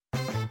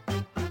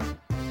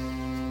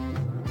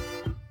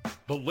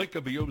the Lake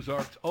of the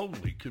Ozarks'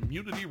 only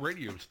community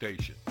radio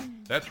station.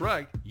 That's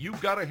right, you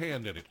got a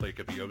hand in it, Lake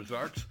of the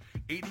Ozarks.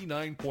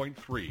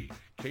 89.3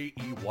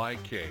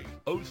 KEYK,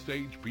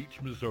 Osage Beach,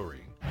 Missouri.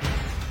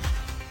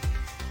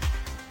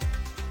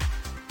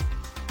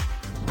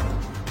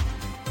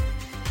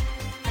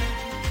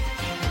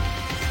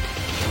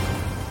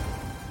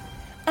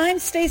 I'm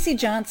Stacy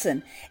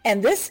Johnson,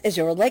 and this is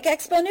your Lake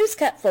Expo News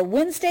Cut for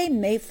Wednesday,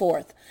 May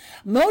 4th.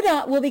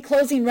 MoDOT will be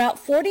closing Route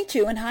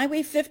 42 and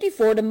Highway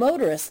 54 to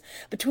motorists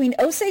between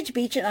Osage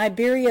Beach and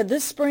Iberia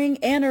this spring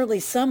and early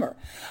summer.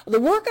 The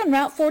work on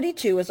Route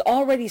 42 has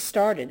already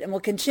started and will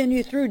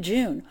continue through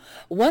June.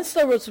 Once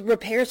those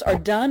repairs are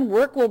done,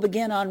 work will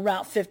begin on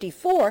Route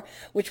 54,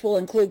 which will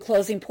include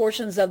closing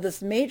portions of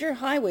this major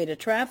highway to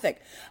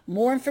traffic.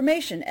 More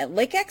information at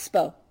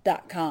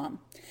lakeexpo.com.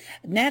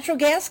 Natural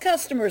gas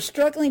customers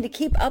struggling to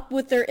keep up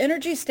with their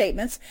energy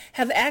statements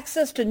have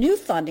access to new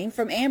funding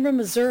from Ameren,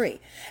 Missouri.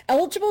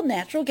 Eligible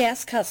natural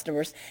gas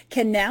customers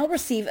can now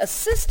receive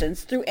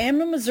assistance through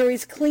Ameren,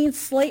 Missouri's Clean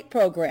Slate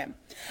program,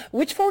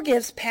 which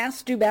forgives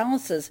past due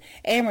balances.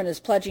 Ameren is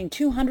pledging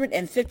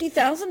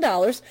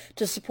 $250,000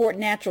 to support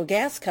natural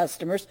gas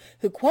customers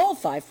who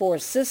qualify for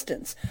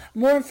assistance.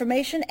 More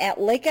information at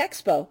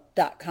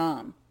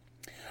lakeexpo.com.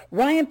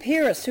 Ryan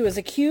Pierce, who is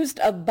accused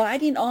of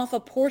biting off a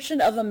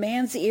portion of a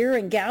man's ear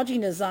and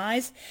gouging his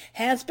eyes,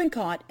 has been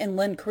caught in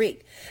Lynn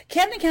Creek.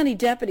 Camden County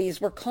deputies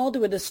were called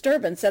to a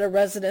disturbance at a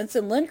residence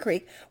in Lynn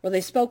Creek where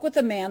they spoke with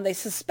a man they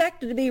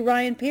suspected to be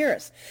Ryan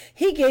Pierce.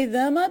 He gave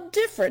them a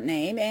different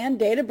name and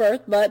date of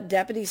birth, but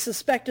deputies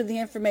suspected the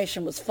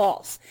information was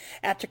false.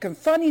 After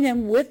confronting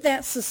him with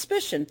that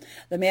suspicion,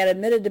 the man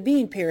admitted to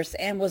being Pierce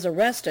and was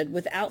arrested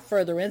without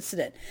further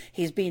incident.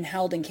 He's being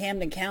held in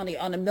Camden County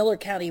on a Miller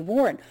County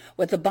warrant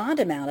with a bond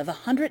amount of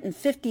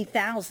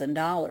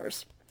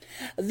 $150,000.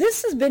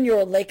 This has been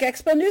your Lake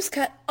Expo News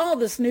Cut. All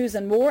this news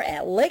and more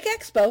at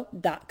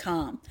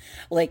lakeexpo.com.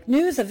 Lake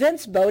news,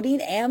 events, boating,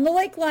 and the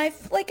lake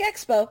life,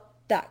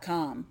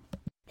 lakeexpo.com.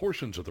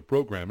 Portions of the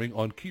programming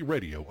on Key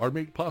Radio are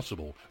made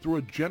possible through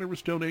a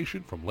generous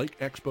donation from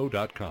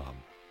lakeexpo.com.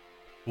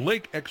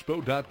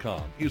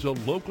 LakeExpo.com is a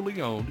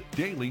locally owned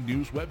daily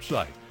news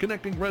website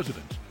connecting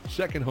residents,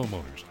 second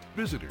homeowners,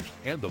 visitors,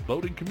 and the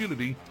boating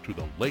community to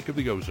the Lake of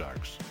the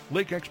Ozarks.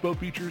 Lake Expo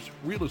features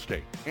real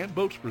estate and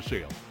boats for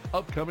sale,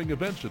 upcoming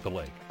events at the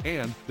lake,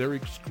 and their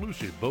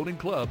exclusive boating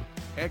club,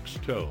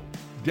 X-Tow.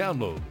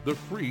 Download the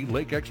free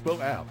Lake Expo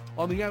app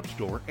on the App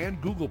Store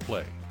and Google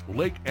Play.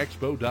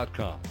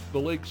 LakeExpo.com, the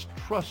lake's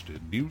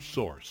trusted news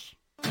source.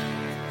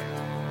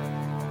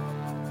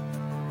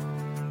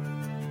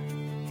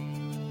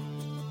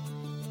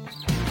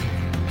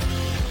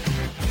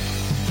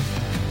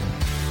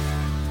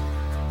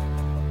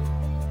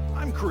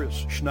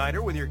 Chris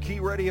Schneider with your Key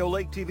Radio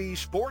Lake TV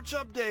sports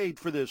update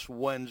for this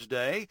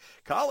Wednesday.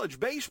 College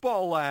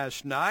baseball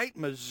last night.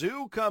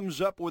 Mizzou comes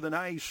up with a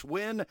nice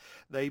win.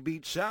 They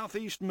beat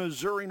Southeast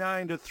Missouri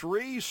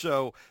 9-3,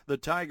 so the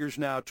Tigers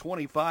now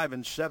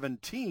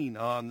 25-17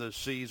 on the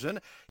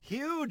season.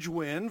 Huge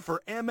win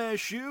for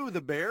MSU.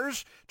 The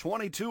Bears,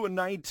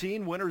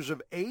 22-19, winners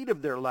of 8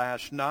 of their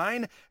last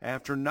 9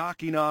 after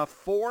knocking off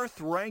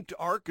fourth-ranked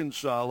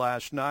Arkansas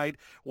last night,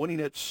 winning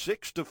at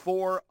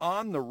 6-4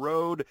 on the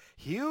road.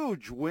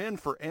 Huge win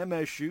for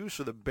MSU,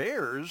 so the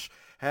Bears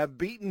have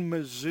beaten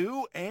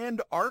Mizzou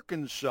and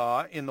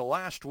Arkansas in the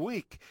last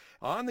week.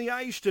 On the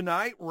ice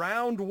tonight,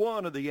 round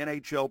 1 of the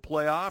NHL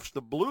playoffs,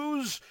 the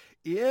Blues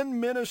in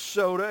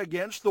Minnesota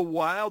against the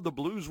Wild. The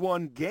Blues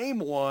won game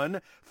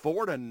 1,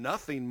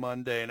 4-0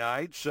 Monday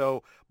night.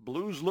 So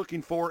Blues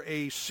looking for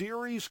a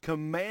series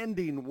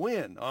commanding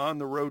win on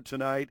the road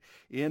tonight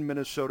in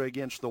Minnesota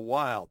against the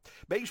Wild.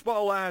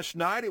 Baseball last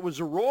night, it was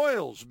the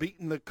Royals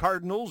beating the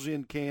Cardinals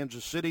in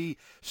Kansas City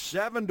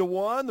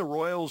 7-1. The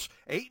Royals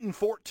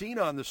 8-14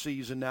 on the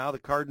season now. The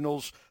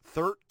Cardinals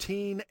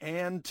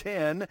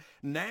 13-10.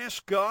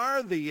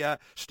 NASCAR, the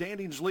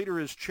standings leader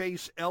is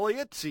Chase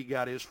Elliott. He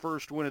got his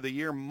first win of the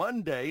year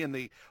Monday in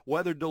the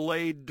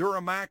weather-delayed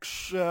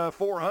Duramax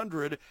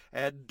 400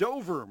 at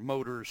Dover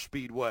Motor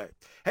Speedway.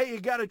 Hey, you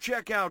got to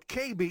check out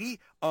KB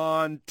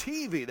on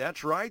TV.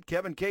 That's right.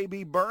 Kevin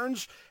KB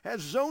Burns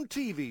has his own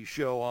TV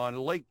show on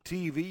Lake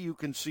TV. You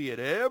can see it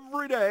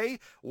every day.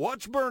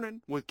 What's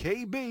Burning with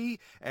KB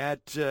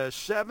at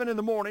 7 in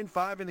the morning,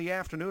 5 in the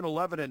afternoon,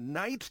 11 at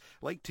night.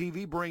 Lake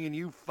TV bringing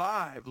you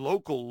 5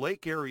 local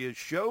lake area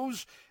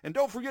shows. And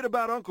don't forget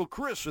about Uncle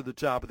Chris at the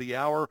top of the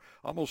hour.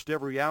 Almost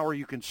every hour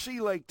you can see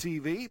Lake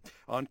TV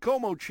on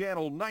Como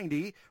Channel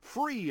 90,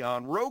 free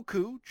on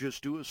Roku.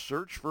 Just do a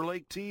search for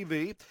Lake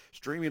TV.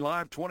 Streaming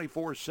live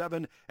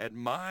 24/7 at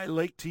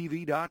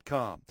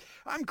mylaketv.com.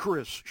 I'm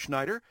Chris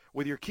Schneider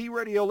with your Key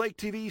Radio Lake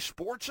TV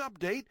sports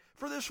update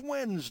for this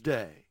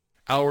Wednesday.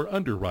 Our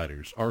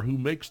underwriters are who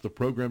makes the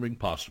programming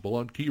possible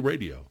on Key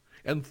Radio.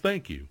 And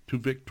thank you to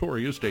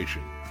Victoria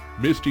Station.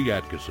 Misty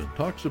Atkinson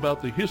talks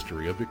about the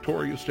history of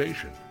Victoria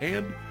Station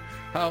and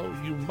how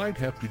you might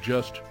have to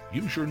just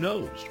use your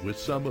nose with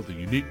some of the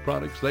unique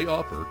products they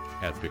offer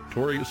at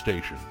Victoria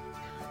Station.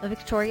 The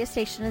Victoria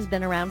Station has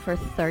been around for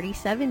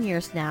 37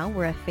 years now.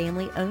 We're a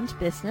family-owned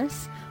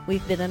business.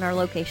 We've been in our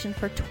location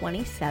for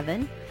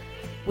 27.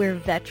 We're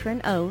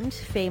veteran-owned,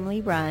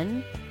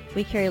 family-run.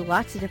 We carry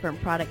lots of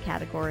different product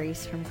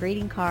categories, from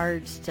greeting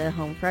cards to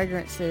home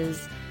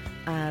fragrances,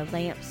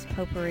 lamps,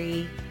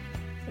 potpourri.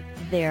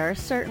 There are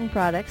certain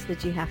products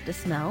that you have to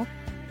smell.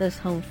 Those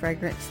home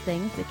fragrance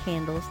things, the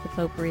candles, the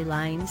potpourri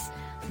lines,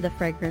 the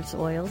fragrance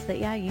oils, that,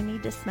 you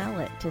need to smell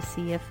it to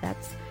see if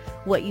that's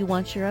what you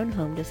want your own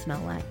home to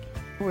smell like.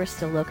 We're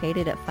still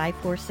located at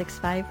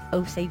 5465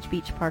 Osage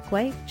Beach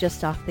Parkway,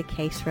 just off the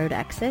Case Road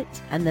exit.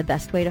 And the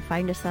best way to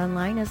find us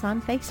online is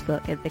on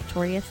Facebook at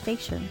Victoria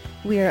Station.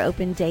 We are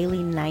open daily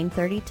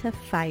 9:30 to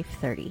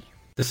 5:30.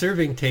 The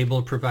Serving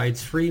Table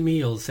provides free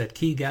meals at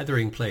Key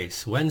Gathering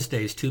Place,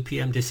 Wednesdays 2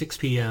 p.m. to 6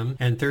 p.m.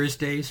 and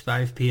Thursdays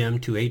 5 p.m.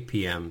 to 8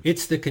 p.m.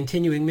 It's the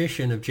continuing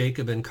mission of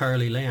Jacob and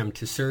Carly Lamb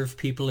to serve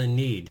people in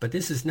need. But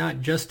this is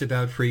not just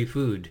about free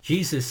food.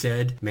 Jesus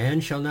said, "Man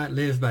shall not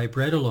live by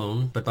bread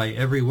alone, but by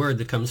every word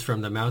that comes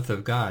from the mouth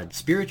of God."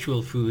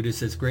 Spiritual food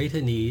is as great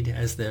a need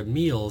as the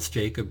meals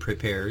Jacob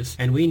prepares,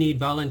 and we need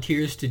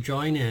volunteers to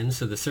join in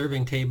so the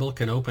Serving Table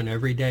can open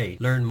every day.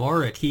 Learn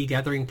more at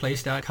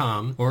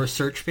keygatheringplace.com or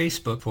search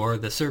Facebook for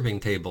the Serving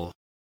Table.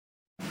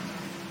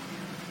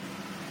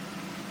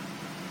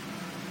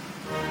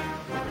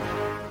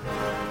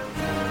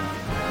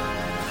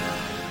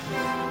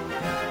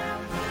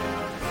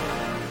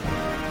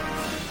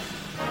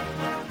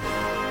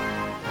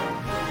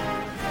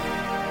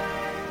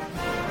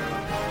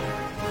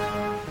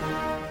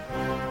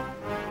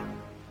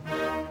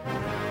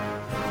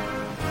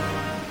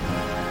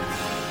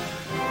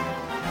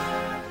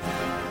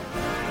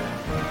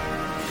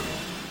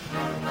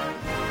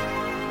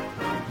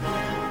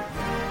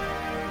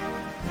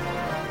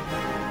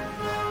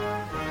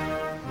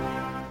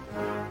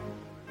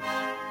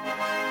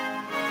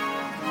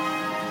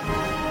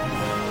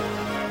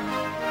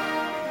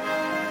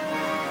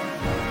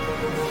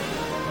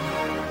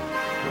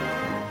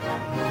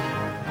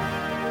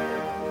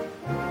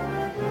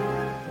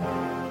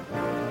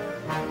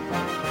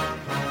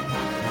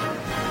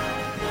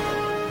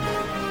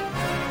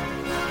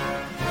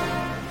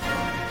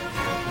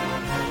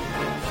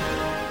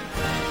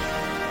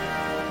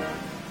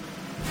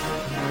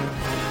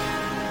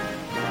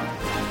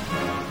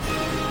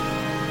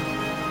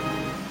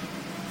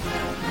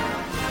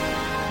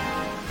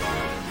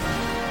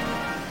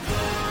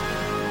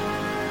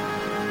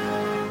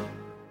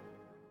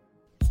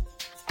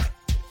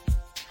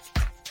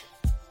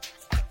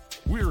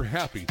 We're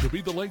happy to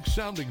be the Lake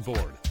Sounding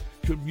Board.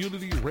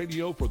 Community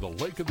radio for the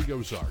Lake of the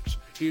Ozarks.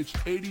 It's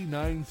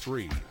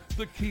 89.3,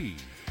 The Key.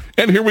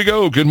 And here we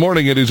go. Good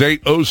morning. It is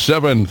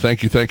 8:07.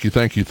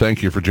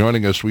 Thank you for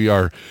joining us. We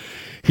are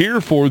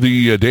here for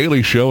the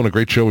Daily Show, and a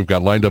great show we've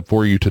got lined up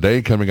for you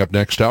today. Coming up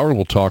next hour,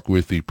 we'll talk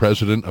with the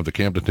president of the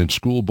Camdenton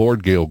School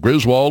Board, Gail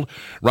Griswald.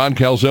 Ron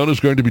Calzone is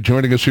going to be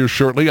joining us here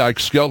shortly.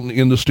 Ike Skelton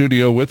in the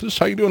studio with us.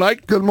 How you doing,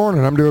 Ike? Good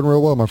morning. I'm doing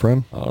real well, my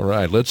friend. All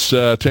right, let's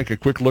take a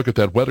quick look at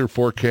that weather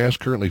forecast.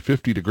 Currently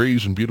 50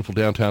 degrees in beautiful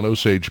downtown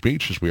Osage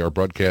Beach as we are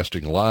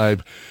broadcasting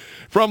live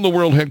from the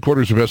world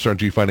headquarters of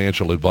SRG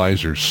Financial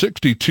Advisors.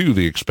 62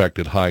 the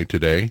expected high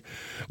today.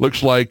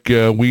 Looks like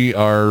we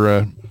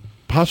are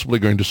possibly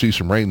going to see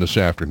some rain this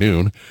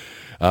afternoon.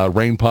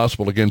 Rain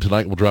possible again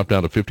tonight. Will drop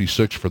down to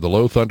 56 for the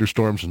low.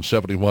 Thunderstorms and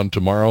 71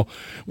 tomorrow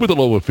with a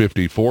low of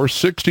 54.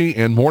 60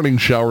 and morning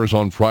showers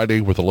on Friday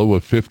with a low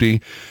of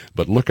 50.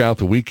 But look out,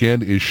 the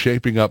weekend is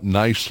shaping up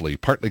nicely.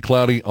 Partly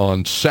cloudy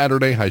on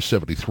Saturday, high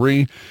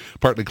 73.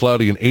 Partly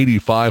cloudy and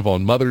 85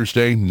 on Mother's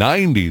Day.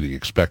 90 the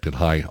expected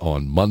high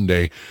on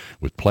Monday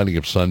with plenty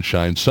of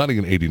sunshine. Sunny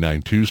and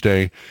 89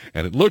 Tuesday.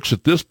 And it looks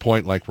at this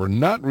point like we're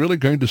not really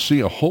going to see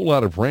a whole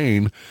lot of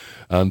rain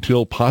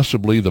until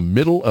possibly the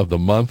middle of the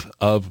month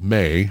of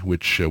May,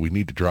 which we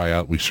need to dry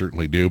out. We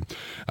certainly do.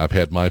 I've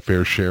had my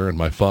fair share and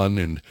my fun,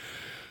 and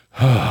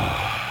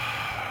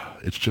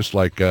it's just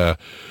like I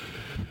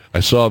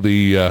saw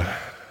the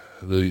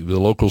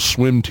local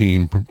swim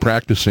team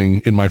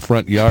practicing in my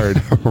front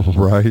yard.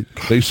 Right.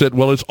 They said,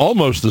 well, it's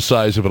almost the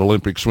size of an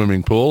Olympic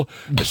swimming pool.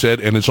 I said,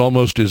 and it's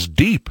almost as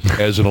deep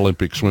as an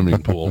Olympic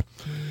swimming pool.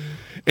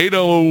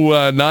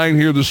 8:09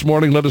 here this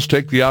morning. Let us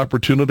take the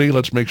opportunity.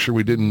 Let's make sure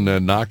we didn't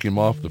knock him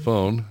off the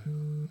phone.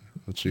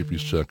 Let's see if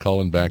he's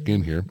calling back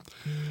in here.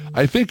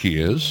 I think he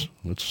is.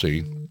 Let's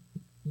see.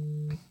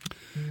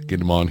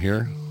 Get him on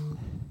here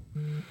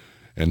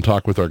and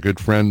talk with our good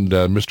friend,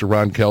 Mr.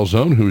 Ron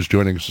Calzone, who's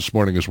joining us this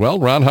morning as well.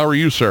 Ron, how are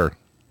you, sir?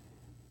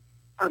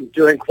 I'm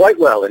doing quite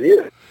well, and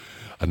you?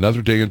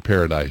 Another day in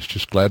paradise.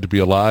 Just glad to be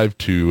alive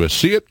to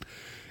see it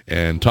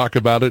and talk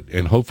about it,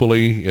 and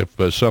hopefully if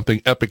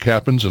something epic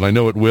happens, and I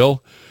know it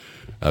will,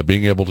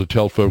 being able to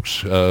tell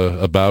folks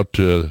about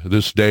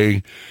this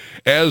day.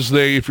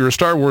 If you're a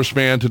Star Wars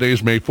fan,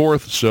 today's May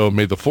 4th, so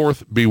may the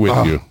 4th be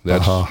with you.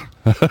 That's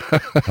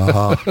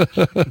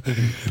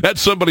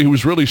that's somebody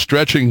who's really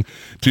stretching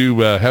to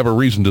have a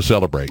reason to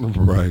celebrate.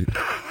 Right.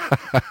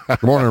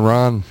 Good morning,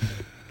 Ron.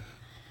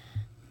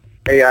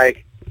 Hey,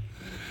 Ike.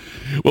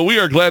 Well, we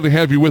are glad to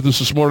have you with us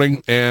this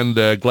morning, and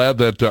glad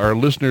that our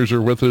listeners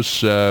are with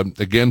us.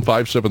 Again,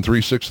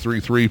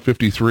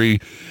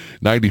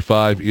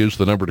 573-633-5395 is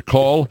the number to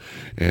call,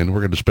 and we're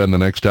going to spend the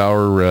next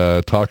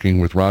hour talking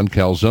with Ron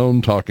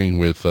Calzone, talking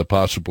with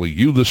possibly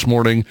you this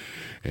morning,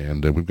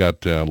 and we've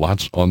got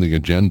lots on the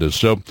agenda.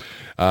 So,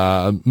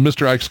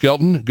 Mr. Ike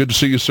Skelton, good to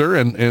see you, sir,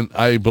 and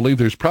I believe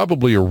there's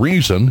probably a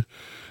reason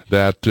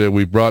that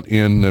we brought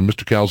in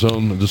Mr.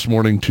 Calzone this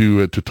morning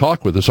to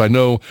talk with us. I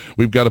know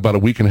we've got about a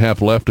week and a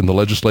half left in the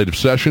legislative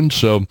session,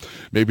 so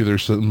maybe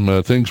there's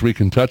some things we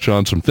can touch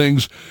on, some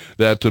things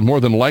that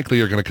more than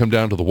likely are going to come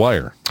down to the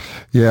wire.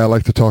 Yeah, I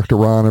like to talk to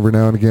Ron every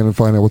now and again and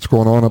find out what's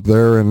going on up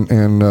there,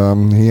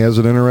 and he has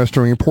an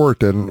interesting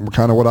report, and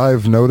kind of what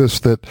I've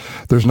noticed, that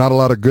there's not a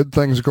lot of good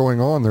things going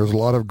on. There's a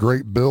lot of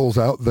great bills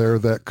out there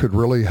that could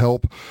really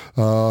help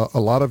a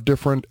lot of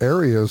different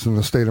areas in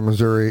the state of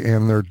Missouri,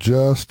 and they're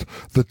just,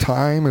 the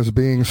time is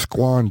being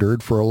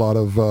squandered for a lot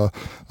of,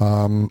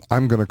 I'm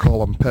going to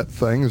call them pet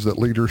things that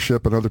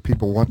leadership and other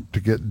people want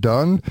to get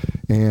done,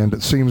 and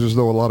it seems as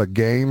though a lot of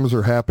games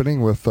are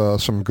happening with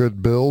some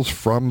good bills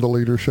from the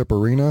leadership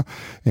arena.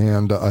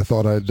 And I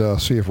thought I'd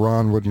see if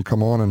Ron wouldn't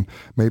come on and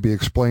maybe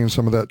explain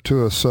some of that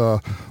to us.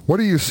 What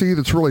do you see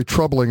that's really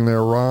troubling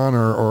there, Ron,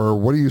 or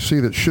what do you see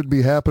that should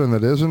be happening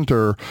that isn't,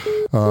 or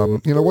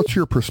what's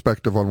your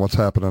perspective on what's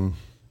happening?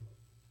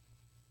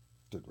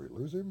 Did we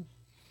lose him?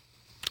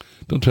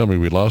 Don't tell me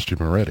we lost him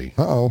already.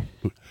 Uh-oh.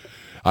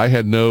 I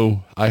had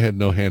no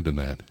hand in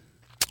that.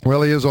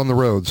 Well, he is on the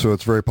road, so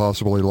it's very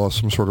possible he lost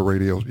some sort of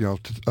radio,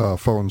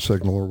 phone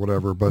signal or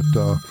whatever. But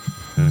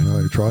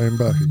try him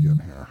back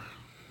again here.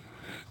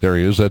 There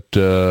he is.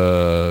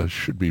 That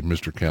should be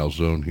Mr.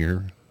 Calzone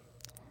here.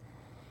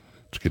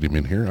 Let's get him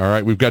in here. All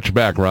right, we've got you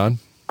back, Ron.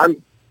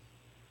 I'm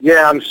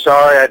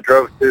sorry. I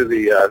drove through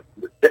the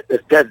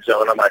dead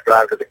zone on my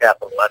drive to the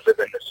Capitol. I live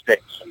in the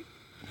sticks, and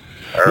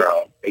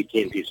our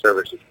AT&T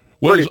services.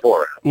 Well,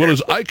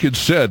 as Ike had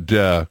said,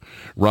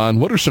 Ron,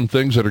 what are some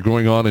things that are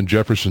going on in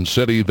Jefferson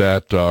City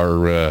that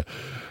are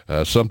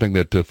something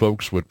that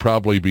folks would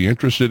probably be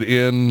interested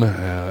in,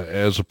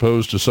 as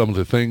opposed to some of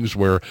the things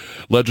where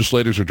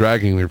legislators are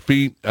dragging their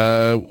feet?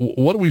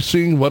 What are we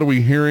seeing? What are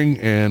we hearing?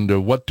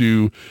 And what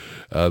do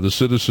the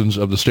citizens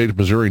of the state of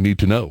Missouri need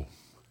to know?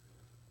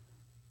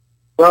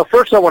 Well,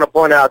 first I want to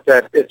point out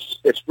that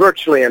it's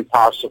virtually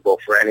impossible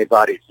for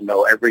anybody to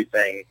know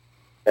everything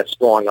that's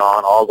going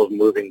on, all the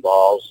moving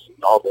balls,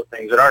 and all the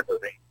things that aren't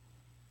moving.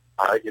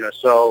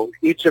 So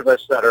each of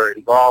us that are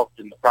involved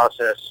in the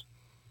process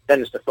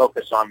tends to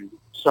focus on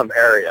some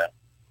area,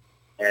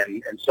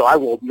 and so I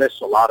will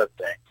miss a lot of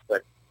things.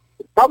 But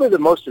probably the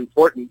most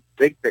important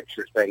big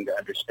picture thing to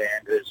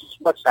understand is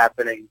what's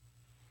happening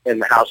in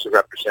the House of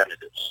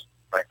Representatives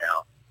right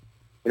now.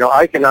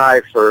 Ike and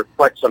I, for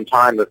quite some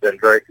time, have been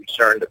very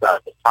concerned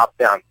about the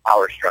top-down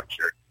power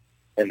structure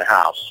in the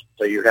House.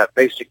 So you have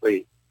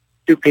basically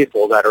two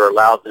people that are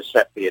allowed to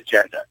set the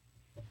agenda,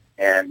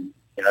 and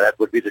that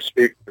would be the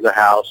Speaker of the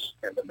House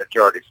and the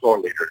Majority Floor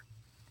Leader.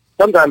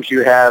 Sometimes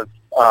you have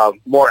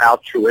more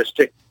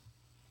altruistic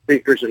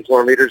speakers and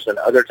floor leaders than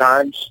other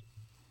times.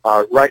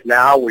 Right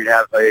now, we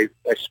have a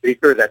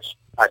speaker that's,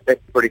 I think,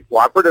 pretty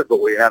cooperative,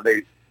 but we have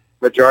a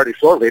Majority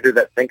Floor Leader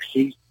that thinks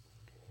he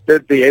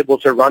should be able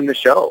to run the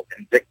show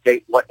and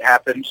dictate what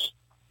happens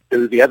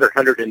to the other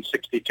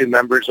 162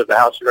 members of the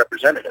House of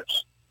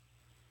Representatives.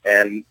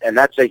 And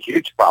that's a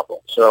huge problem.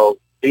 So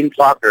Dean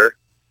Plocher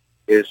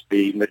is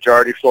the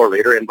Majority Floor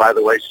Leader, and by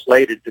the way,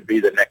 slated to be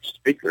the next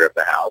Speaker of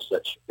the House.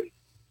 That should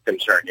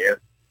concern you.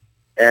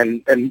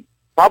 And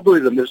probably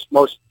the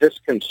most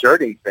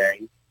disconcerting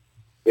thing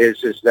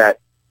is that,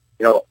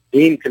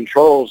 Dean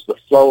controls the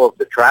flow of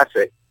the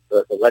traffic,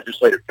 the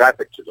legislative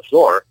traffic to the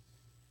floor,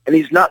 and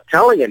he's not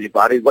telling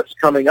anybody what's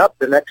coming up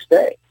the next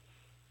day.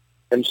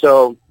 And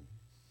so,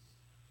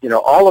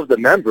 all of the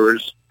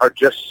members are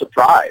just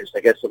surprised, I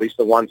guess at least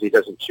the ones he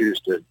doesn't choose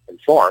to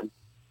inform.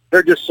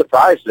 They're just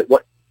surprised at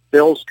what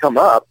bills come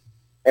up.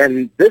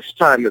 And this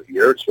time of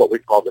year, it's what we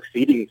call the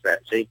feeding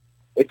frenzy.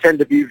 They tend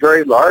to be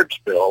very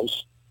large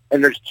bills,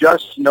 and there's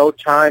just no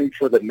time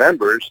for the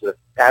members, the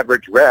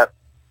average rep,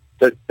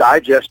 to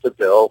digest a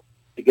bill,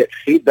 to get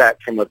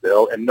feedback from a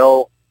bill, and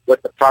know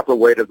what the proper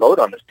way to vote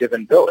on this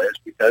given bill is,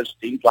 because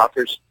Dean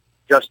Plocher's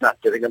just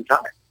not giving them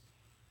time.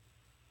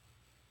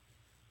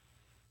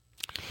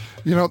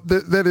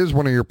 That is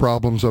one of your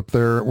problems up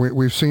there.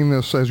 We've seen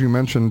this, as you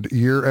mentioned,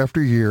 year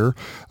after year.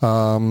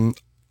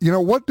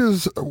 What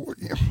does,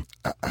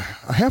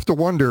 I have to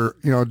wonder,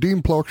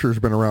 Dean Plocher's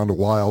been around a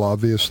while,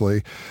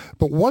 obviously,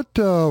 but what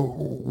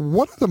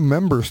are the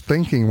members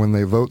thinking when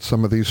they vote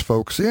some of these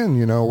folks in?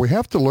 We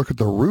have to look at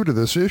the root of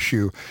this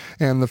issue,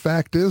 and the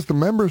fact is the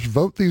members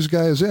vote these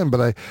guys in,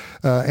 but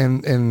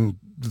and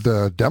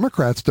the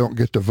Democrats don't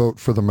get to vote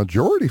for the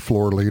Majority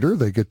Floor Leader.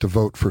 They get to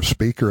vote for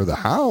Speaker of the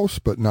House,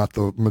 but not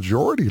the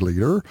Majority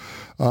Leader.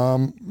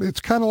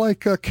 It's kind of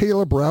like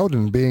Caleb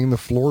Rowden being the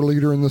Floor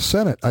Leader in the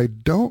Senate. I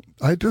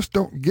just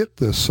don't get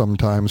this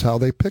sometimes, how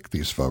they pick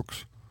these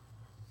folks.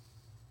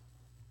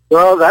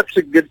 Well, that's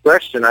a good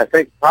question. I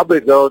think probably,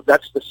 though,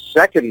 that's the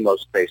second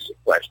most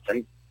basic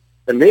question.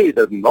 To me,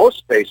 the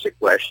most basic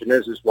question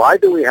is why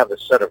do we have a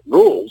set of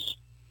rules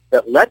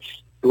that lets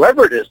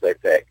whoever it is they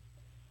pick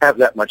have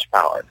that much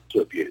power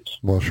to abuse?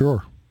 Well,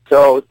 sure.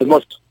 So the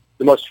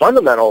most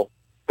fundamental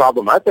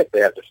problem I think they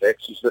have to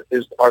fix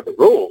are the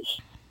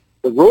rules.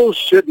 The rules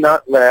should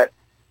not let,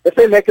 if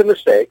they make a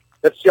mistake,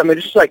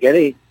 just like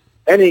any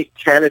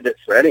candidate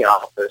for any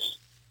office,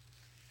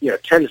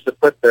 tends to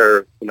put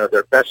their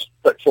best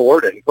foot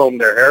forward and comb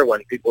their hair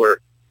when people are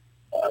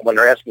when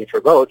they're asking for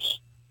votes,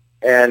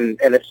 and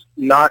it's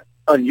not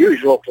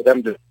unusual for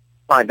them to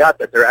find out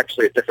that they're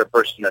actually a different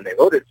person than they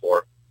voted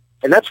for,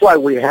 and that's why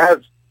we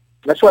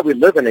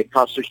live in a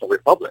constitutional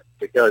republic,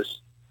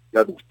 because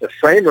the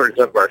framers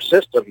of our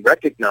system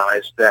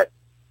recognize that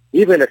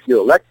even if you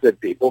elect good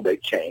people, they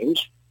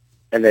change,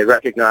 and they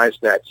recognize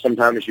that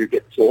sometimes you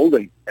get fooled,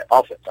 and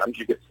oftentimes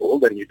you get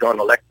fooled, and you don't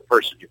elect the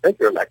person you think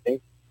you're electing.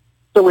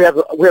 So we have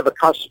a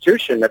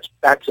constitution that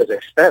acts as a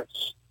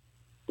fence,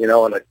 and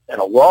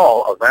a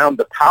wall around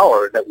the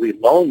power that we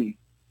loan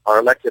our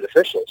elected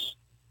officials,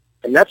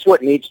 and that's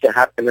what needs to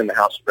happen in the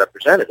House of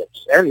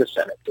Representatives and the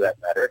Senate, for that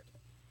matter.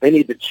 They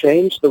need to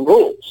change the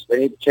rules. They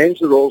need to change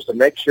the rules to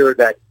make sure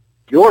that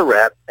your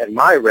rep and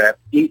my rep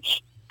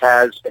each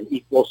has an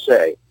equal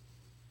say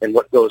in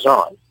what goes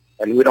on,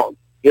 and we don't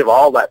give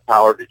all that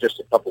power to just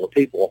a couple of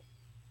people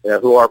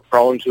who are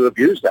prone to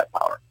abuse that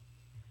power.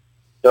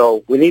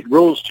 So we need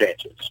rules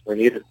changes. We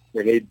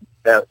need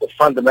the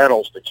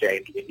fundamentals to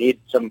change. We need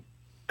some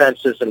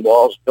fences and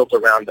walls built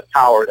around the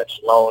power that's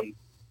loaned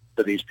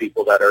to these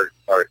people that are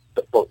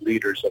the quote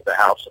leaders of the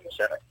House and the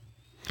Senate.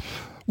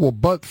 Well,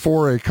 but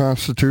for a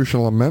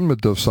constitutional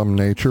amendment of some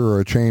nature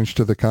or a change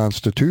to the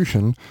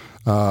Constitution,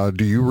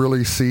 do you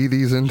really see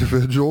these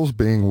individuals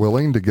being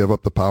willing to give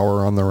up the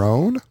power on their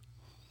own?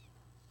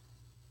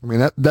 I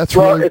mean, that's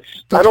well, really...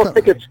 I don't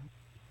think it's...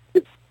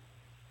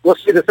 Well,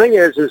 see, the thing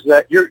is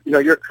that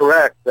you're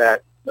correct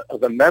that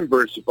the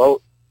members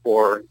vote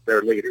for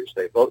their leaders.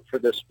 They vote for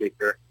the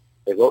speaker.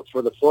 They vote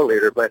for the floor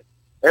leader. But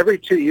every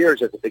 2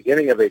 years, at the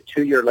beginning of a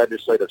 2-year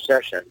legislative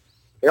session,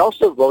 they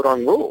also vote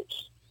on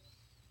rules.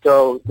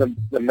 So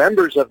the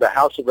members of the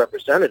House of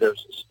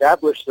Representatives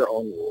establish their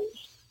own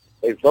rules.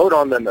 They vote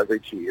on them every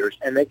 2 years,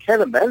 and they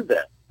can amend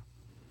them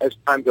as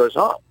time goes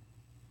on.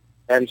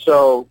 And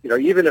so,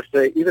 even if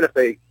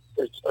they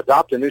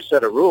adopt a new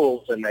set of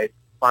rules and they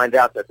find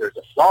out that there's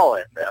a flaw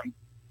in them,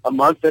 a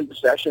month into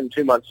session,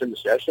 2 months into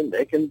session,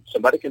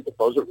 somebody can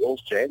propose a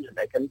rules change, and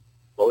they can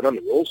vote on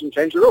the rules and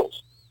change the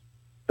rules.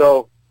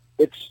 So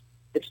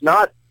it's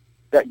not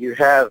that you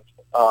have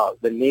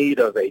the need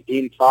of a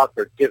Dean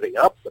Faulkner giving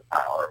up the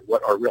power.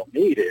 What our real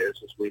need is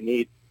we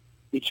need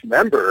each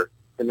member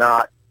to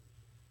not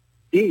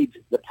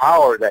cede the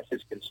power that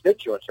his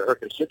constituents or her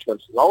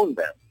constituents loan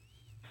them.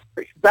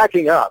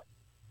 Backing up,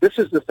 this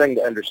is the thing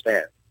to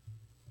understand.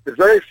 The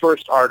very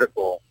first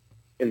article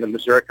in the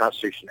Missouri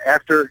Constitution,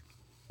 after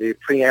the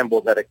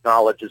preamble that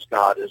acknowledges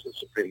God as the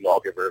supreme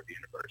lawgiver of the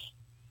universe,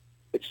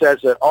 it says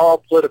that all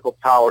political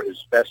power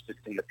is vested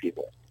in the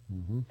people.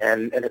 Mm-hmm.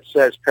 And it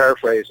says,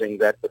 paraphrasing,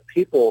 that the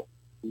people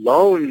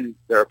loan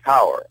their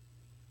power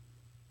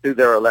to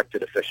their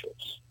elected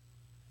officials.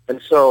 And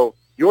so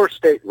your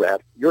state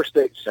rep, your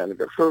state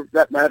senator, for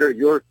that matter,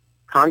 your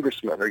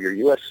congressman or your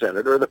U.S.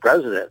 senator or the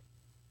president,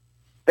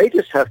 they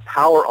just have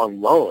power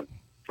on loan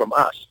from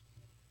us.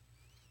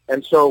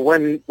 And so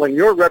when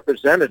your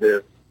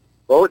representative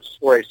votes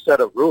for a set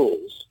of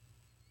rules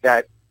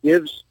that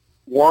gives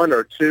one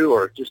or two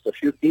or just a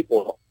few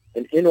people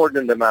an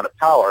inordinate amount of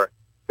power,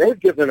 they've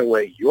given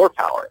away your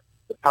power,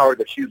 the power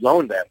that you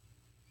loaned them.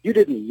 You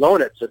didn't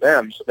loan it to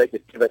them so they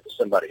could give it to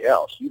somebody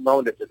else. You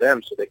loaned it to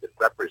them so they could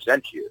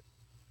represent you.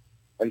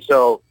 And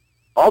so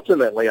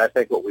ultimately, I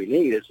think what we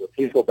need is the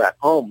people back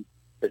home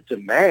to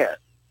demand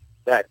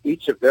that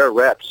each of their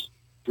reps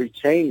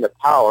retain the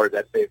power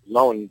that they've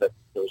loaned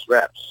those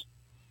reps.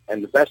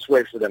 And the best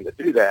way for them to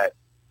do that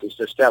is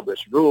to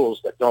establish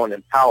rules that don't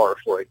empower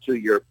for a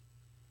 2-year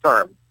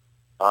term,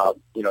 a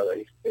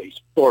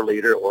floor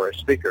leader or a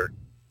speaker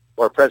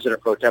or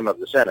president pro tem of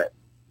the Senate,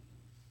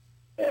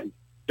 and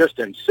just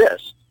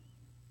insist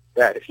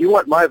that if you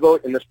want my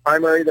vote in this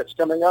primary that's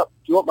coming up,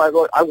 if you want my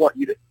vote, I want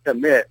you to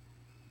commit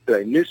to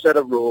a new set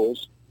of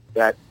rules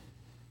that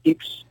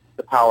keeps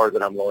the power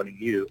that I'm loaning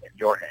you in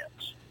your hands.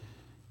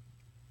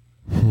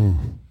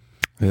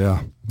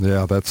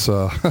 Yeah, that's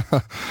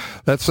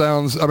that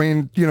sounds, I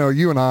mean,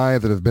 you and I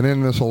that have been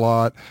in this a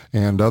lot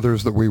and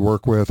others that we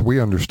work with, we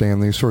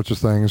understand these sorts of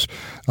things.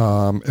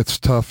 It's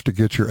tough to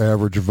get your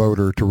average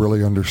voter to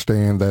really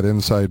understand that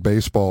inside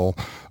baseball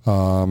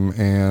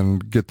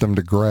and get them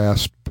to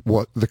grasp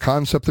what the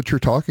concept that you're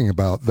talking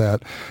about,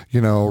 that,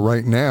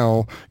 right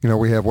now,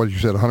 we have, what you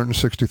said,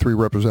 163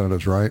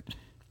 representatives, right?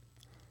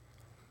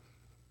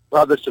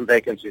 Well, there's some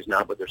vacancies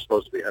now, but there's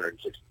supposed to be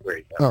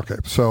 163. Okay,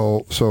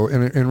 so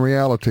in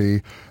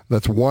reality,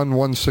 that's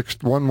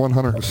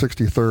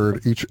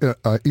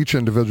 163rd each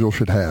individual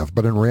should have.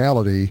 But in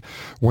reality,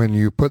 when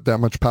you put that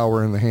much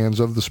power in the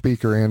hands of the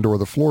speaker and or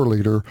the floor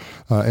leader,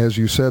 as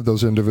you said,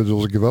 those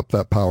individuals give up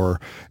that power.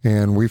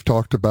 And we've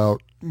talked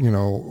about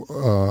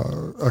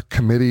a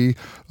committee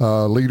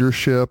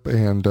leadership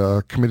and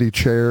committee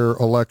chair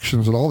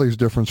elections and all these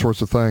different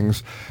sorts of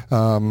things.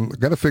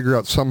 Got to figure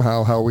out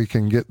somehow how we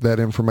can get that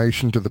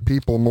information to the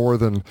people more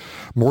than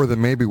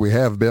maybe we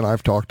have been.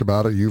 I've talked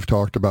about it. You've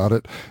talked about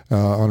it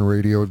on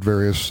radio at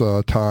various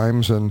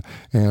times, and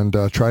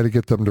try to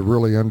get them to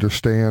really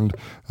understand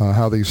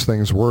how these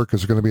things work.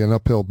 Is going to be an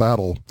uphill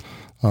battle,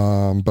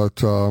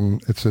 but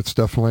it's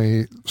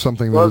definitely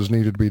something that is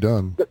needed to be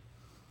done.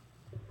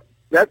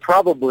 That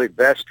probably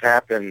best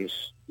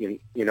happens in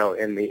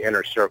the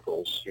inner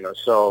circles,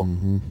 so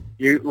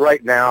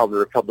right now the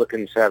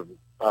Republicans have,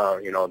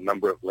 a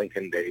number of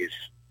Lincoln Days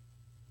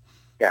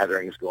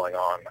gatherings going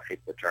on. I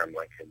hate the term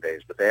Lincoln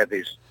Days, but they have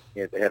these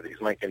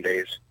Lincoln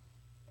Days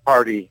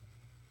party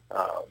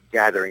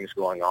gatherings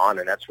going on,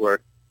 and that's where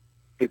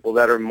people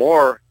that are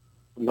more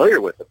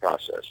familiar with the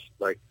process,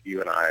 like you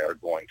and I, are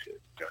going to.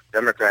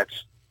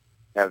 Democrats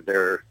have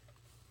their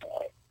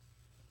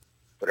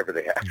whatever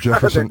they have.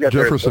 Jefferson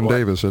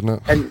Davis, isn't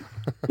it? And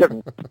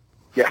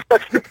yeah,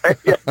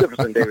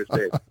 Jefferson Davis.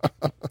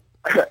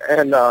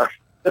 And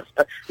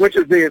which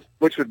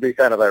would be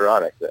kind of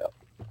ironic, though.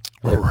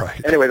 Oh, right.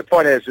 Anyway, the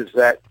point is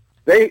that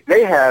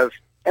they have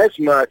as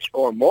much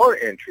or more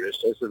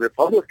interest as the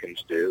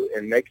Republicans do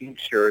in making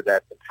sure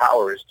that the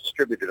power is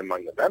distributed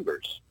among the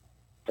members,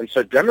 and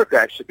so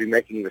Democrats should be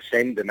making the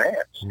same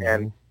demands.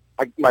 And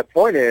my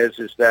point is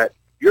that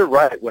you're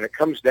right when it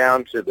comes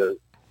down to the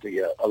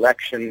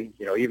election,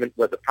 even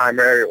with the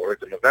primary or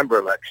the November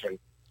election,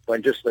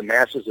 when just the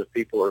masses of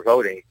people are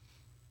voting,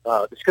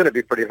 it's going to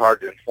be pretty hard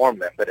to inform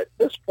them. But at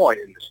this point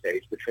in the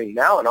stage, between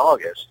now and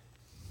August,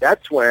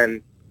 that's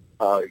when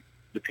the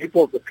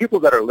people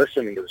that are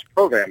listening to this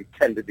program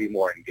tend to be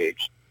more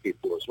engaged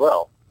people as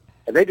well.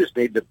 And they just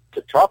need to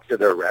talk to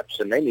their reps,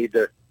 and they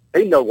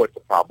know what the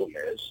problem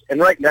is.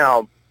 And right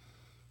now,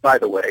 by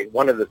the way,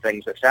 one of the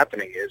things that's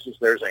happening is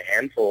there's a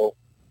handful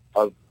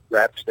of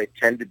reps. They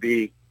tend to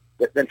be,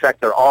 in fact,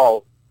 they're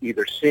all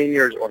either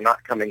seniors or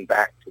not coming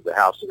back to the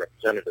House of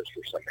Representatives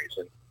for some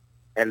reason.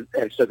 And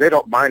so they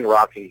don't mind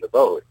rocking the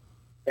boat.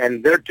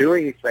 And they're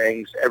doing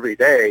things every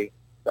day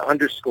to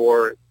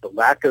underscore the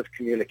lack of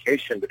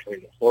communication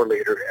between the floor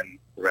leader and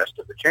the rest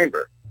of the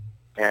chamber.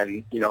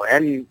 And,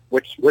 and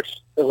which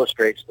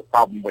illustrates the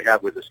problem we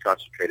have with this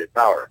concentrated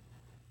power.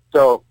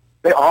 So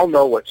they all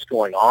know what's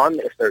going on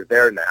if they're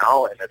there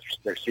now and if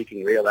they're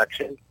seeking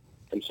re-election.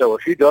 And so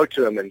if you go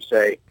to them and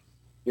say,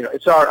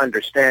 it's our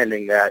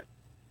understanding that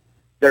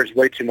there's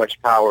way too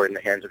much power in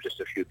the hands of just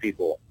a few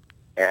people,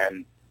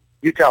 and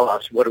you tell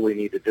us what do we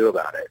need to do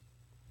about it.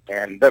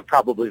 And they're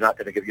probably not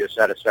going to give you a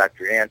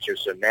satisfactory answer,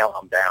 so nail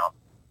them down.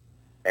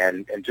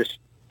 And just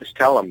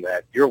tell them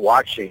that you're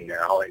watching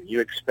now and you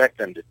expect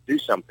them to do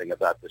something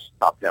about this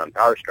top-down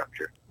power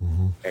structure.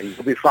 And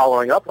you'll be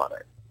following up on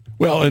it.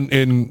 Well, and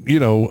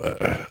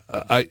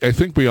I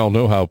think we all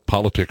know how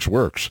politics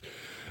works.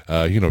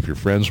 If you're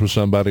friends with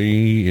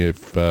somebody,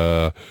 if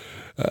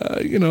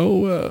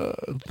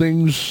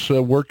things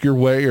work your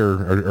way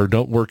or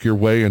don't work your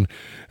way, and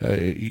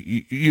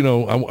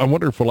I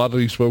wonder if a lot of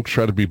these folks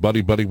try to be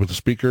buddy with the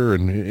speaker,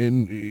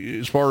 and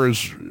as far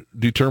as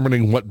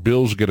determining what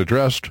bills get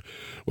addressed,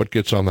 what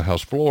gets on the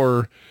House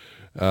floor.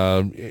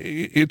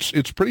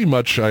 It's pretty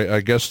much,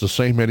 I guess, the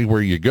same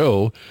anywhere you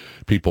go.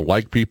 People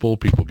like people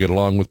get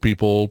along with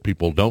people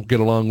don't get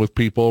along with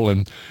people,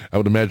 and I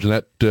would imagine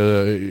that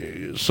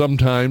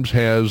sometimes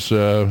has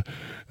a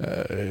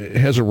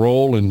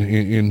role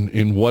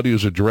in what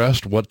is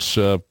addressed, what's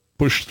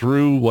pushed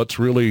through, what's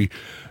really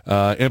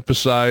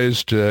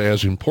emphasized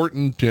as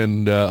important,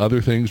 and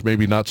other things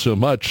maybe not so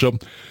much. So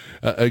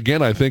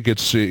again, I think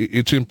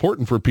it's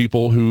important for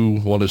people who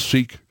want to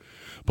seek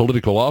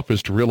political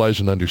office to realize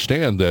and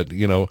understand that,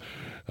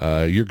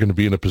 you're going to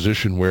be in a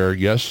position where,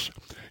 yes,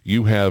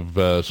 you have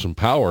some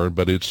power,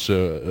 but it's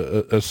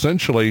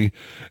essentially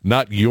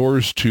not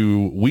yours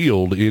to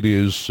wield. It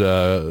is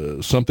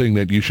something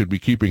that you should be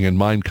keeping in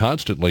mind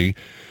constantly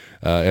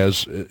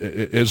as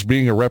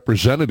being a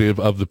representative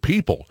of the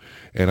people.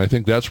 And I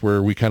think that's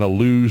where we kind of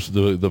lose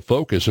the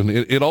focus. And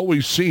it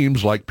always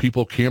seems like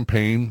people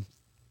campaign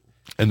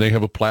and they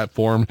have a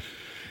platform,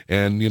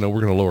 and, we're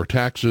going to lower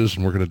taxes,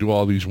 and we're going to do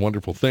all these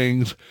wonderful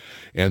things.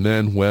 And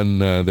then when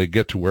they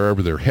get to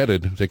wherever they're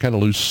headed, they kind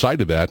of lose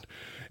sight of that.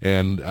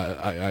 And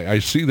I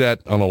see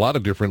that on a lot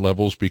of different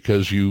levels,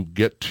 because you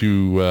get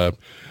to,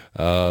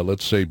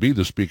 let's say, be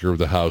the Speaker of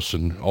the House,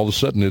 and all of a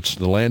sudden it's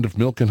the land of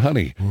milk and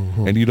honey.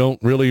 And you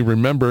don't really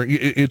remember.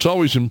 It's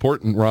always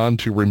important, Ron,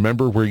 to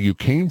remember where you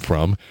came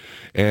from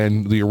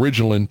and the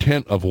original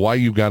intent of why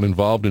you got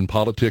involved in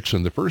politics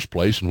in the first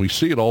place. And we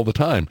see it all the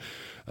time.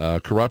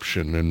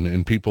 Corruption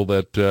and people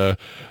that,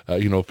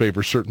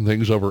 favor certain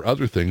things over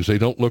other things. They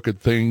don't look at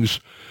things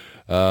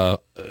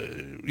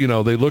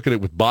they look at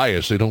it with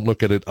bias. They don't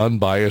look at it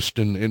unbiased,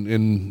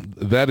 and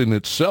that in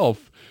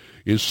itself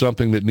is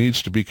something that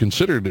needs to be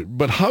considered.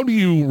 But how do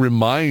you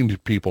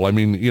remind people? I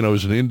mean,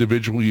 as an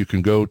individual, you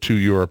can go to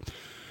your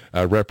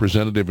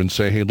representative and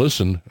say, hey,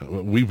 listen,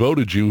 we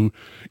voted you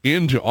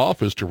into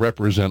office to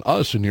represent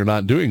us, and you're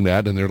not doing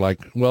that. And they're like,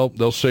 well,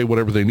 they'll say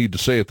whatever they need to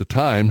say at the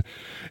time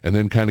and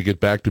then kind of get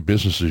back to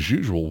business as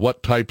usual.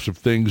 What types of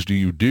things do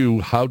you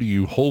do? How do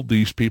you hold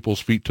these people's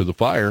feet to the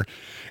fire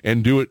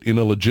and do it in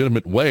a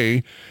legitimate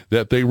way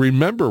that they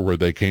remember where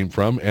they came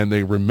from and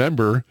they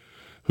remember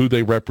who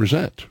they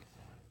represent?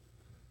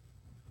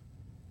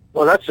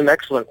 Well, that's an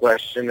excellent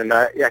question, and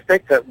I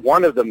think that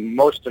one of the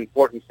most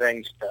important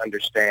things to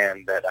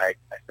understand that I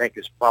think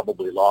is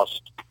probably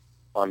lost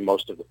on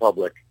most of the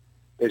public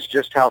is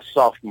just how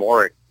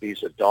sophomoric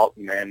these adult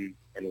men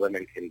and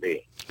women can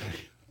be.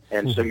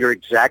 And so you're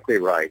exactly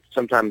right.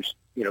 Sometimes,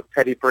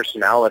 petty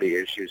personality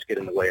issues get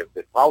in the way of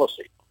good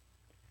policy,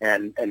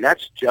 and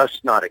that's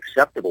just not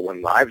acceptable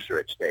when lives are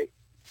at stake.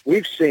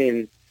 We've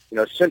seen,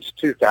 since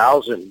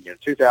 2000,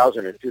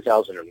 2000 and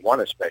 2001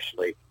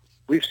 especially,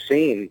 we've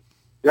seen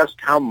just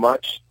how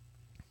much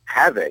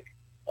havoc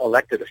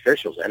elected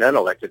officials and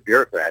unelected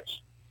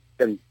bureaucrats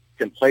can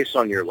place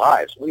on your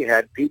lives. We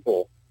had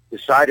people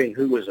deciding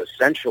who was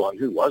essential and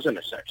who wasn't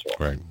essential,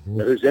 right?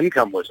 Whose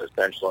income was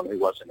essential and who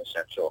wasn't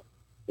essential.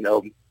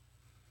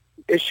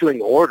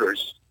 Issuing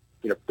orders,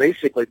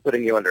 basically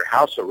putting you under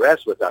house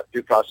arrest without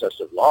due process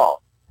of law.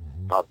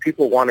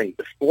 People wanting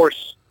to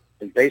force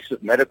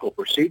invasive medical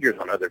procedures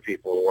on other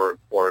people,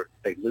 or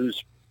they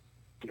lose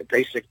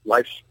basic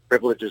life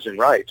privileges and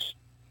rights.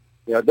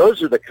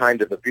 Those are the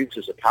kind of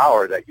abuses of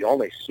power that you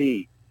only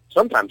see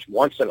sometimes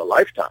once in a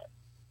lifetime.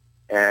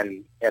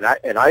 And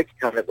I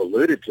kind of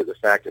alluded to the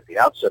fact at the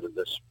outset of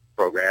this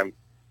program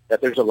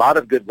that there's a lot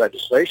of good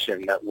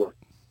legislation that will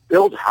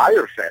build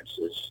higher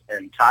fences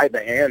and tie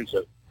the hands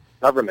of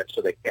government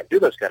so they can't do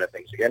those kind of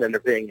things again, and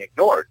they're being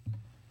ignored.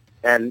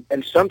 And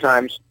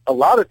sometimes, a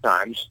lot of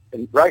times,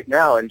 and right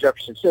now in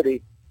Jefferson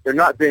City, they're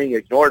not being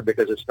ignored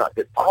because it's not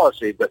good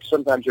policy, but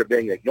sometimes they're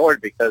being ignored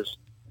because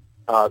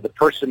the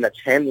person that's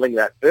handling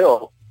that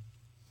bill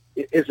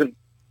isn't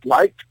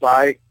liked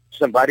by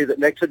somebody that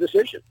makes a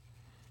decision.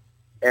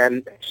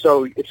 And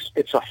so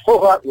it's a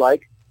whole lot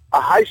like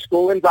a high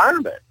school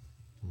environment.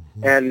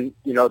 And,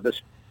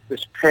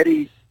 this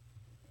petty,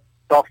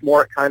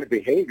 sophomoric kind of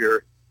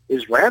behavior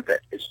is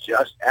rampant. It's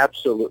just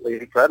absolutely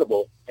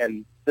incredible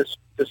and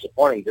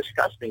disappointing,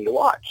 disgusting to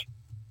watch.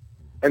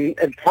 And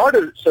part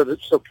of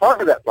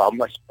that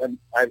problem,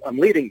 I'm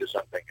leading to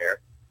something here.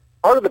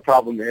 Part of the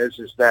problem is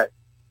that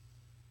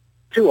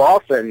too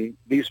often,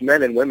 these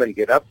men and women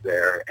get up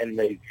there and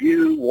they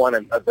view one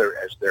another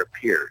as their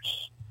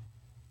peers.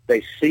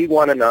 They see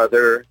one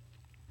another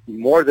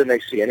more than they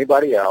see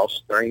anybody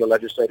else during the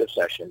legislative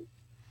session.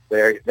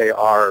 They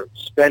are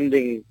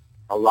spending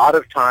a lot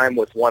of time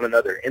with one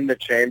another in the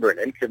chamber and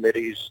in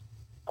committees,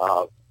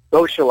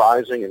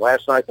 socializing. And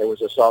last night there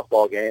was a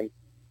softball game,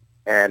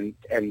 and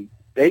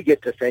they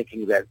get to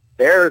thinking that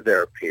they're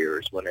their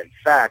peers when in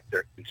fact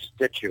their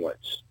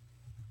constituents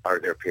are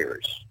their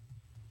peers.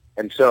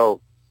 And so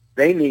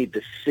they need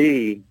to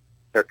see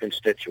their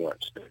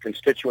constituents. The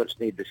constituents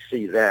need to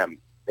see them.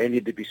 They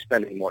need to be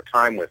spending more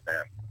time with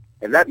them.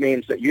 And that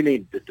means that you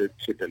need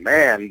to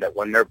demand that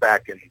when they're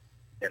back in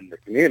the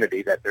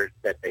community that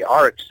they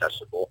are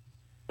accessible.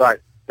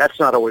 But that's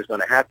not always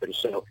going to happen.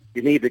 So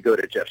you need to go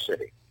to Jeff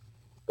City,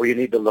 or you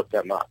need to look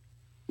them up.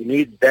 You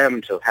need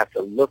them to have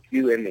to look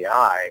you in the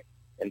eye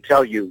and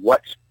tell you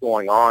what's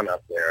going on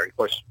up there. Of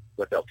course,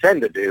 what they'll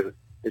tend to do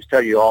is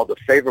tell you all the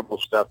favorable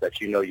stuff that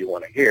you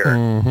want to hear,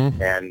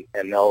 and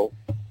they'll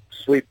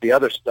sweep the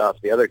other stuff,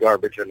 the other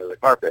garbage under the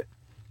carpet.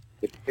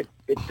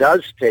 It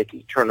does take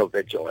eternal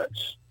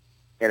vigilance,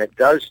 and it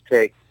does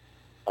take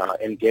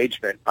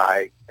engagement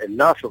by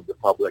enough of the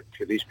public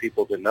for these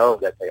people to know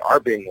that they are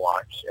being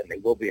watched and they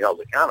will be held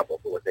accountable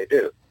for what they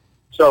do.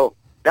 So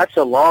that's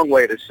a long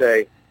way to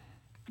say,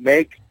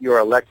 make your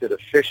elected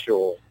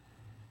official,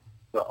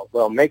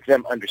 make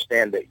them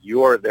understand that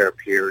you're their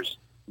peers,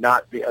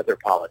 not the other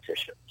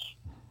politicians.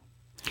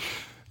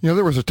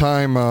 There was a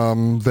time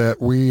that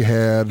we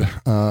had,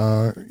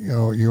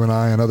 you and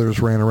I and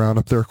others ran around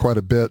up there quite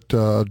a bit,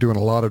 doing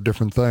a lot of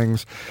different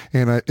things.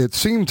 And it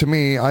seemed to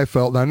me, I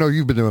felt, and I know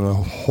you've been doing a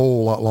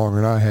whole lot longer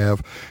than I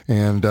have,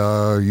 and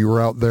you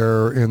were out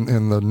there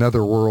in the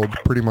netherworld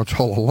pretty much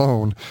all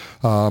alone.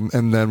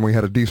 And then we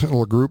had a decent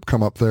little group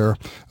come up there.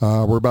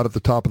 We're about at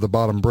the top of the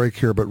bottom break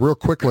here, but real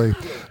quickly,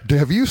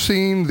 have you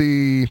seen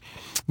the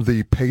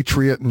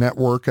Patriot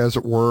network, as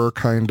it were,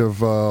 kind of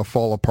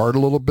fall apart a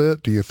little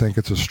bit? Do you think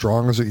it's as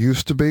strong as it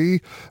used to be?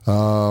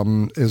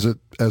 Is it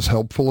as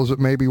helpful as it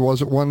maybe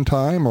was at one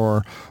time,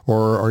 or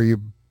are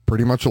you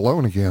pretty much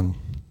alone again?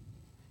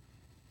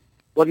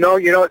 Well, no,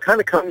 it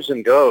kind of comes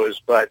and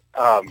goes, but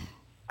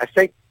I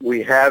think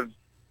we have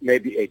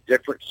maybe a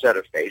different set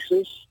of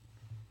faces.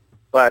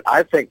 But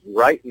I think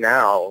right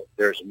now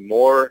there's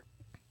more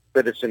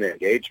citizen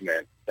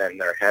engagement than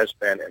there has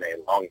been in a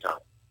long time.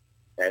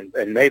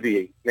 and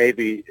maybe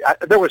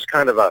there was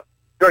kind of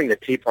during the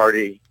Tea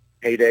Party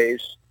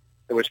heydays,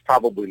 there was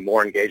probably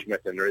more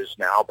engagement than there is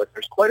now, but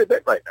there's quite a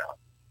bit right now.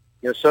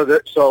 So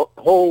the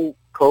whole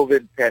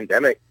COVID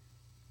pandemic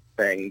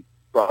thing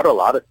woke a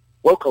lot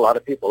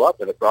of people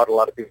up, and it brought a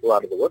lot of people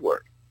out of the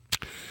woodwork.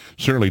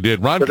 Certainly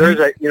did. Ron, so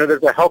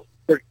there's a help.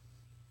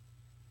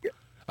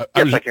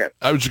 I was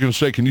just going to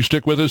say, can you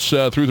stick with us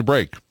through the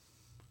break?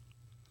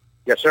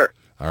 Yes, sir.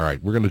 All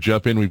right, we're going to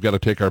jump in. We've got to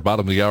take our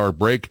bottom of the hour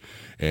break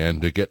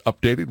and get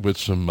updated with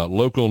some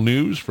local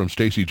news from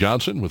Stacy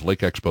Johnson with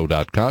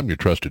LakeExpo.com, your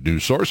trusted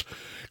news source.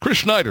 Chris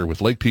Schneider with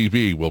Lake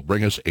TV will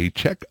bring us a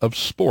check of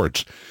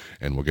sports,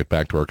 and we'll get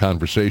back to our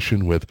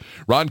conversation with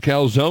Ron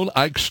Calzone,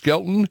 Ike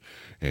Skelton,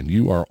 and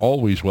you are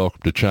always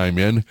welcome to chime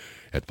in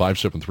at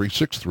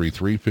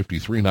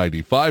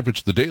 573-633-5395.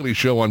 It's The Daily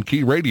Show on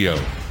Key Radio.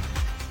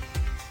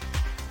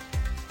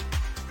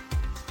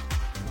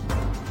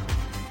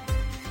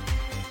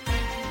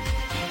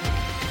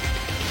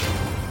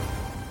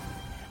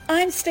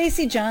 I'm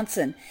Stacy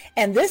Johnson,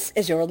 and this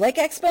is your Lake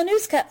Expo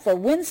News Cut for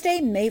Wednesday,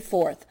 May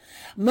 4th.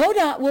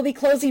 MoDOT will be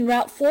closing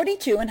Route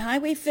 42 and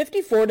Highway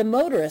 54 to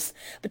motorists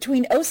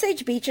between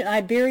Osage Beach and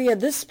Iberia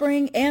this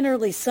spring and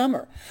early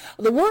summer.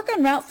 The work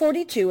on Route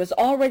 42 has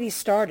already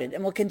started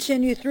and will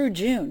continue through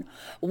June.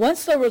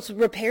 Once those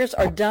repairs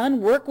are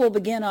done, work will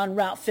begin on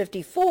Route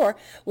 54,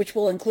 which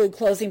will include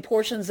closing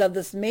portions of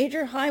this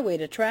major highway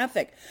to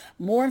traffic.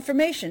 More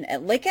information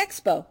at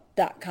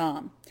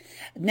lakeexpo.com.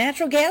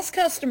 Natural gas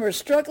customers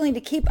struggling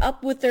to keep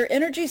up with their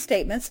energy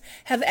statements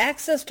have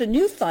access to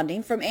new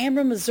funding from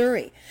Ameren,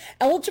 Missouri.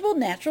 Eligible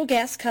natural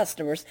gas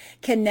customers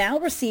can now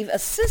receive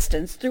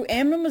assistance through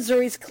Ameren,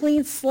 Missouri's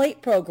Clean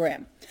Slate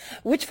program,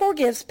 which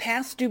forgives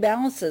past due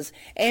balances.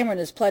 Ameren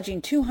is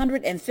pledging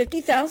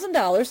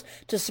 $250,000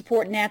 to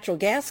support natural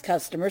gas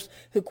customers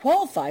who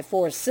qualify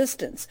for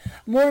assistance.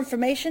 More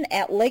information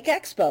at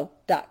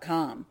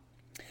lakeexpo.com.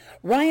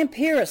 Ryan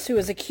Pierce, who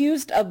is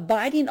accused of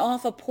biting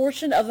off a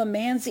portion of a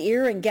man's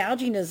ear and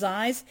gouging his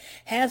eyes,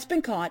 has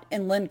been caught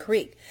in Lynn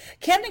Creek.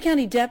 Camden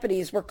County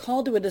deputies were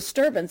called to a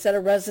disturbance at a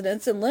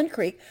residence in Lynn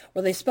Creek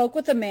where they spoke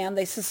with a man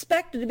they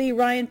suspected to be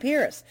Ryan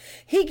Pierce.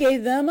 He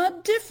gave them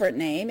a different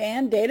name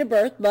and date of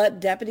birth,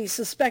 but deputies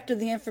suspected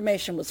the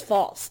information was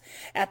false.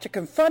 After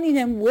confronting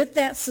him with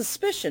that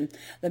suspicion,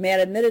 the man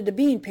admitted to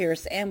being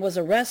Pierce and was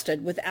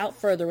arrested without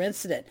further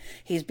incident.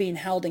 He's being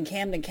held in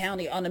Camden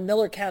County on a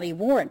Miller County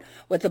warrant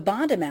with a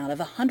bond amount of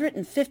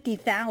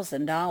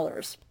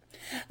 $150,000.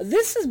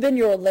 This has been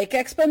your Lake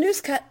Expo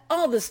News Cut.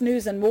 All this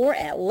news and more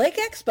at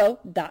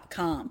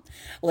lakeexpo.com.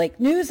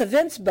 Lake news,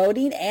 events,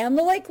 boating, and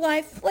the lake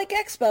life,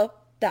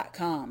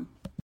 lakeexpo.com.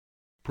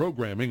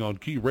 Programming on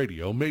Key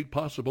Radio made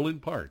possible in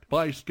part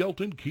by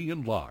Skelton Key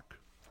and Lock.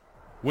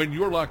 When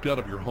you're locked out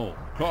of your home,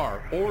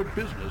 car, or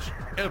business,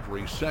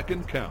 every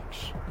second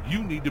counts.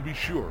 You need to be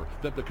sure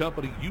that the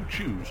company you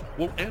choose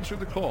will answer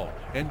the call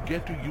and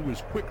get to you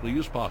as quickly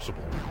as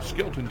possible.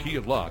 Skelton Key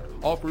and Lock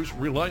offers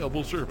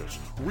reliable service,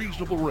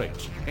 reasonable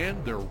rates,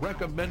 and they're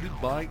recommended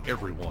by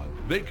everyone.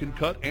 They can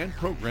cut and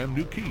program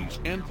new keys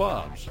and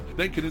fobs.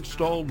 They can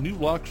install new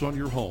locks on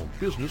your home,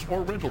 business,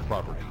 or rental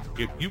property.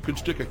 If you can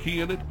stick a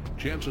key in it,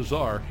 chances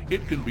are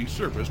it can be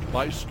serviced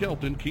by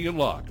Skelton Key and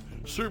Lock,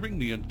 serving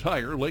the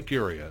entire lake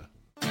area.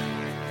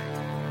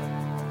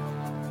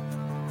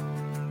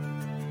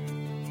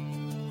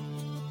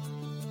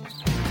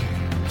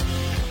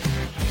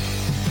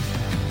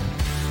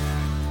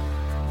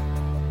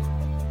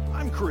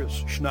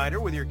 Chris Schneider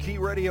with your Key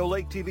Radio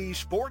Lake TV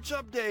sports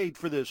update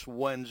for this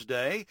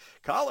Wednesday.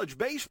 College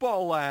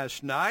baseball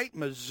last night.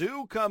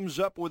 Mizzou comes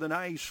up with a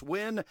nice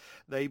win.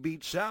 They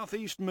beat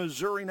Southeast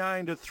Missouri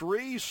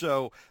 9-3,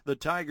 so the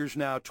Tigers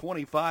now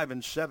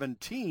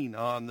 25-17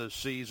 on the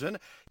season.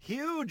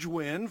 Huge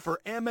win for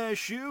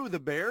MSU. The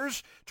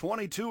Bears,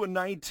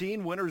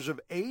 22-19, winners of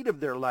 8 of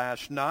their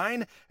last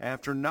 9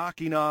 after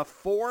knocking off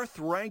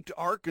fourth-ranked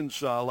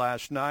Arkansas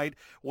last night,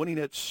 winning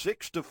at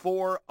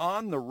 6-4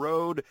 on the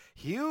road.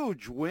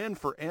 Huge win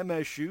for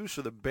MSU.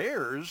 So the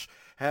Bears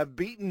have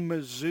beaten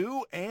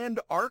Mizzou and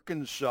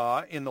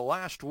Arkansas in the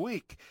last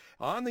week.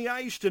 On the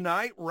ice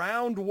tonight,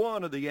 round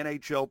 1 of the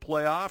NHL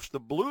playoffs. The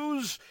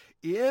Blues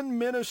in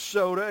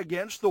Minnesota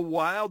against the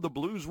Wild. The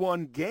Blues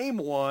won game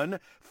 1,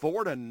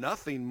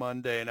 4-0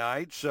 Monday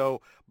night. So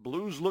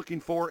Blues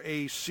looking for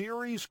a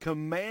series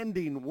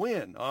commanding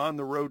win on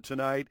the road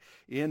tonight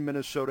in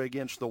Minnesota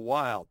against the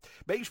Wild.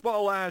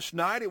 Baseball last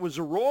night, it was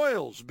the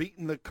Royals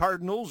beating the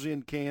Cardinals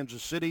in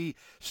Kansas City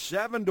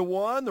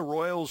 7-1. The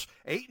Royals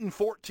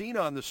 8-14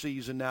 on the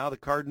season now. The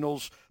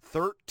Cardinals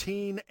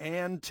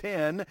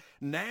 13-10.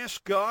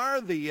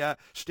 NASCAR, the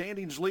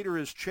standings leader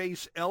is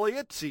Chase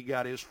Elliott. He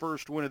got his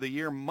first win of the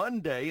year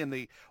Monday in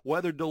the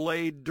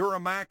weather-delayed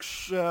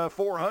Duramax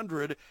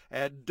 400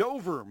 at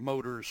Dover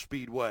Motor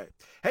Speedway.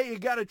 Hey, you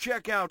got to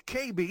check out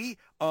KB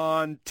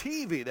on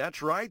TV.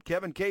 That's right.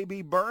 Kevin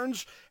KB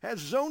Burns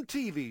has his own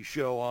TV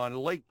show on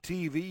Lake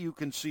TV. You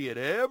can see it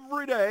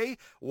every day.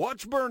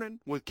 What's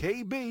Burning with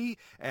KB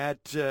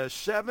at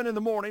 7 in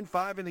the morning,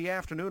 5 in the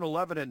afternoon,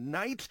 11 at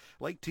night.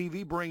 Lake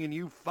TV bringing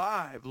you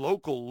 5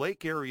 local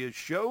lake area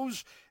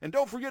shows. And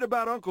don't forget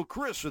about Uncle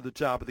Chris at the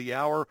top of the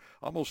hour.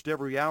 Almost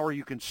every hour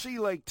you can see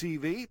Lake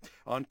TV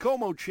on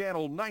Como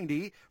Channel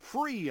 90,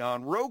 free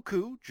on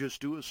Roku.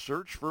 Just do a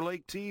search for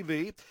Lake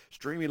TV.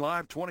 Streaming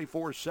live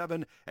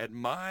 24/7 at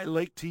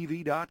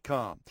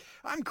mylaketv.com.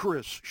 I'm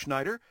Chris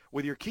Schneider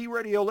with your Key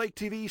Radio Lake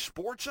TV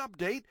sports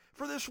update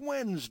for this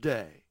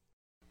Wednesday.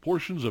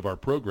 Portions of our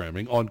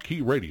programming on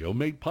Key Radio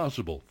made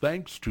possible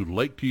thanks to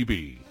Lake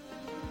TV.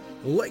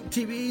 Lake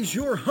TV is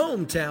your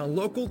hometown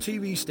local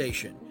TV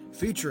station,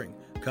 featuring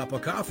Cup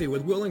of Coffee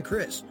with Will and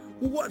Chris,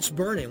 What's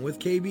Burning with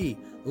KB,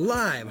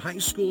 live high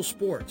school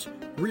sports,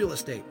 real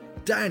estate,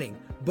 dining,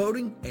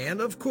 boating,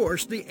 and of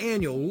course the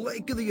annual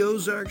Lake of the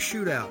Ozarks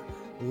Shootout.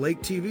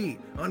 Lake TV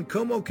on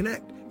Como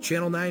Connect,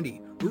 Channel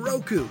 90,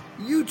 Roku,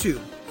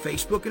 YouTube,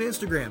 Facebook and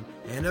Instagram,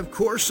 and of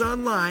course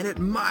online at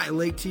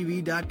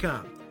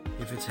mylaketv.com.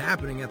 If it's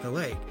happening at the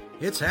lake,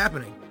 it's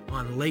happening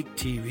on Lake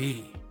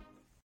TV.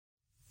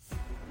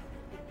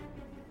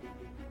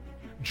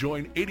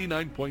 Join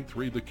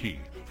 89.3 The Key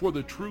for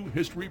the True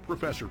History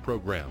Professor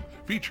program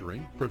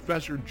featuring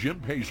Professor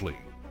Jim Paisley.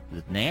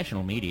 The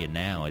national media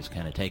now is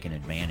kind of taking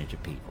advantage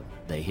of people.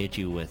 They hit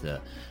you with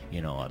a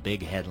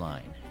big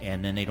headline,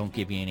 and then they don't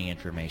give you any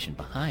information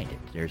behind it.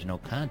 There's no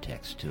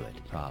context to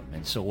it. Problem.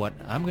 And so what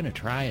I'm going to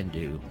try and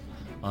do,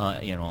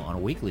 on a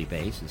weekly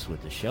basis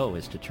with the show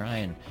is to try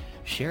and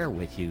share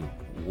with you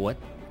what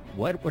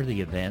were the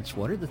events,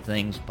 what are the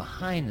things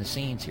behind the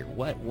scenes here,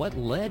 what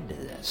led to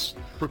this.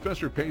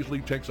 Professor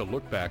Paisley takes a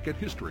look back at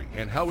history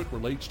and how it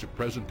relates to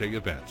present-day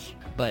events.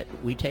 But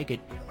we take it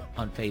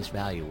on face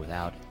value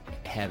without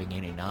having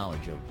any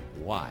knowledge of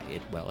why.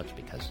 It's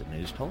because the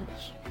news told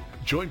us.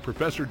 Join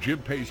Professor Jim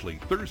Paisley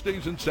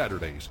Thursdays and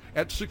Saturdays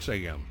at 6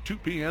 a.m., 2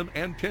 p.m.,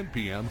 and 10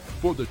 p.m.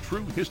 for the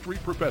True History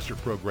Professor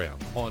program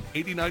on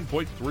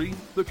 89.3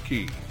 The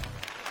Key.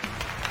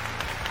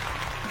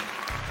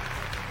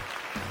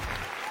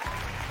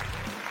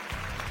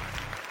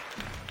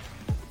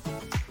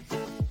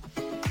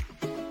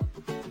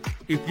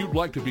 If you'd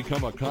like to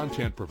become a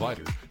content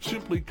provider,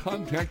 simply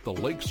contact the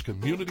Lakes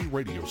Community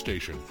Radio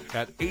Station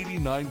at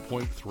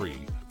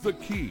 89.3 The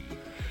Key.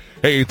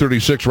 Hey,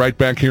 8:36, right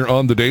back here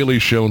on The Daily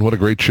Show, and what a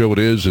great show it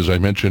is. As I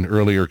mentioned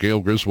earlier,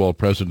 Gail Griswald,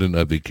 president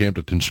of the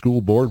Camdenton School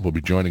Board, will be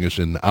joining us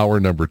in hour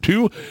number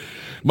 2.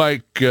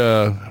 Mike,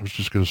 I was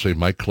just going to say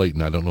Mike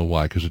Clayton. I don't know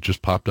why, because it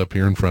just popped up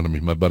here in front of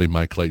me. My buddy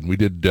Mike Clayton. We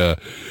did a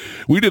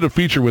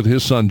feature with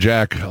his son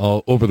Jack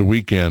over the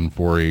weekend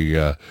for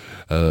a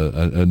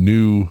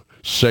new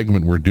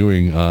segment we're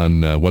doing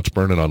on What's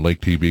Burning on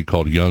Lake TV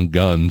called Young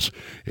Guns.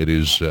 It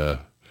is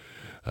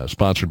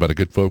sponsored by the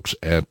good folks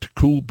at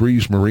Cool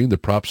Breeze Marine, the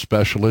prop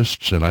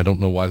specialists, and I don't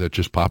know why that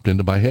just popped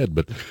into my head,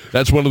 but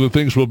that's one of the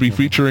things we'll be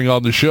featuring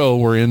on the show.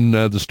 We're in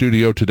the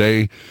studio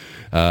today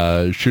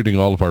shooting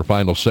all of our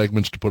final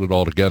segments to put it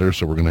all together,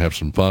 so we're going to have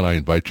some fun. I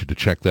invite you to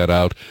check that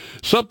out.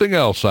 Something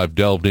else I've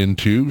delved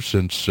into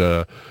since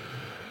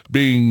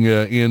being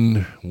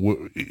in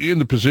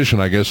the position,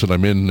 I guess, that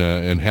I'm in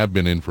and have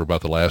been in for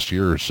about the last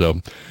year or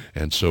so.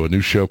 And so a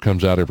new show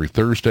comes out every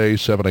Thursday,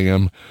 7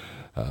 a.m.,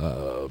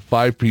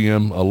 5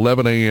 p.m.,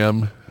 11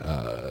 a.m.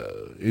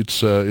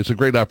 It's a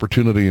great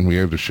opportunity, and we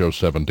air the show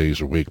 7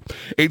 days a week.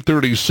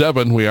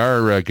 8:37, we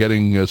are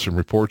getting some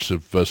reports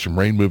of some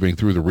rain moving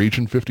through the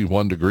region.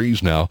 51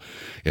 degrees now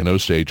in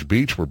Osage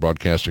Beach. We're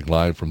broadcasting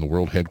live from the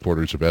world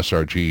headquarters of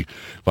SRG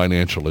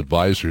Financial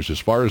Advisors. As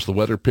far as the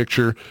weather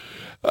picture,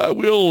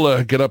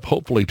 we'll get up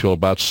hopefully to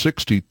about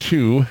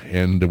 62,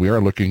 and we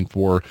are looking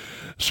for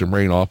some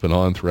rain off and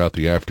on throughout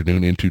the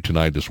afternoon into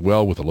tonight as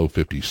well, with a low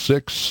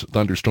 56.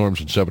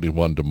 Thunderstorms and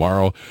 71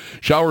 tomorrow.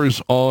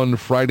 Showers on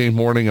Friday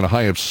morning and a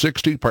high of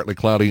 60. Partly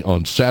cloudy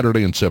on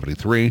Saturday and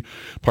 73.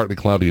 Partly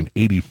cloudy and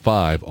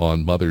 85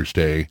 on Mother's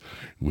Day,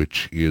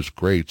 which is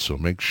great. So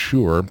make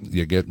sure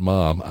you get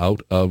Mom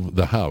out of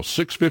the house.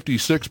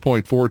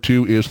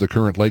 656.42 is the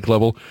current lake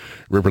level.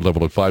 River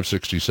level at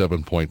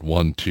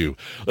 567.12.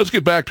 Let's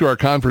get back to our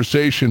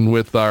conversation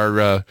with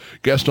our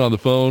guest on the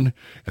phone,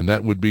 and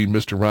that would be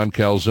Mr. Ron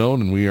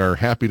Calzone, and we are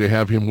happy to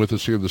have him with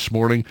us here this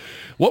morning.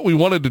 What we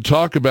wanted to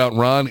talk about,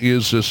 Ron,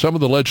 is some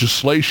of the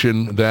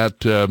legislation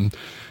that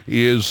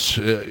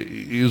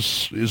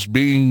is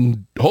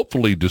being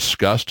hopefully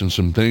discussed, and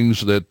some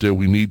things that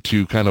we need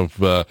to kind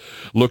of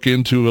look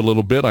into a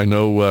little bit. I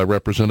know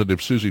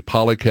Representative Susie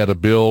Pollack had a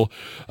bill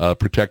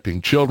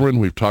protecting children.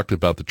 We've talked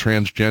about the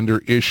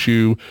transgender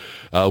issue.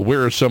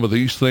 Where are some of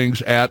these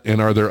things at,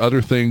 and are there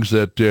other things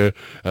that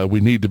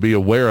we need to be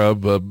aware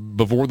of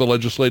before the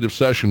legislative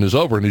session is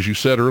over? And as you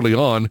said early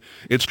on,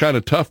 it's kind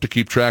of tough to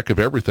keep track of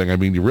everything. I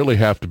mean, you really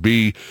have to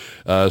be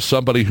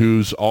somebody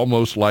who's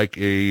almost like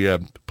a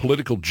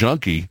political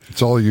junkie.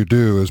 It's all you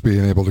do is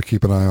being able to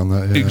keep an eye on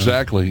that. Yeah.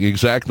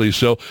 Exactly.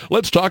 So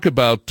let's talk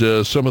about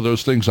some of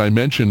those things I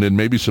mentioned, and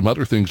maybe some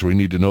other things we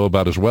need to know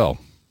about as well.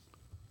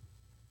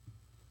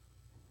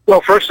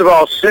 Well, first of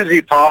all,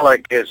 Susie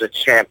Pollock is a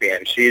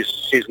champion.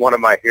 She's one of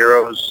my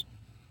heroes,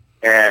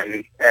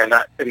 and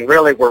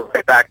really we're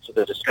right back to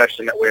the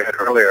discussion that we had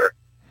earlier.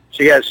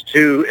 She has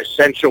two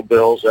essential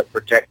bills that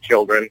protect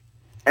children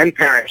and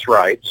parents'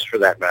 rights, for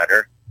that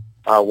matter.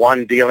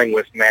 One dealing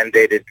with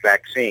mandated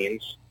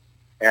vaccines,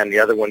 and the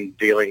other one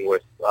dealing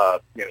with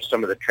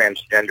some of the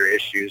transgender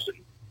issues and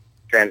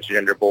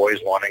transgender boys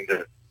wanting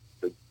to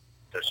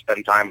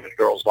spend time in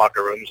girls'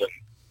 locker rooms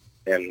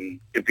and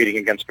competing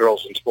against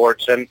girls in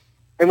sports. And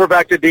we're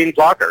back to Dean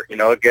Blocker.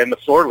 Again, the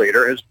floor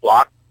leader has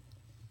blocked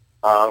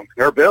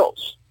her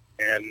bills.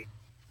 And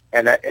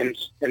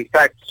in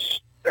fact,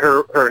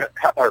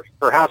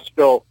 her House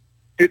Bill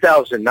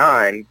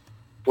 2009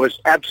 was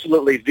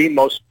absolutely the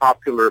most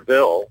popular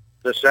bill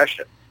this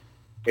session.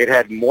 It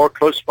had more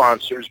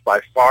co-sponsors by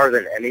far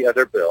than any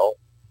other bill.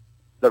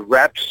 The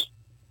reps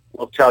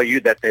will tell you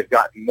that they've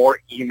gotten more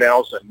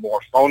emails and more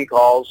phone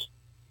calls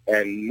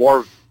and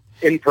more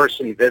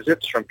in-person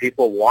visits from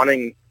people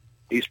wanting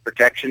these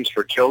protections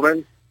for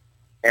children,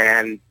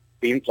 and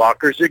Dean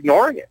Blocker's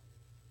ignoring it.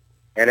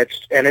 And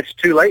it's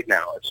too late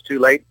now. It's too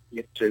late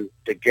to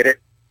get it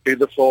to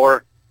the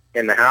floor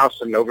in the House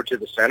and over to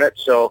the Senate.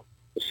 So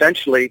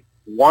essentially,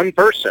 one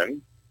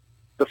person,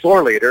 the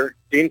floor leader,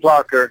 Dean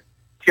Blocker,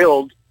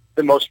 killed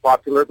the most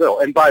popular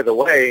bill. And by the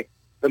way,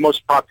 the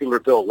most popular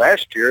bill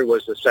last year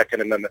was the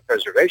Second Amendment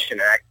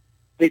Preservation Act.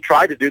 He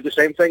tried to do the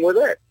same thing with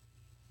it.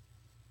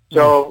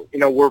 So,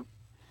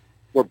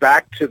 we're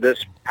back to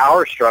this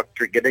power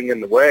structure getting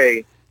in the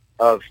way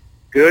of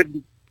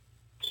good,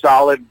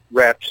 solid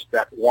reps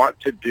that want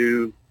to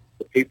do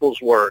the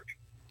people's work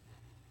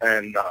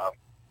and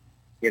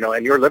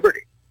your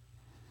liberty.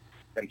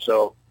 And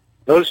so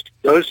those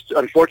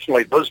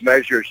unfortunately, those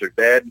measures are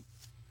dead.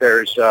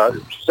 There's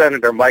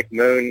Senator Mike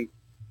Moon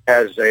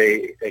has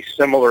a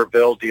similar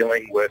bill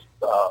dealing with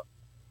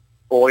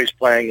boys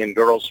playing in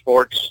girls'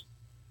 sports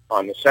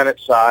on the Senate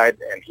side,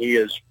 and he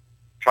is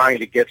trying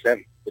to get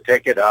them to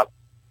take it up.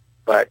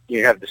 But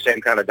you have the same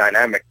kind of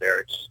dynamic there.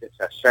 It's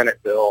a Senate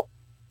bill,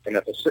 and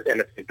if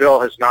the bill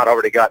has not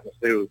already gotten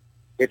through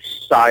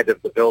its side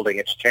of the building,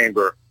 its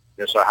chamber,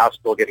 there's a House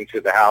bill getting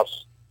through the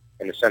House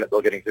and the Senate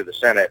bill getting through the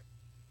Senate.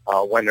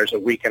 When there's a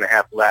week and a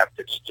half left,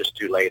 it's just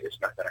too late. It's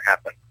not going to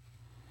happen.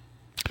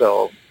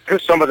 So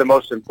here's some of the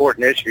most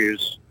important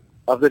issues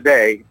of the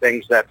day,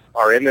 things that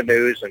are in the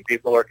news and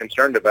people are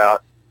concerned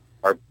about,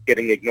 are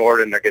getting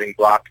ignored, and they're getting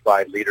blocked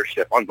by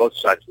leadership on both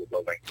sides of the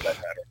building, for that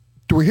matter.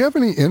 Do we have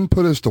any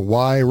input as to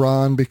why,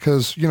 Ron?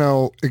 Because,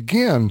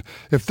 again,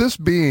 if this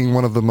being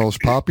one of the most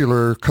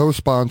popular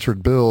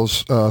co-sponsored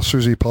bills,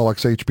 Susie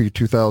Pollock's HB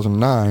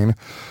 2009,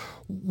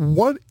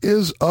 what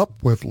is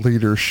up with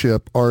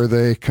leadership? Are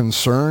they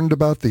concerned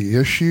about the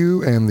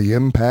issue and the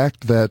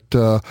impact that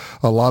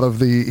a lot of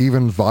the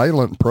even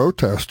violent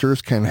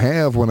protesters can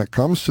have when it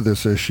comes to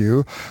this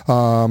issue?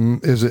 Are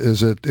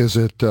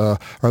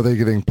they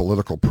getting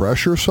political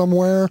pressure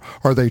somewhere?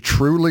 Are they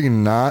truly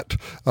not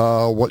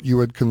what you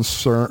would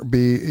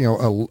be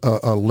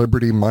a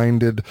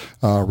liberty-minded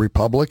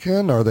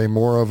Republican? Are they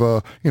more of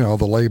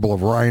the label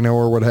of rhino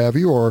or what have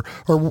you? Or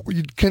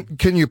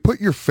can you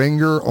put your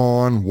finger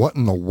on what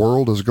in the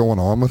world is going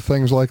on with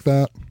things like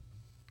that?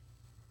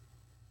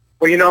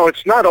 Well,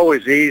 it's not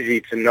always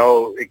easy to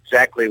know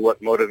exactly what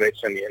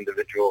motivates any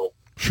individual.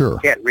 Sure. You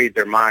can't read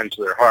their minds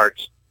or their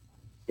hearts,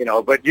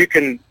 but you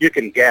can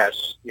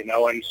guess,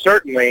 and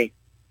certainly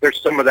there's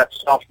some of that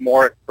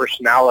sophomoric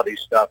personality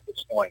stuff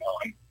that's going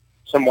on.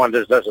 Someone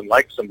just doesn't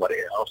like somebody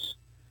else.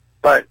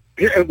 But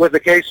with the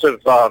case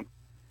of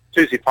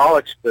Susie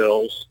Pollock's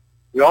bills,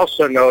 we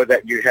also know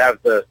that you have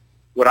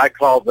what I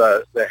call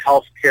the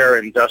healthcare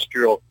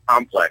industrial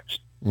complex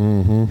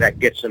that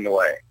gets in the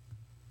way.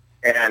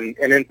 And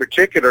in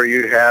particular,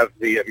 you have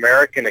the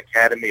American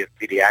Academy of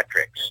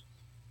Pediatrics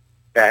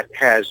that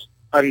has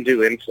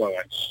undue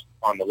influence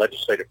on the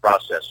legislative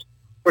process.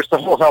 Of course, the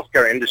whole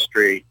healthcare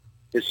industry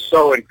is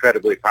so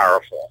incredibly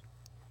powerful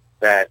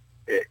that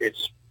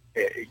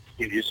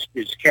you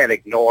just can't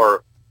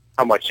ignore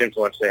how much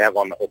influence they have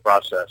on the whole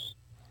process.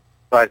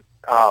 But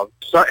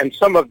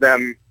some of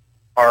them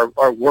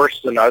are worse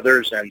than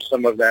others, and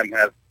some of them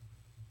have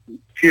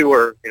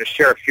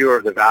share fewer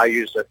of the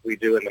values that we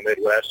do in the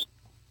Midwest.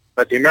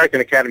 But the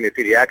American Academy of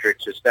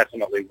Pediatrics is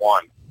definitely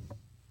one.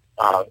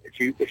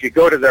 If you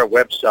go to their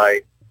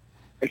website,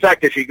 in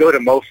fact, if you go to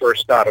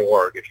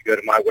mofirst.org, if you go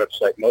to my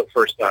website,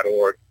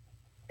 mofirst.org,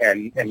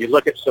 and you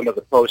look at some of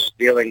the posts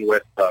dealing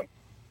with the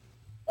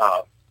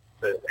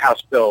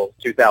House Bill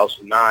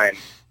 2009,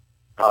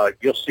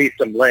 you'll see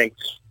some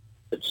links,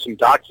 some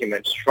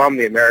documents from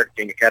the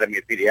American Academy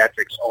of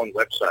Pediatrics' own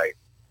website,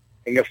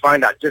 and you'll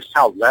find out just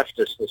how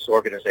leftist this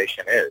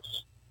organization is.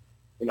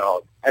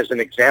 As an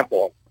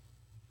example,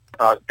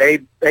 they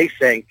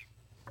think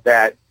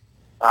that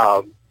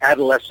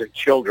adolescent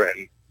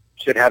children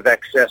should have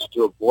access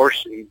to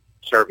abortion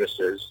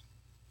services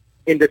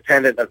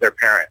independent of their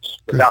parents,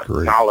 without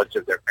knowledge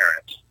of their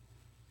parents.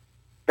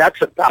 That's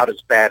about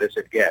as bad as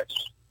it gets.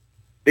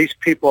 These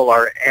people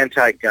are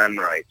anti-gun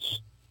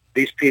rights.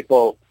 These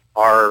people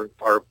are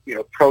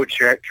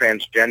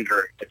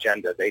pro-transgender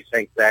agenda. They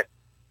think that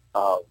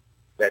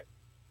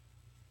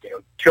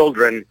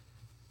children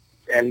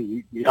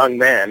and young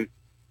men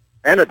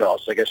and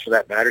adults, I guess for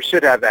that matter,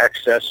 should have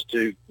access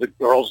to the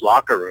girls'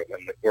 locker room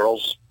and the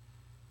girls'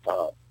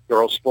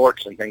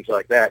 sports and things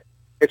like that.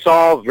 It's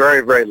all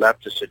very, very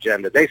leftist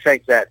agenda. They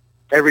think that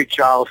every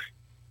child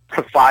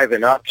 5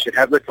 and up should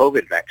have the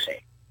COVID vaccine.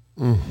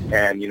 Mm-hmm.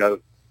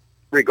 And,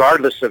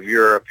 regardless of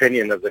your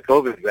opinion of the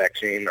COVID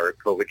vaccine or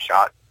COVID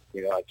shot,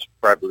 it's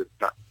probably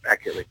not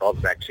accurately called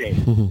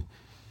vaccine.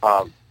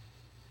 Mm-hmm.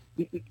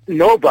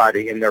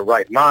 Nobody in their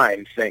right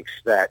mind thinks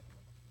that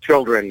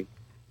children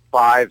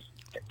 5,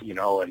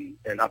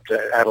 and up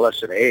to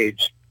adolescent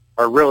age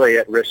are really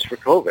at risk for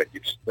COVID.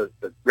 The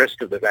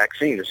risk of the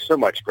vaccine is so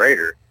much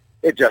greater.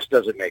 It just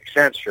doesn't make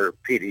sense for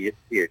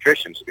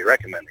pediatricians to be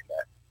recommending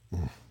that.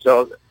 Mm.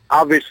 So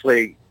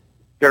obviously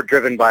they're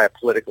driven by a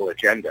political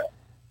agenda,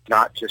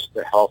 not just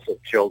the health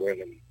of children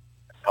and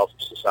health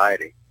of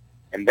society.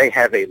 And they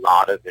have a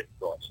lot of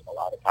influence and a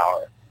lot of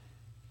power.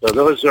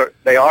 So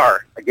they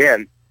are,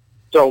 again.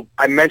 So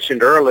I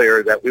mentioned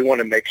earlier that we want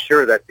to make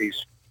sure that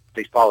these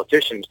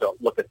politicians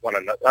don't look at one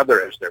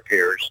another as their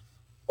peers.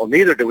 Well,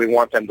 neither do we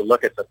want them to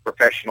look at the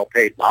professional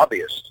paid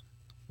lobbyists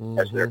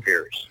as their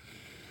peers.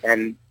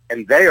 And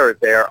they are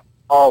there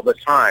all the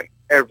time,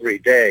 every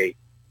day,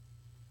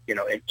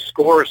 in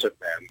scores of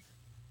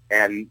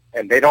them.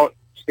 And they don't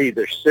see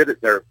their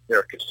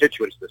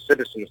constituents, the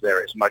citizens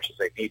there as much as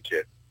they need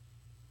to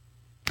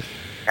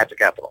at the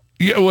Capitol.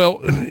 Yeah, well,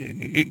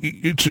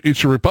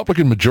 it's a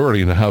Republican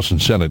majority in the House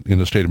and Senate in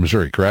the state of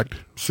Missouri, correct?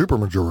 Super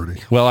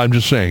majority. Well, I'm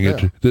just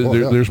saying,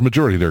 there's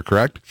majority there,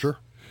 correct? Sure.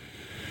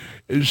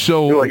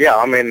 So, well, yeah,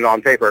 I mean,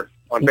 on paper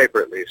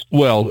at least.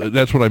 Well,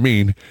 that's what I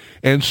mean.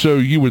 And so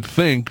you would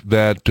think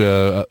that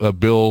a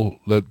bill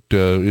that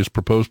is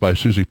proposed by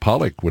Susie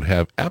Pollack would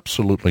have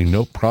absolutely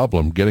no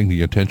problem getting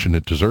the attention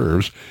it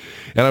deserves.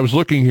 And I was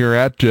looking here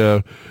at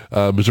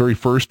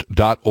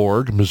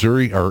MissouriFirst.org,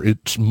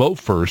 it's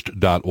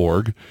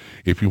MoFirst.org,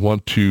 if you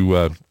want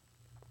to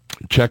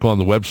check on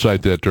the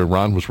website that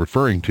Ron was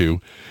referring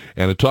to.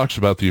 And it talks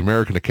about the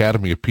American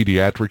Academy of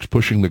Pediatrics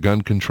pushing the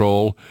gun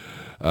control,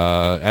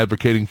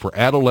 advocating for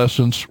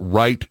adolescents'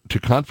 right to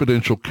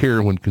confidential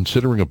care when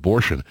considering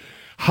abortion.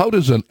 How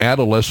does an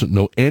adolescent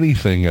know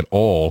anything at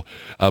all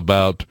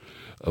about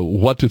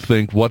what to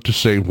think, what to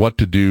say, what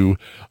to do,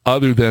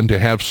 other than to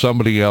have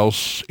somebody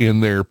else in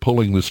there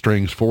pulling the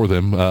strings for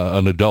them,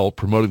 an adult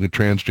promoting the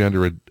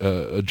transgender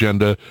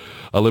agenda,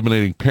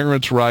 eliminating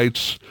parents'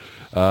 rights?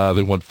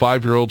 They want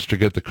 5-year-olds to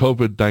get the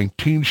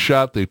COVID-19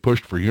 shot. They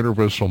pushed for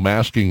universal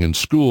masking in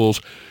schools.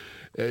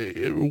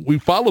 We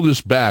follow this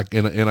back,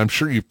 and I'm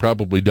sure you've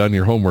probably done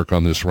your homework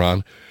on this,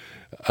 Ron.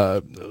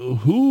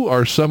 Who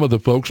are some of the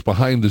folks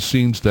behind the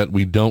scenes that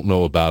we don't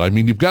know about? I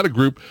mean, you've got a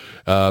group,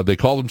 they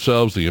call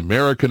themselves the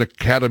American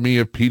Academy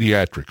of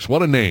Pediatrics.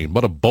 What a name,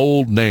 what a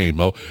bold name,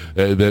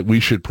 that we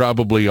should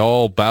probably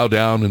all bow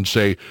down and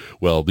say,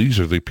 well, these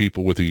are the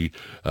people with the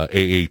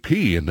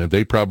AAP, and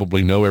they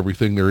probably know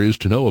everything there is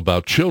to know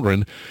about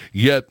children,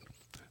 yet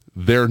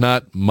they're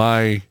not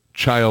my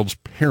child's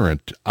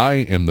parent. I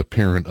am the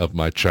parent of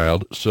my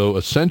child, so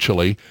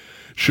essentially,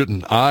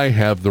 shouldn't I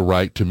have the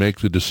right to make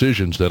the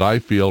decisions that I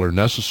feel are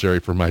necessary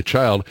for my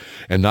child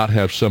and not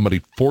have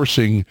somebody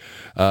forcing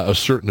a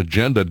certain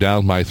agenda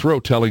down my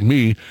throat telling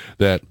me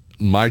that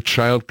my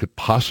child could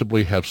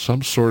possibly have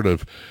some sort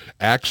of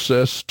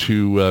access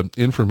to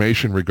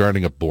information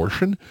regarding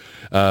abortion,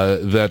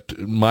 that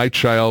my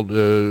child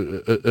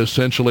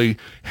essentially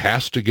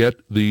has to get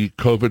the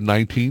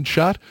COVID-19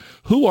 shot?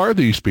 Who are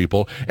these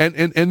people? And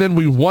then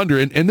we wonder,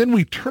 and then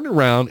we turn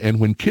around, and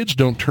when kids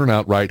don't turn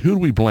out right, who do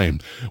we blame?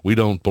 We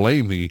don't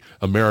blame the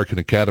American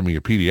Academy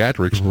of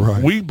Pediatrics.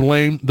 Right. We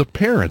blame the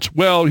parents.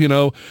 Well,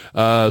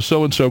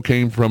 so-and-so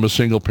came from a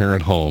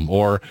single-parent home,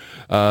 or,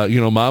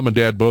 mom and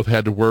dad both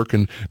had to work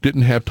and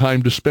didn't have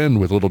time to spend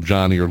with little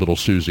Johnny or little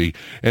Susie,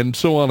 and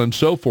so on and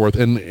so forth.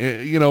 And,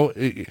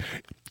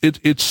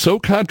 it's so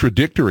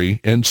contradictory,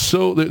 and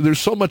so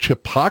there's so much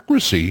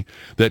hypocrisy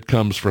that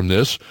comes from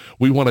this.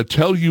 We want to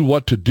tell you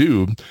what to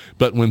do,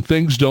 but when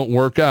things don't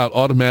work out,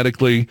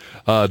 automatically,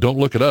 don't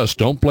look at us,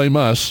 don't blame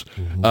us.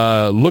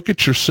 Look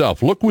at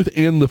yourself. Look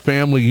within the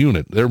family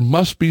unit. There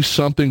must be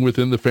something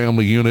within the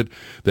family unit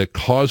that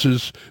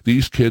causes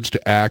these kids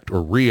to act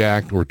or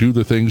react or do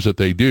the things that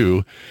they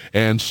do.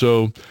 And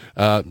so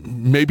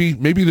maybe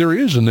there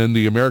is, and then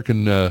the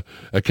American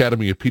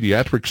Academy of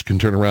Pediatrics can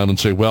turn around and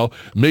say, well,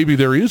 maybe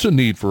there is a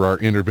need for our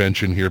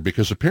intervention here,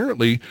 because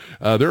apparently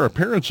there are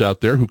parents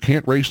out there who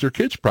can't raise their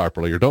kids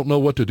properly or don't know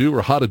what to do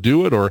or how to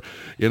do it, or,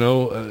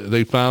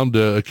 they found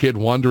a kid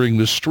wandering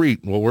the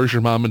street. Well, where's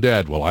your mom and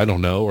dad? Well, I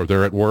don't know, or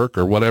they're at work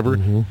or whatever.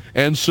 Mm-hmm.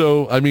 And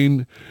so, I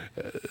mean,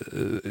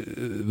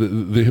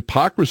 the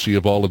hypocrisy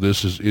of all of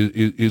this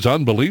is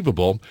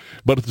unbelievable,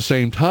 but at the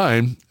same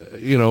time,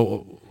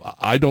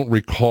 I don't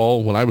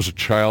recall when I was a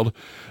child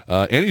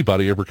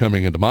anybody ever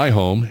coming into my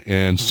home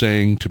and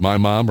saying to my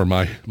mom or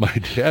my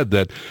dad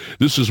that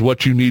this is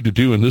what you need to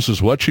do and this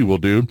is what you will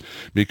do,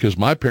 because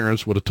my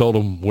parents would have told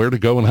them where to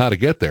go and how to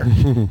get there.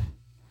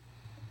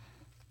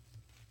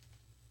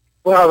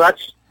 Well,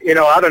 that's,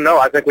 I don't know.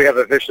 I think we have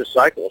a vicious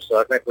cycle. So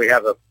I think we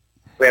have a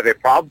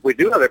problem. We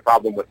do have a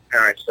problem with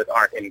parents that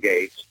aren't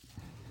engaged.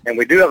 And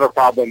we do have a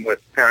problem with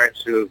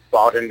parents who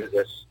bought into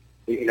this,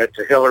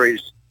 to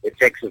Hillary's "it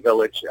takes a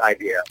village"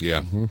 idea.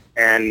 Yeah. Mm-hmm.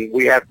 And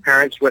we have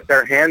parents with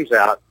their hands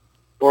out.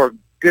 For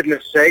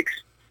goodness sakes,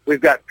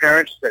 we've got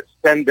parents that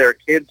send their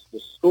kids to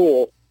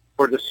school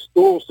for the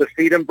schools to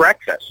feed them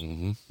breakfast.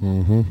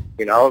 Mm-hmm.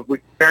 Mm-hmm.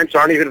 Parents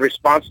aren't even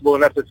responsible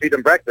enough to feed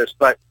them breakfast.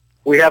 But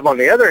we have, on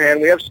the other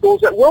hand, we have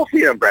schools that will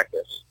feed them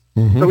breakfast.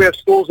 Mm-hmm. So we have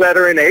schools that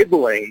are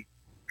enabling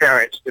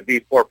parents to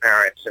be poor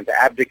parents and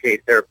to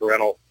abdicate their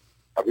parental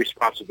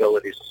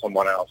responsibilities to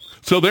someone else.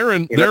 So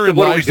therein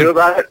lies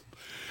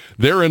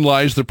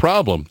the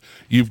problem.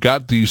 You've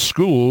got these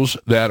schools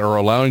that are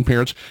allowing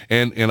parents,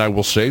 and I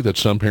will say that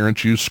some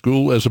parents use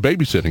school as a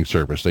babysitting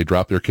service. They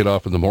drop their kid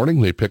off in the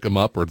morning, they pick them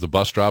up, or the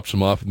bus drops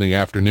them off in the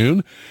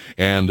afternoon,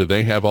 and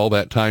they have all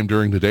that time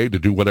during the day to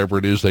do whatever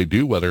it is they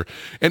do.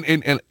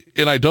 And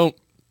I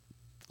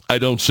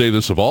don't say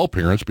this of all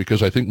parents,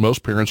 because I think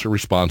most parents are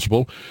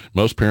responsible.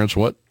 Most parents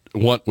want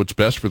what's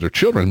best for their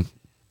children.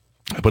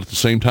 But at the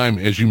same time,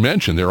 as you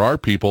mentioned, there are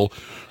people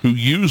who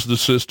use the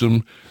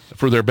system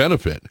for their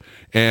benefit.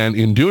 And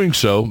in doing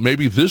so,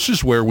 maybe this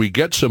is where we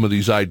get some of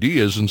these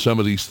ideas and some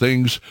of these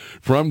things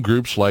from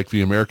groups like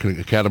the American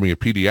Academy of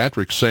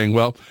Pediatrics saying,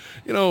 well,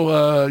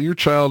 your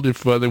child,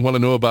 if they want to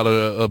know about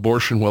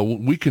abortion, well,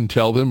 we can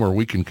tell them, or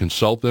we can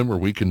consult them, or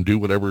we can do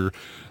whatever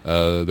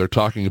they're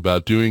talking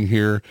about doing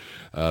here.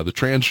 The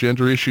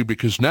transgender issue,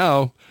 because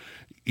now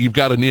you've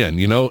got an in.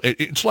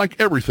 It's like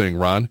everything,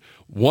 Ron.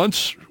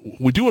 Once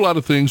we do a lot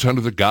of things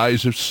under the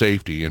guise of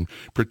safety and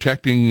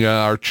protecting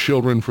our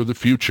children for the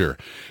future,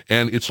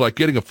 and it's like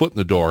getting a foot in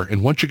the door.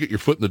 And once you get your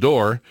foot in the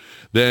door,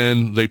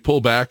 then they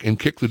pull back and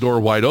kick the door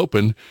wide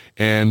open,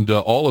 and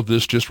all of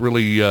this just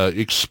really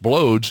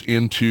explodes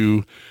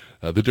into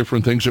the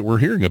different things that we're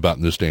hearing about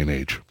in this day and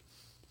age.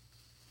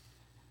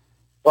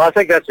 Well, I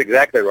think that's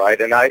exactly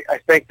right, and I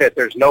think that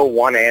there's no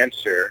one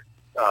answer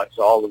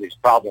to all of these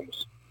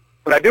problems.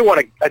 But I do want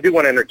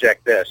to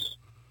interject this.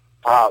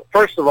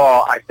 First of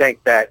all, I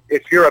think that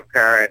if you're a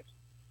parent,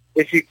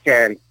 if you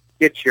can,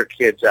 get your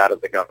kids out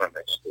of the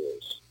government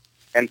schools,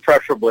 and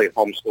preferably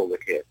homeschool the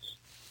kids.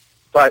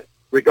 But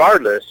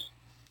regardless,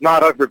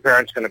 not every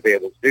parent's going to be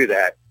able to do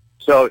that.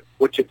 So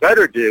what you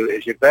better do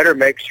is you better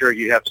make sure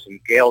you have some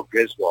Gail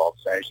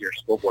Griswalds as your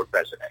school board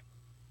president.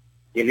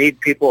 You need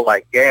people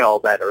like Gail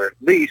that are at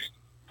least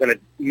going to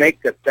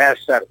make the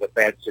best out of a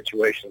bad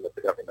situation with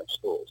the government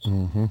schools.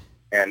 Mm-hmm.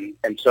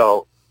 And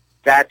so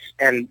that's,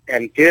 and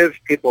give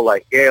people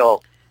like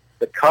Gail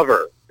the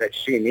cover that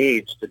she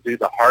needs to do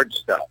the hard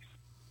stuff,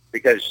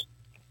 because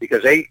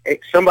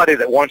somebody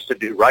that wants to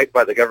do right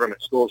by the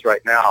government schools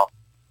right now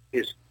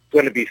is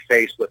going to be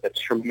faced with a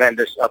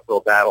tremendous uphill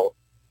battle.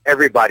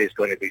 Everybody's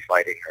going to be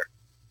fighting her.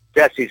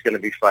 Desi's going to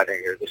be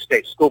fighting her. The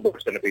state school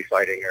board's going to be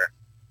fighting her.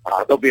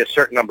 There'll be a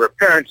certain number of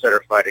parents that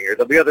are fighting her.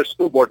 There'll be other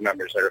school board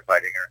members that are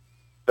fighting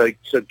her.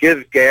 So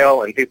give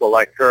Gail and people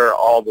like her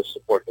all the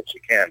support that you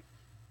can.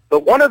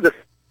 But one of the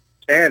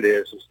stand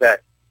is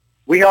that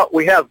we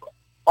have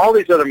all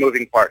these other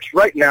moving parts.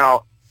 Right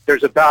now,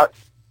 there's about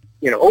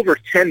over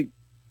 $10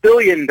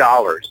 billion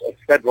of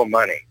federal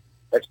money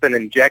that's been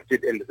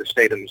injected into the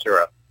state of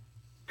Missouri.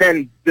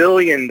 $10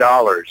 billion.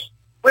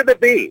 Would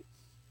it be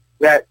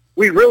that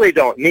we really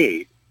don't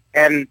need?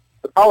 And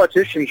the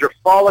politicians are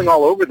falling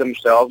all over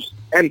themselves,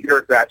 and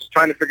bureaucrats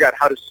trying to figure out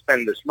how to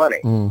spend this money.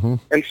 Mm-hmm.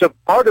 And so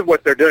part of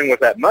what they're doing with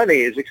that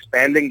money is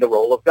expanding the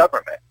role of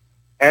government.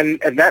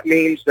 And that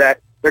means that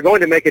they're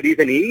going to make it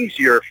even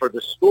easier for the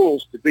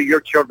schools to be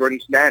your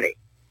children's nanny.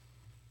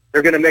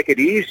 They're going to make it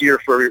easier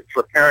for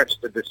parents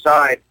to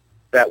decide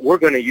that we're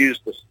going to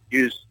use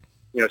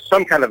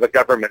some kind of a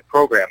government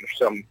program,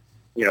 some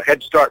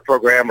Head Start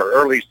program or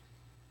early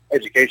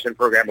education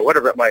program or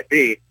whatever it might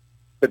be,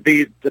 to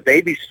be the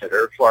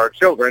babysitter for our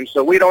children,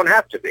 so we don't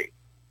have to be.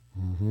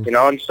 Mm-hmm.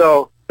 And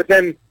so, but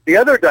then the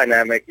other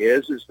dynamic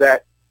is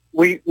that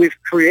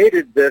we've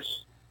created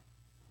this.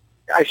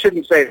 I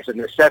shouldn't say it's a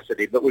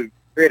necessity, but we've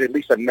created at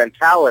least a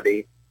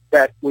mentality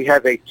that we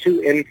have a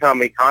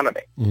two-income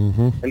economy.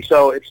 Mm-hmm. And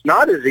so it's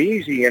not as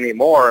easy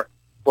anymore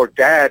for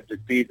dad to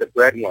be the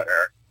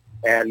breadwinner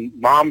and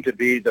mom to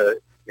be the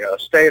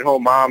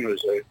stay-at-home mom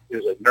who's a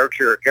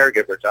nurturer,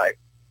 caregiver type.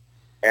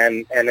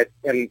 And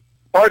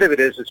part of it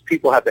is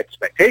people have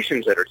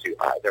expectations that are too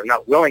high. They're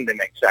not willing to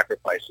make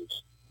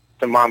sacrifices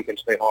so mom can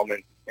stay home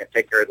and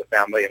take care of the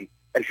family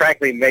and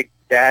frankly make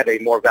dad a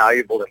more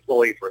valuable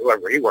employee for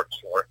whoever he works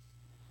for.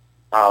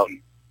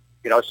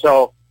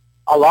 So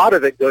a lot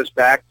of it goes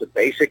back to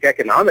basic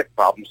economic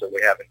problems that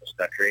we have in this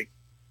country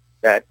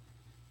that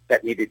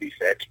need to be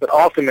fixed. But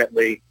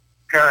ultimately,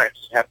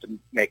 parents have to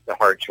make the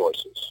hard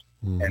choices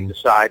and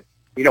decide,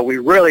 we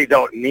really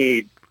don't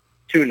need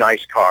two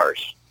nice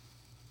cars.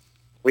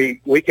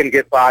 We can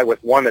get by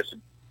with one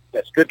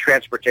that's good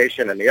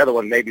transportation, and the other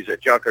one maybe is a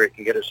junker. It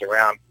can get us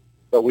around,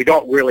 but we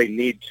don't really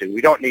need to.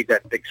 We don't need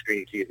that big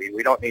screen TV.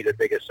 We don't need the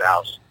biggest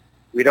house.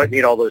 We don't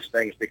need all those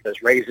things,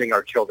 because raising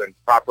our children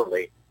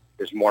properly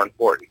is more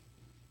important.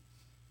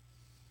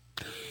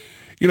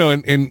 You know,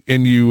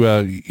 and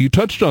you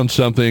touched on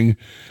something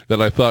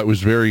that I thought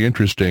was very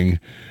interesting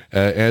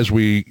as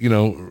we, you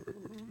know,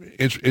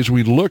 as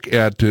we look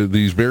at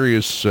these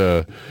various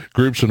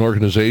groups and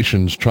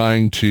organizations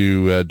trying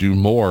to do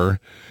more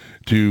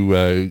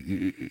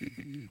to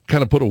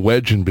kind of put a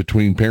wedge in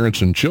between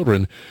parents and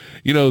children.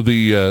 You know,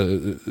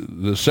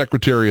 the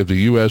Secretary of the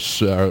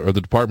U.S. Or the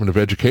Department of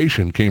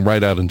Education came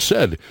right out and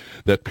said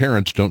that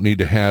parents don't need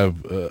to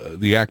have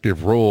the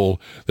active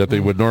role that they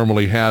would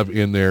normally have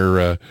in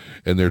their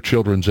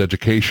children's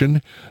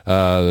education.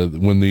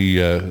 When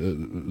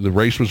the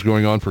race was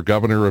going on for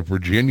governor of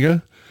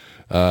Virginia,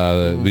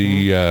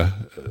 the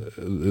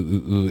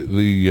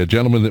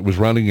gentleman that was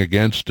running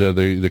against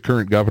the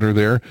current governor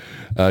there,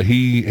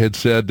 he had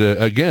said,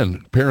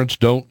 again, parents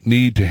don't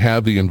need to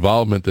have the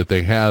involvement that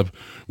they have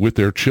with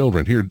their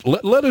children. Here,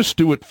 let us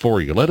do it for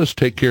you. Let us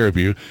take care of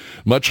you,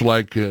 much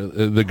like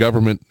the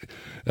government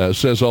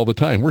says all the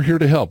time. We're here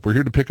to help. We're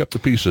here to pick up the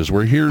pieces.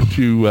 We're here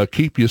to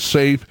keep you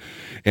safe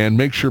and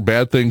make sure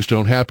bad things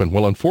don't happen.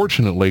 Well,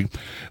 unfortunately,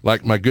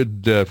 like my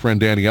good friend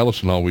Danny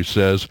Ellison always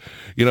says,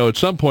 you know, at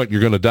some point you're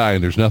going to die,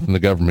 and there's nothing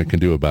the government can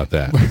do about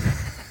that.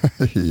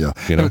 Yeah.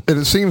 You know? And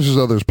it seems as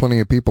though there's plenty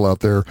of people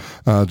out there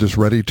just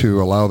ready to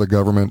allow the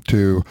government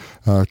to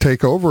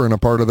take over in a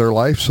part of their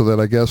life, so that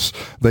I guess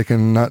they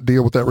can not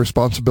deal with that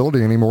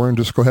responsibility anymore and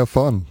just go have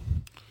fun.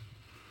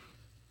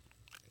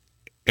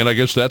 And I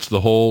guess that's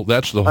the whole point.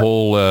 That's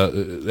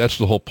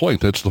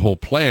the whole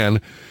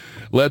plan.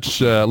 Let's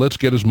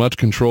get as much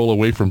control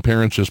away from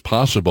parents as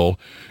possible,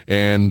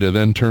 and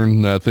then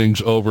turn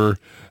things over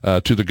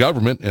to the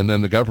government, and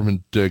then the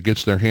government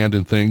gets their hand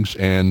in things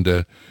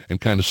and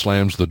kind of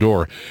slams the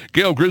door.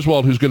 Gail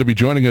Griswald, who's going to be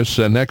joining us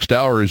next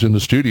hour, is in the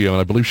studio, and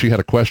I believe she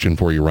had a question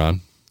for you,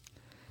 Ron.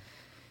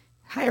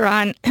 Hi,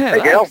 Ron.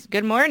 Hey, Gail.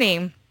 Good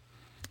morning.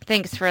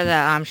 Thanks for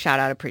the shout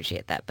out.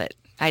 Appreciate that, but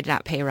I did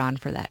not pay Ron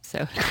for that.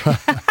 So,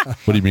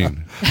 What do you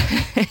mean?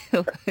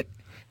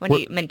 When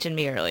you mentioned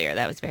me earlier,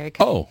 that was very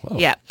cool. Oh.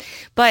 Yeah.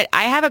 But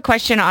I have a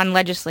question on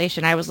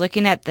legislation. I was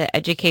looking at the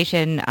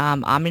education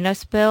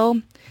omnibus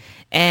bill,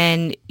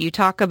 and you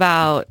talk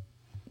about,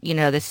 you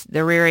know,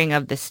 the rearing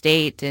of the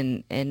state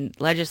and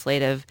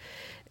legislative,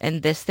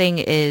 and this thing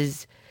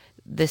is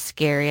the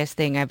scariest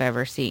thing I've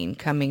ever seen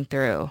coming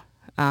through.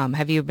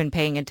 Have you been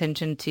paying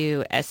attention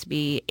to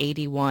SB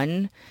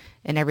 81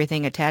 and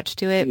everything attached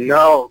to it?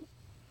 No.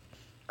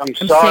 I'm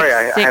sorry,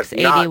 I have not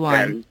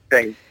 681.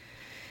 been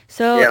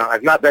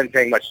I've not been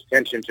paying much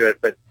attention to it,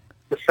 but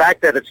the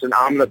fact that it's an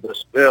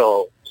omnibus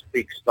bill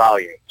speaks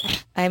volumes.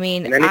 I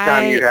mean, and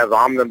anytime you have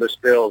omnibus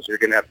bills, you're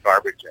going to have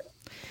garbage in it.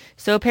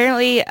 So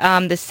apparently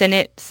the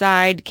Senate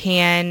side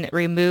can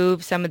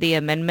remove some of the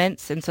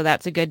amendments, and so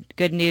that's a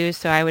good news.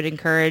 So I would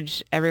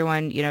encourage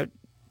everyone, you know,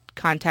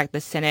 contact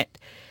the Senate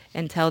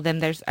and tell them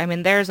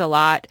there's a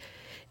lot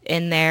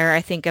in there.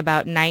 I think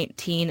about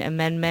 19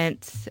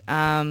 amendments.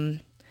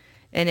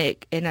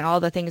 And all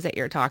the things that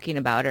you're talking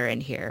about are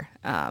in here.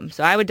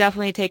 So I would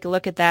definitely take a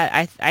look at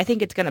that. I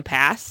think it's going to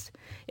pass.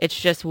 It's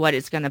just what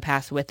it's going to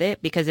pass with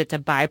it, because it's a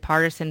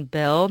bipartisan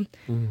bill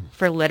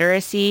for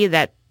literacy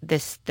that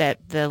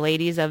the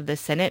ladies of the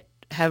Senate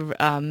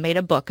have made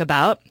a book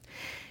about,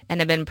 and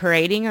have been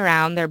parading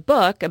around their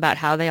book about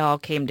how they all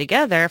came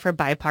together for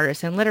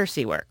bipartisan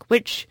literacy work,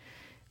 which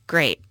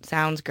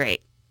sounds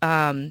great.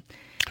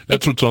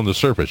 That's what's on the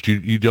surface.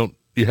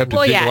 You have to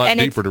dig a lot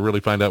deeper to really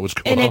find out what's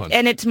going on.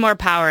 And it's more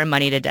power and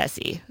money to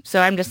DESE.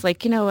 So I'm just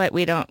like, you know what,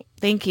 we don't,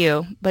 thank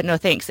you, but no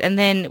thanks. And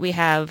then we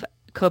have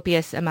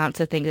copious amounts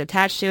of things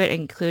attached to it,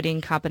 including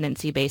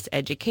competency-based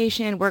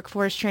education,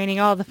 workforce training,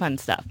 all the fun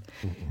stuff.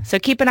 So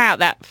keep an eye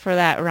out for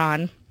that,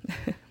 Ron.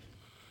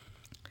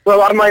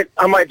 Well,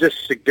 I might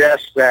just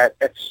suggest that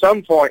at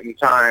some point in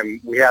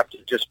time, we have to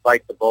just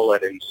bite the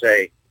bullet and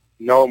say,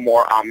 no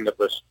more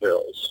omnibus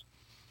bills.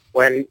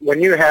 When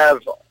you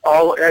have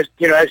all, as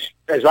you know,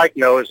 as Ike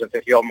knows, and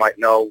that you all might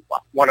know,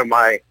 one of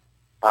my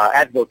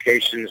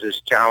advocations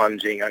is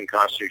challenging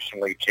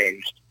unconstitutionally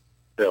changed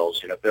bills.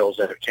 You know, bills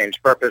that have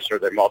changed purpose, or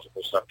they're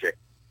multiple subject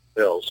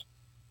bills,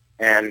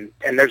 and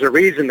there's a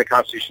reason the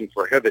Constitution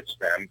prohibits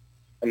them,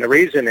 and the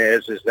reason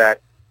is that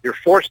you're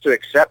forced to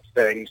accept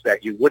things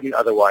that you wouldn't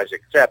otherwise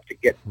accept to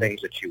get things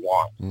that you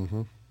want,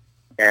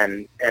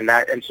 and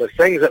so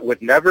things that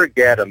would never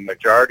get a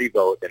majority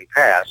vote and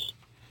pass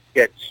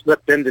get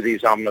slipped into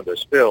these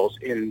omnibus bills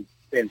in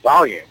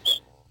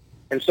volumes.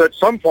 And so at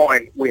some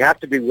point, we have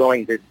to be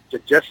willing to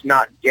just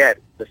not get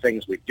the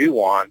things we do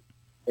want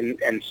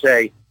and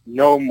say,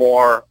 no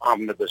more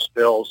omnibus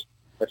bills.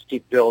 Let's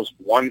keep bills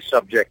one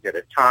subject at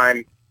a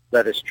time.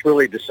 Let us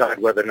truly decide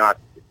whether or not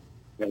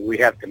we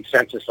have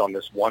consensus on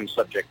this one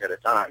subject at a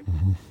time.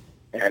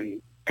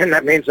 And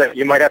that means that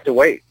you might have to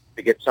wait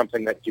to get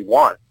something that you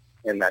want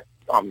in that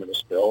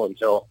omnibus bill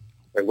until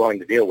they're willing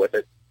to deal with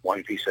it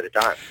one piece at a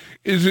time.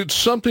 Is it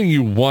something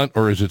you want,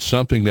 or is it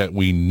something that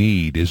we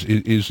need?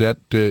 Is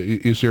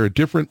there a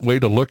different way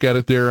to look at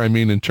it there? I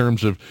mean, in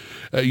terms of,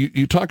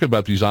 you talk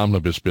about these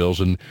omnibus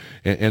bills,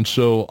 and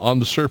so on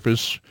the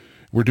surface,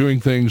 we're doing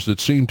things that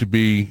seem to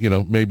be,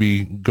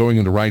 maybe going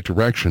in the right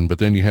direction, but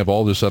then you have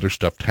all this other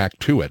stuff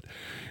tacked to it.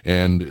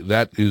 And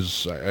that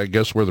is, I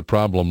guess, where the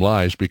problem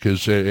lies,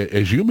 because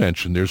as you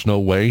mentioned, there's no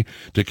way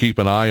to keep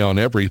an eye on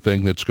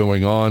everything that's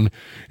going on.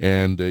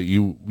 And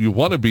you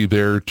want to be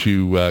there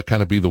to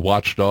kind of be the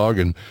watchdog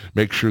and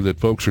make sure that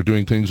folks are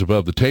doing things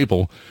above the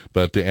table.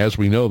 But as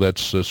we know,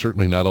 that's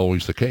certainly not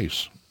always the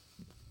case.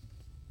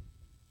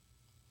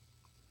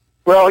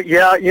 Well,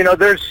 yeah,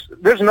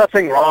 there's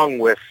nothing wrong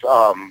with,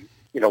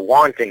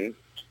 wanting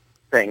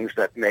things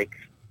that make,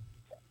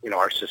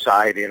 our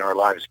society and our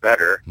lives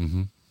better.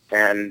 Mm-hmm.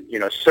 And,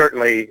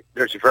 certainly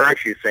there's very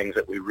few things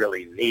that we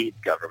really need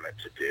government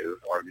to do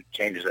or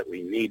changes that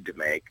we need to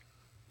make,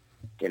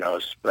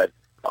 but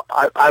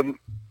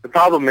the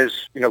problem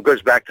is,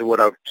 goes back to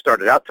what I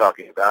started out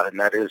talking about, and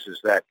that is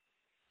that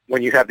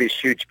when you have these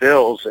huge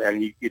bills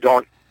and you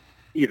don't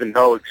even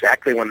know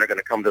exactly when they're going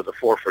to come to the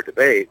fore for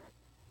debate,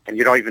 and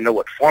you don't even know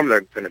what form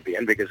they're going to be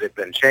in because they've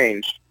been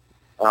changed,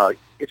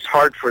 it's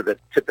hard for the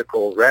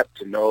typical rep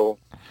to know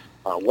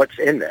what's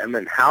in them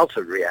and how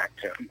to react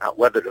to them,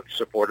 whether to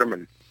support them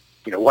and,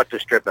 what to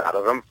strip out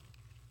of them.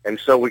 And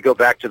so we go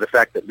back to the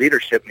fact that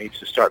leadership needs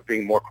to start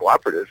being more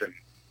cooperative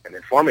and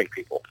informing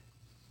people.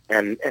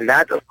 And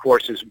that, of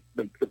course, is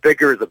the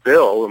bigger the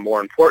bill, the more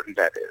important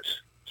that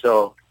is.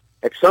 So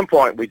at some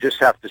point, we just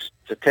have to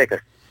take a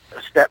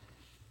step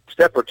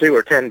or two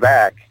or 10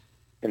 back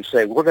and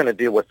say, we're going to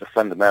deal with the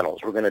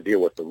fundamentals. We're going to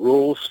deal with the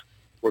rules.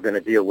 We're going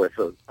to deal with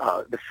the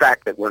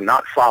fact that we're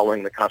not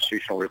following the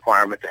constitutional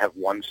requirement to have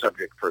one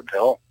subject per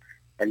bill,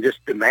 and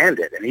just demand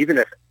it. And even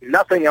if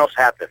nothing else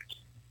happens,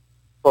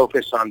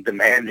 focus on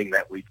demanding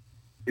that we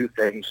do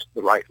things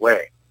the right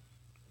way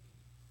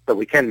so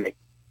we can make,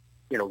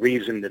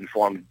 reasoned,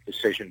 informed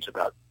decisions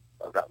about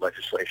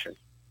legislation.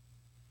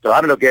 So I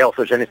don't know, Gail, if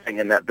there's anything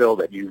in that bill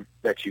that you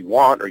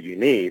want or you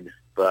need,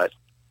 but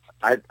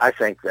I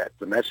think that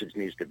the message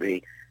needs to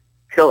be,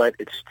 kill it,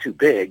 it's too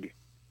big.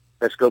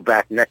 Let's go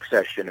back next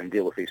session and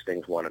deal with these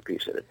things one a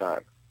piece at a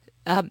time.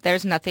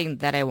 There's nothing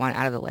that I want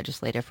out of the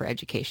legislature for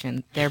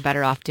education. They're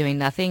better off doing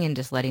nothing and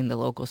just letting the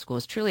local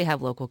schools truly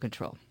have local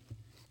control.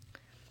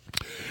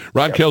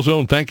 Ron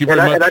Calzone, thank you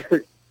very much.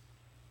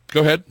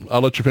 Go ahead.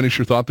 I'll let you finish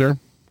your thought there.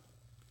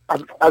 I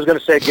was going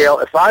to say, Gail,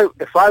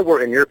 if I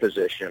were in your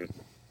position,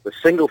 the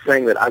single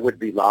thing that I would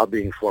be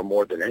lobbying for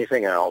more than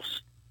anything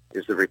else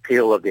is the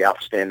repeal of the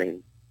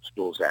Outstanding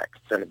Schools Act,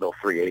 Senate Bill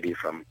 380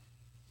 from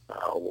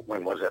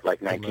when was it,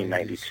 like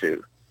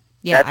 1992?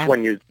 Yeah,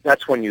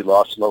 that's when you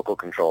lost local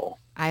control.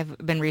 I've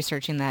been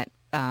researching that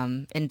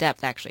in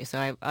depth, actually,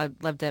 so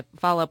I'd love to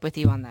follow up with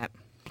you on that.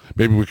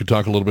 Maybe we could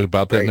talk a little bit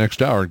about that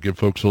next hour and give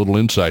folks a little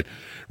insight.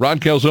 Ron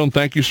Calzone,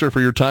 thank you, sir, for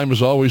your time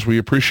as always. We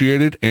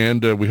appreciate it,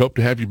 and we hope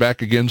to have you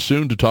back again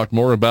soon to talk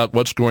more about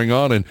what's going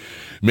on. And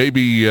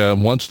maybe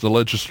once the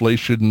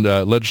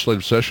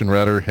legislative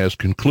session has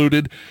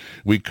concluded,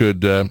 we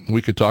could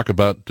talk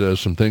about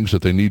some things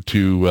that they need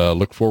to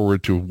look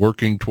forward to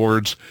working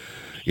towards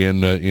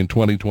in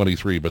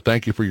 2023. But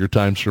thank you for your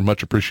time, sir.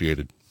 Much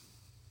appreciated.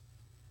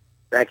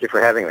 Thank you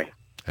for having me.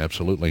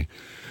 Absolutely.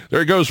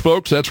 There it goes,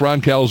 folks. That's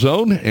Ron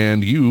Calzone,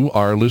 and you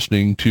are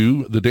listening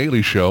to The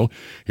Daily Show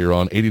here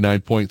on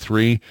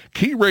 89.3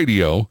 Key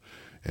Radio.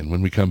 And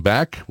when we come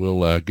back,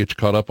 we'll get you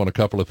caught up on a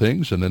couple of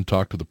things and then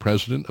talk to the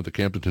president of the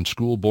Camdenton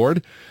School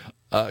Board.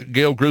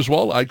 Gail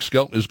Griswald, Ike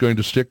Skelton is going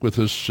to stick with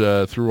us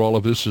through all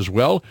of this as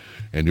well.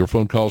 And your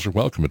phone calls are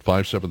welcome at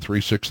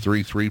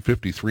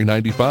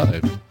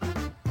 573-633-5395.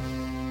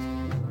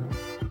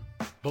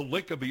 The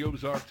Lake of the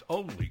Ozarks'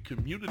 only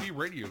community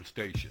radio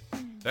station.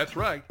 That's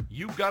right,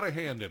 you've got a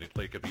hand in it,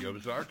 Lake of the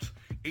Ozarks.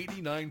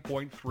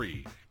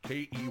 89.3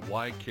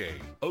 KEYK,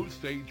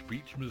 Osage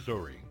Beach,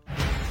 Missouri.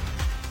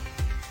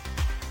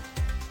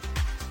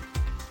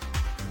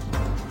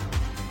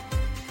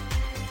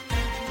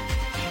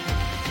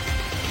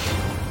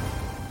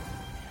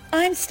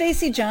 I'm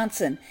Stacy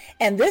Johnson,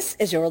 and this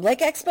is your Lake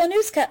Expo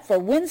News Cut for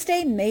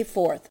Wednesday, May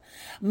 4th.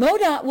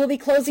 MoDOT will be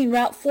closing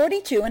Route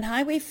 42 and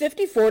Highway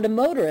 54 to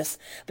motorists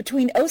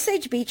between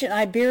Osage Beach and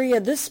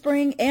Iberia this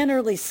spring and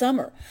early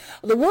summer.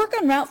 The work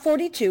on Route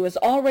 42 has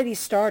already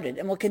started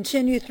and will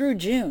continue through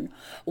June.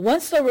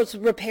 Once those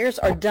repairs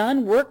are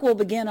done, work will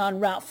begin on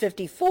Route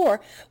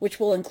 54, which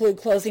will include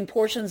closing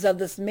portions of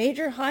this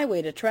major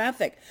highway to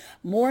traffic.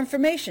 More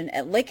information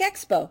at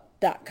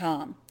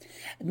lakeexpo.com.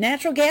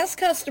 Natural gas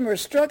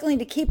customers struggling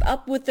to keep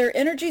up with their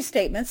energy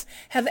statements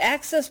have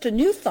access to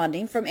new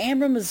funding from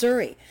Ameren,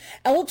 Missouri.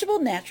 Eligible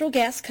natural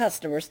gas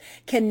customers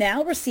can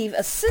now receive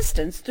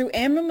assistance through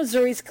Ameren,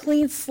 Missouri's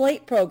Clean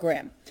Slate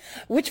program,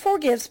 which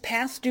forgives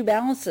past due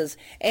balances.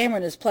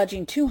 Ameren is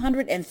pledging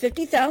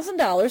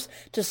 $250,000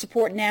 to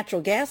support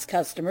natural gas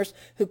customers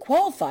who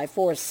qualify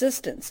for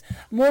assistance.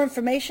 More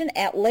information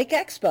at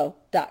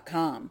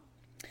lakeexpo.com.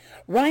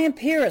 Ryan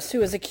Pierce,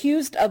 who is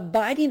accused of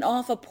biting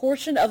off a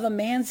portion of a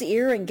man's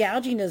ear and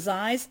gouging his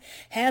eyes,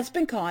 has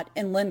been caught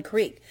in Lynn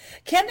Creek.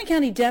 Camden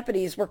County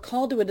deputies were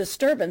called to a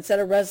disturbance at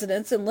a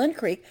residence in Lynn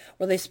Creek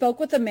where they spoke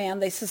with a man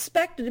they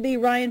suspected to be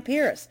Ryan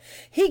Pierce.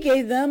 He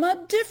gave them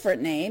a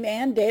different name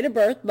and date of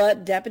birth,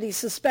 but deputies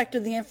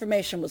suspected the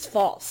information was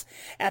false.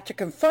 After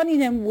confronting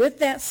him with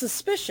that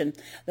suspicion,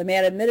 the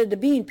man admitted to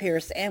being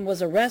Pierce and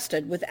was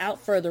arrested without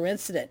further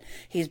incident.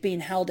 He's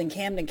being held in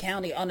Camden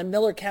County on a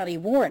Miller County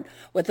warrant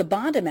with a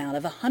bond amount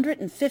of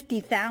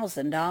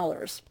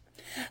 $150,000.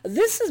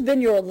 This has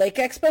been your Lake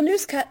Expo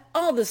News Cut.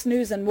 All this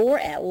news and more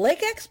at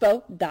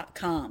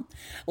lakeexpo.com.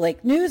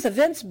 Lake news,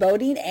 events,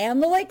 boating,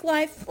 and the lake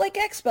life,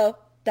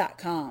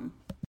 lakeexpo.com.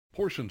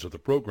 Portions of the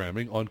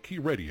programming on Key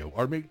Radio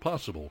are made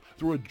possible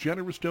through a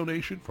generous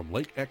donation from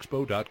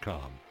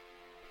lakeexpo.com.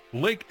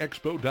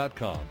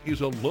 LakeExpo.com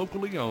is a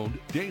locally owned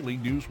daily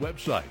news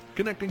website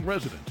connecting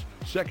residents,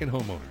 second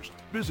homeowners,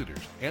 visitors,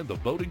 and the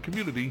boating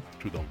community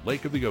to the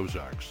Lake of the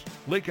Ozarks.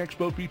 Lake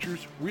Expo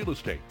features real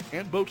estate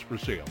and boats for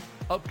sale,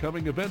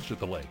 upcoming events at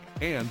the lake,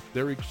 and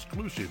their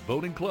exclusive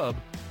boating club,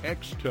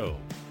 X-Tow.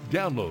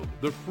 Download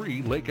the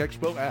free Lake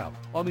Expo app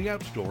on the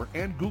App Store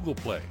and Google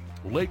Play.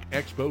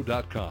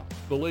 LakeExpo.com,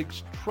 the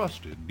lake's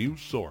trusted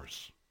news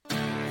source.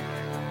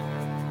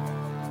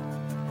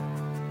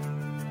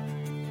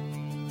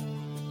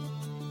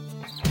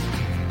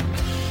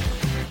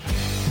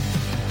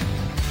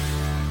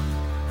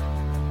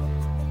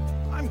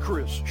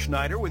 Chris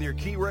Schneider with your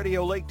Key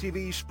Radio Lake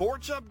TV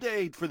sports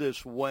update for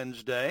this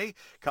Wednesday.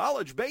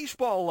 College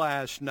baseball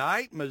last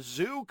night.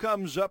 Mizzou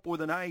comes up with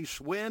a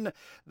nice win.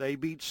 They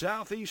beat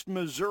Southeast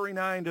Missouri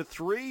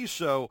 9-3,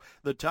 so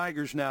the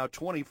Tigers now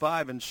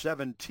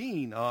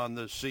 25-17 on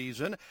the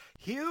season.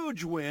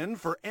 Huge win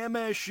for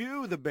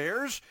MSU. The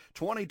Bears,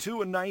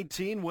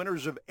 22-19,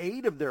 winners of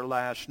 8 of their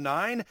last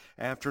 9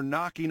 after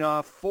knocking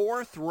off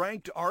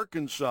fourth-ranked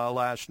Arkansas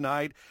last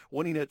night,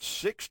 winning at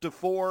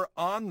 6-4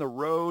 on the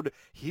road.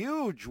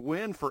 Huge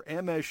win for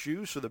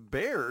MSU. So the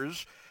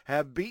Bears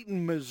have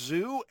beaten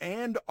Mizzou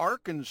and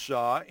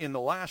Arkansas in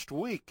the last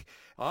week.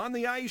 On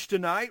the ice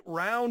tonight,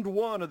 round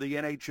 1 of the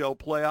NHL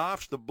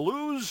playoffs. The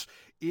Blues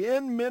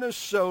in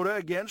Minnesota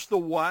against the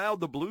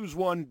Wild. The Blues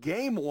won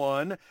game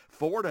 1,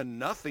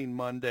 4-0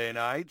 Monday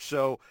night.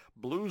 So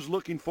Blues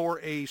looking for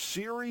a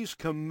series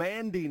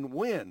commanding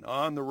win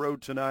on the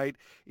road tonight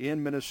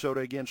in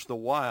Minnesota against the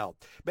Wild.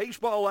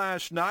 Baseball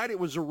last night, it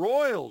was the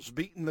Royals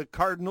beating the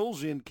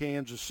Cardinals in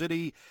Kansas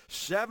City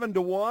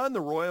 7-1. The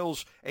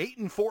Royals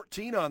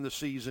 8-14 on the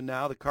season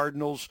now. The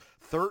Cardinals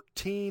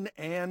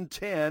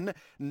 13-10.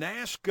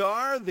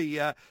 NASCAR,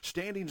 the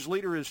standings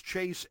leader is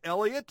Chase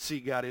Elliott.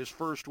 He got his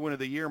first win of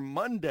the year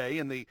Monday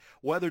in the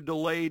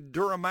weather-delayed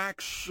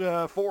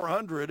Duramax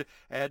 400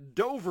 at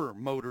Dover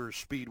Motor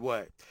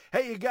Speedway.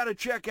 Hey, you got to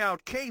check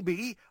out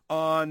KB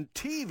on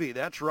TV.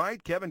 That's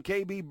right. Kevin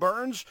KB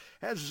Burns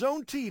has his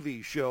own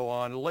TV show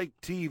on Lake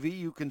TV.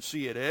 You can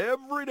see it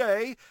every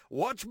day.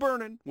 What's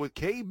Burning with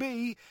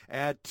KB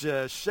at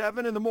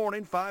 7 in the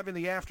morning, 5 in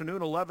the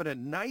afternoon, 11 at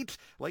night.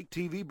 Lake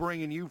TV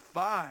bringing you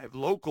 5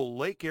 local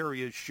lake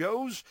area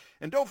shows.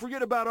 And don't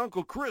forget about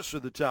Uncle Chris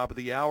at the top of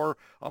the hour.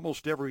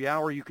 Almost every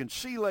hour you can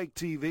see Lake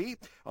TV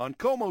on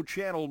Como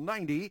Channel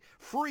 90,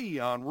 free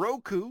on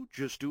Roku.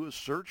 Just do a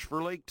search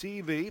for Lake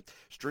TV.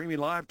 Streaming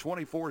live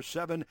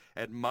 24/7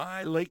 at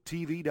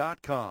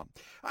mylaketv.com.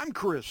 I'm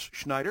Chris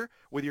Schneider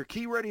with your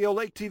Key Radio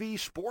Lake TV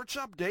sports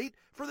update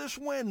for this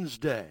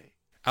Wednesday.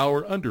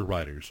 Our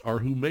underwriters are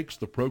who makes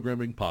the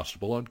programming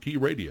possible on Key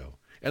Radio.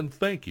 And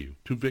thank you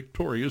to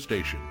Victoria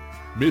Station.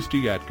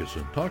 Misty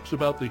Atkinson talks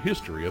about the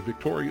history of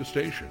Victoria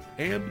Station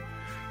and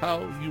how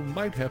you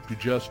might have to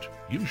just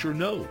use your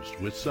nose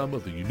with some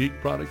of the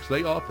unique products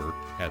they offer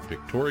at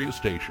Victoria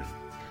Station.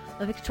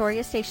 The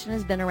Victoria Station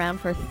has been around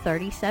for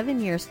 37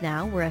 years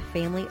now. We're a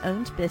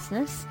family-owned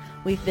business.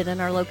 We've been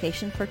in our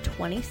location for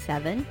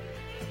 27.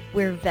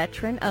 We're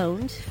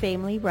veteran-owned,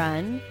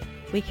 family-run.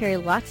 We carry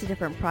lots of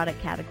different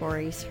product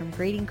categories, from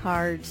greeting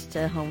cards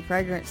to home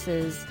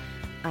fragrances,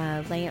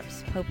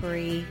 lamps,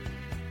 potpourri.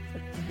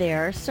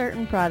 There are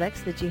certain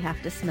products that you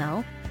have to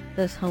smell.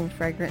 Those home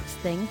fragrance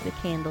things, the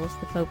candles,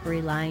 the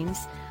potpourri lines,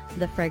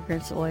 the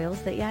fragrance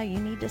oils, that, you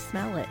need to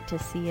smell it to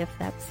see if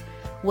that's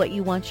what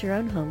you want your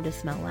own home to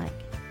smell like.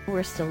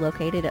 We're still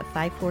located at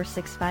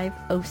 5465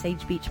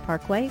 Osage Beach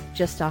Parkway,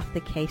 just off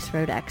the Case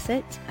Road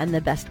exit. And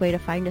the best way to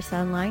find us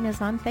online is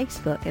on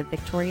Facebook at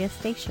Victoria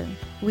Station.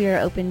 We are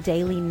open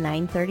daily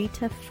 9:30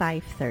 to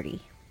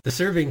 5:30. The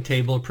serving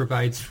table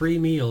provides free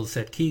meals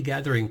at Key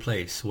Gathering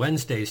Place,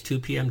 Wednesdays 2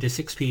 p.m. to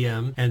 6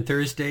 p.m. and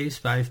Thursdays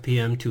 5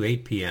 p.m. to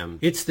 8 p.m.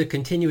 It's the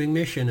continuing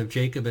mission of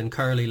Jacob and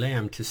Carly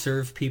Lamb to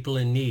serve people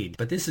in need.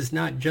 But this is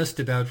not just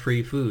about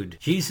free food.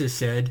 Jesus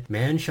said,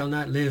 "Man shall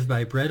not live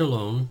by bread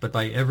alone, but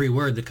by every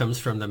word that comes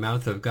from the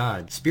mouth of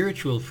God."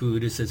 Spiritual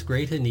food is as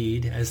great a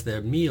need as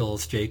the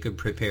meals Jacob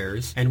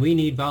prepares, and we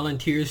need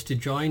volunteers to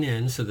join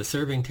in so the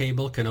serving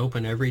table can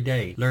open every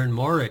day. Learn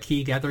more at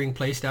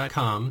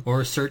keygatheringplace.com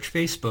or search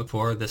Facebook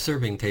for the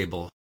serving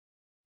table.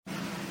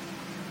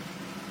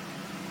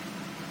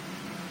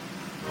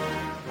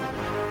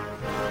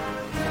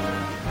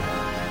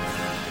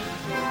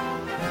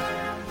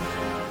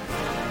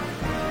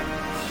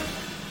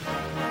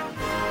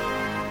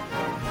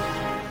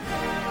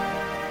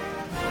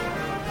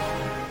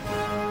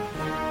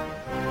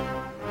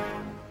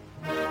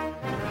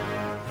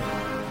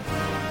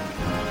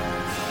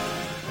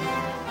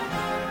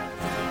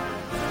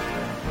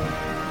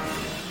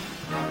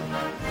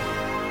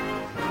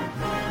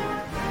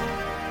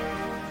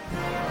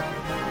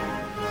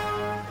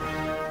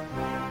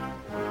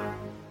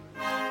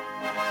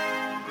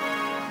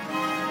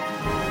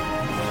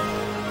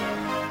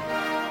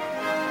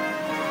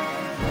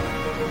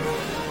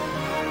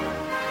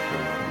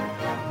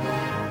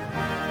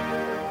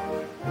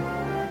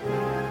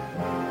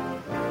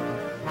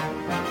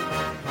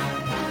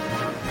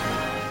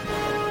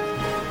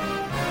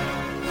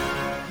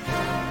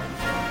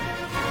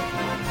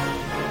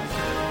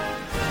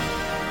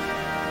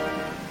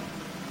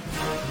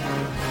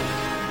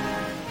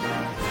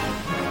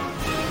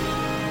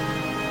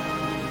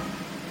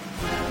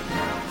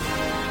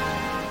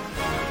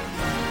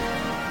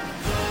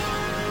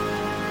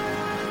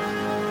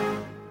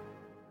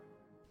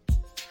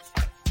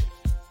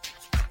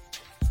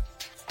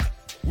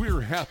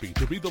 We're happy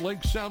to be the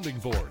Lake Sounding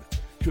Board.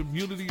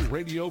 Community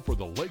radio for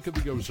the Lake of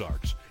the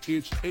Ozarks.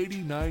 It's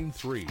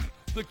 89.3,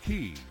 The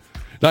Key.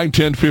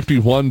 9:10,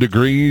 51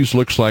 degrees.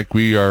 Looks like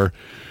we are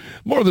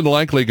more than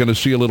likely going to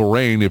see a little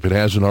rain if it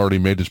hasn't already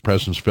made its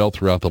presence felt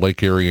throughout the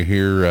lake area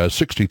here.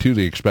 62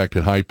 the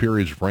expected high,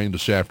 periods of rain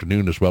this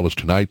afternoon as well as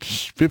tonight.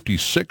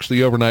 56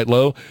 the overnight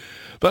low.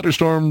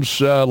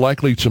 Thunderstorms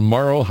likely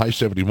tomorrow, high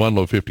 71,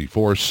 low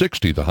 54.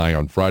 60 the high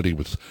on Friday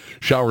with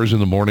showers in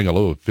the morning, a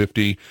low of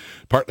 50.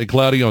 Partly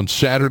cloudy on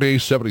Saturday,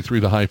 73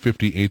 the high,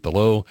 58 the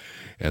low.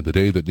 And the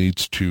day that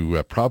needs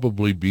to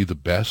probably be the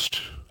best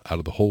out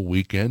of the whole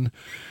weekend,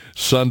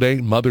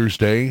 Sunday, Mother's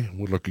Day,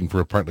 we're looking for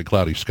a partly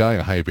cloudy sky,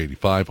 a high of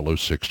 85, a low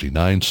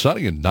 69.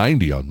 Sunny and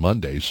 90 on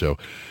Monday, so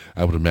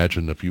I would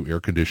imagine a few air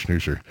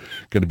conditioners are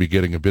going to be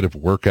getting a bit of a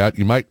workout.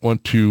 You might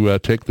want to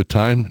take the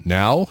time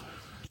now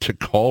to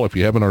call if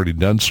you haven't already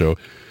done so.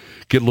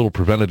 Get a little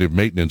preventative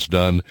maintenance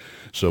done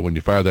so when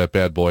you fire that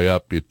bad boy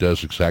up, it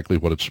does exactly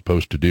what it's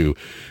supposed to do.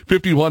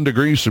 51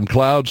 degrees, some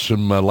clouds,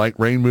 some light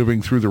rain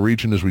moving through the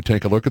region as we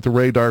take a look at the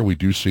radar. We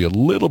do see a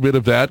little bit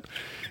of that,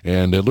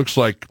 and it looks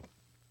like,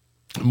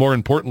 more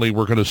importantly,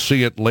 we're going to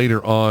see it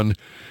later on.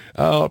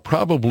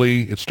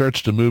 Probably it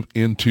starts to move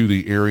into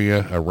the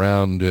area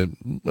around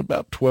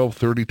about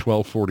 12:30,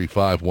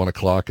 12:45, 1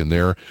 o'clock in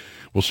there.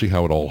 We'll see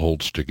how it all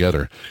holds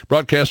together.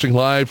 Broadcasting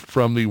live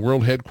from the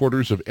world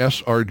headquarters of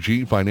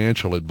SRG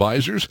Financial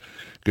Advisors.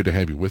 Good to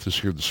have you with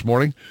us here this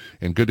morning,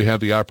 and good to have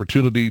the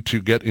opportunity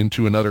to get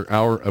into another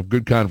hour of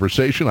good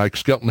conversation. Ike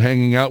Skelton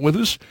hanging out with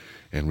us,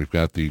 and we've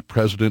got the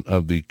president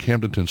of the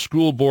Camdenton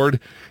School Board.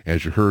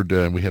 As you heard,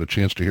 we had a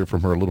chance to hear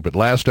from her a little bit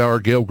last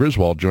hour, Gail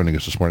Griswald, joining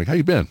us this morning. How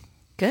you been?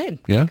 Good.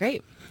 Yeah?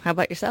 Great. How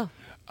about yourself?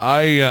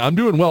 I'm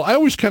doing well. I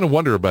always kind of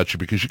wonder about you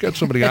because you got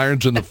so many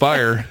irons in the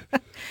fire,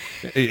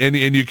 and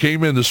you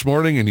came in this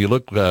morning and you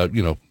look,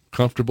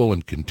 comfortable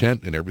and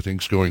content and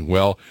everything's going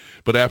well.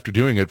 But after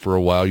doing it for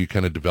a while, you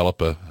kind of develop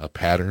a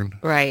pattern.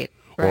 Right.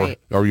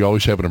 Or you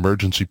always have an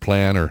emergency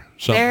plan or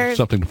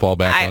something to fall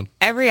back on.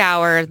 Every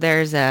hour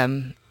there's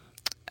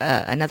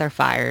another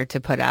fire to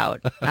put out.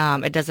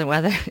 It doesn't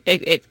whether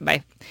I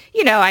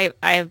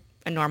have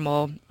a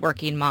normal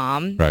working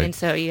mom, right. And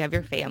so you have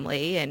your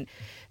family and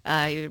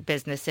your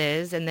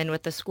businesses, and then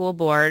with the school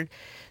board,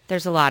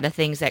 there's a lot of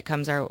things that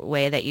comes our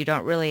way that you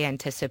don't really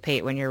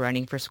anticipate when you're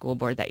running for school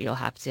board that you'll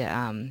have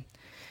to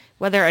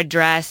whether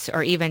address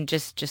or even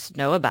just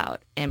know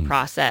about and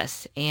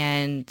process.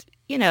 And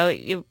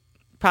you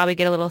probably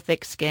get a little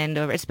thick-skinned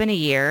over. It's been a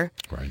year,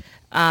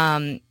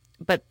 right?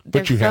 But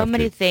there's so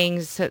many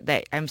things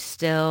that I'm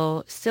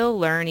still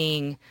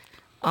learning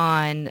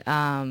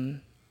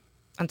on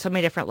so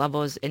many different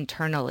levels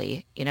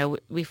internally.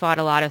 We fought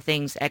a lot of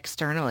things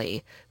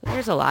externally, but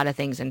there's a lot of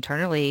things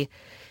internally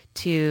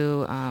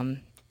to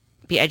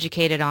be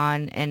educated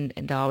on and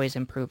to always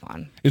improve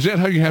on. Is that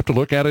how you have to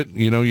look at it?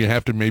 You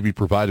have to maybe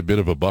provide a bit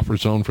of a buffer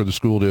zone for the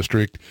school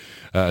district,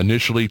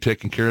 initially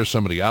taking care of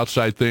some of the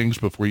outside things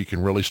before you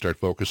can really start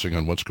focusing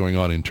on what's going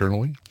on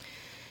internally?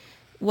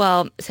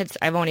 Well, since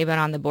I've only been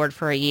on the board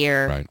for a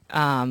year, right.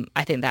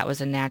 I think that was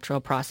a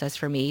natural process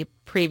for me.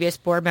 Previous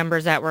board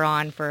members that were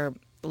on for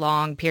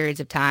long periods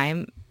of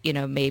time,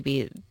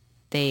 maybe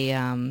they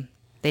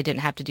didn't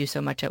have to do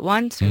so much at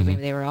once, or maybe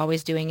they were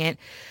always doing it.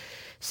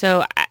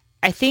 So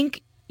I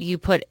think you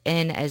put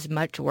in as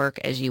much work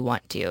as you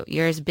want to.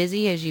 You're as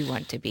busy as you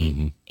want to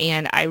be.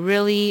 And I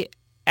really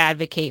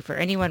advocate for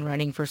anyone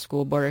running for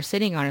school board or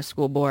sitting on a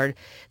school board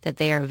that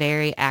they are a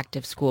very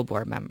active school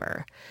board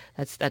member.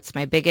 That's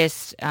my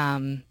biggest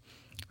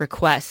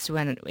request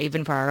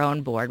even for our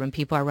own board, when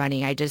people are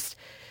running.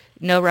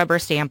 No rubber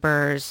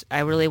stampers. I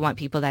really want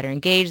people that are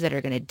engaged, that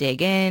are going to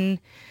dig in.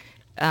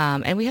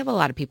 And we have a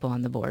lot of people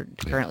on the board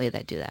currently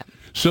that do that.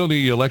 So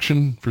the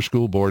election for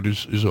school board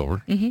is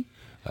over. You're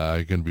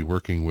going to be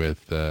working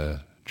with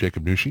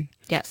Jacob Nushi.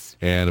 Yes.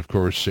 And, of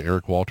course,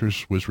 Eric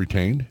Walters was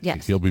retained.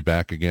 Yes. He'll be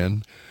back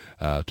again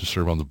to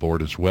serve on the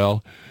board as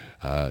well.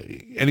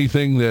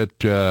 Anything that,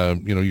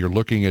 you're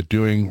looking at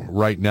doing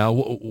right now,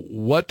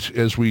 what,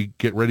 as we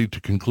get ready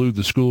to conclude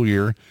the school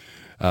year,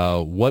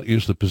 what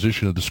is the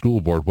position of the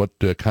school board? What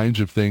kinds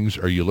of things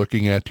are you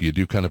looking at? Do you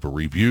do kind of a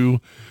review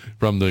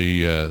from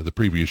the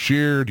previous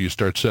year? Do you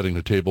start setting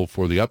the table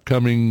for the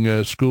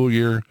upcoming school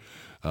year?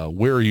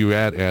 Where are you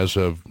at as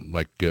of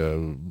May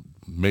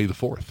the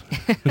 4th?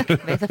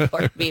 May the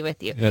 4th be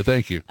with you. Yeah,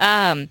 thank you.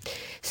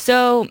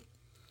 So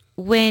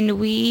when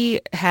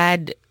we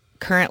had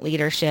current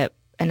leadership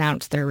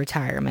announce their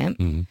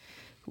retirement,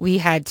 we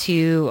had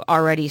to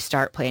already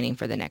start planning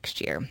for the next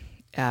year.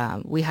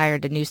 We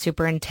hired a new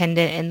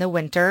superintendent in the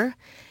winter,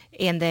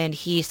 and then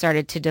he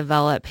started to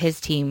develop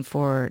his team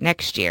for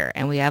next year.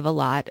 And we have a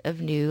lot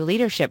of new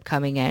leadership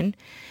coming in.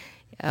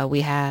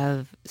 We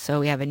have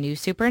a new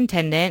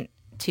superintendent,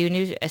 2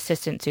 new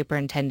assistant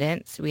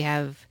superintendents. We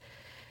have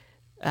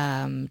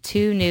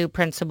 2 new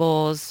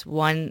principals,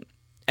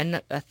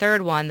 a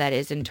third one that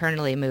is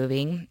internally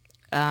moving.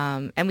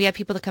 And we have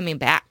people that are coming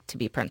back to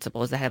be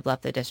principals that have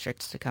left the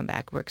districts to come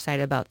back. We're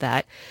excited about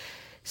that.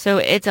 So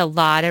it's a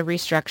lot of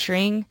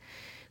restructuring.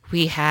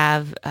 We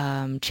have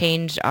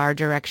changed our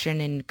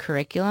direction in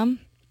curriculum,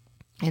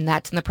 and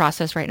that's in the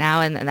process right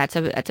now. And that's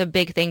a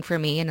big thing for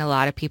me and a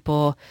lot of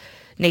people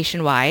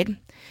nationwide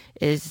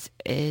is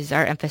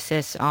our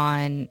emphasis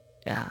on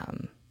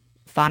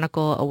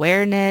phonical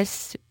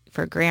awareness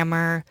for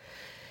grammar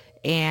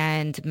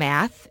and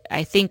math.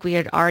 I think we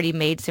had already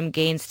made some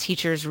gains.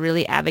 Teachers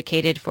really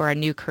advocated for a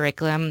new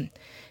curriculum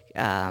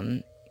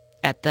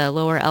at the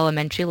lower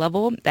elementary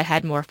level that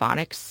had more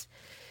phonics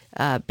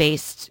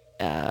based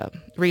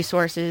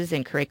resources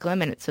and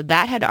curriculum. And so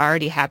that had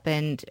already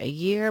happened a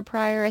year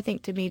prior, I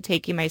think, to me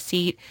taking my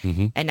seat.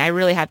 Mm-hmm. And I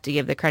really have to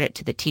give the credit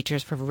to the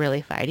teachers for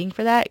really fighting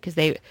for that, because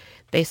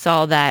they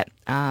saw that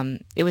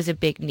it was a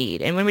big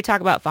need. And when we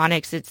talk about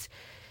phonics, it's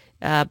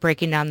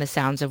breaking down the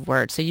sounds of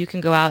words. So you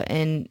can go out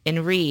and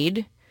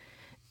read,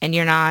 and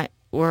you're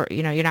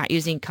not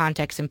using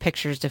context and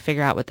pictures to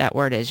figure out what that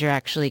word is. You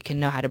actually can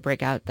know how to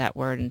break out that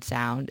word and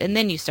sound. And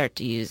then you start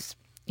to use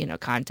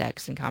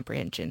context and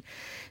comprehension.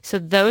 So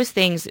those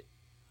things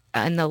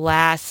in the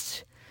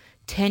last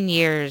 10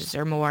 years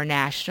or more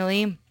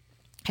nationally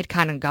had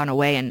kind of gone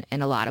away in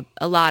a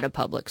lot of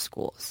public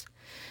schools.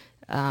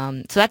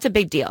 So that's a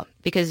big deal,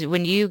 because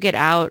when you get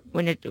out,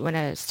 when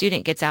a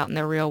student gets out in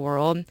the real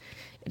world,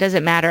 it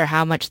doesn't matter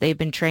how much they've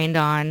been trained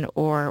on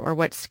or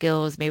what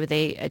skills maybe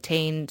they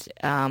attained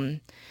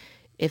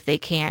if they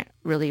can't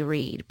really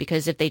read.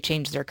 Because if they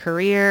change their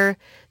career,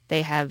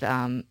 they have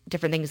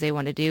different things they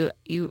want to do.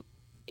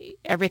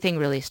 Everything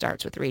really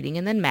starts with reading,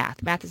 and then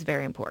math. Math is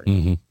very important.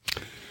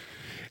 Mm-hmm.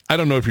 I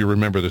don't know if you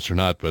remember this or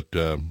not, but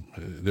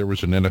there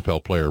was an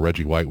NFL player,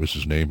 Reggie White was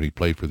his name, and he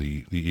played for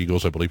the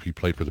Eagles. I believe he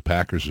played for the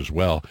Packers as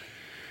well.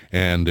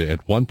 And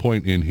at one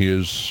point in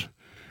his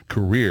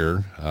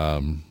career,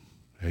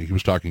 he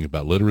was talking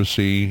about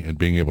literacy and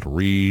being able to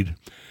read,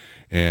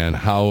 and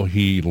how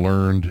he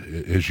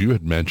learned, as you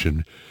had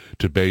mentioned,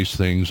 to base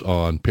things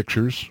on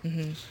pictures,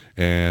 mm-hmm.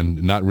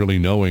 and not really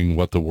knowing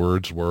what the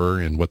words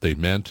were and what they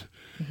meant.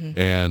 Mm-hmm.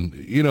 And,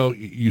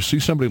 you see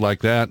somebody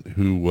like that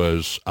who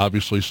was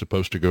obviously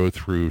supposed to go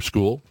through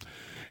school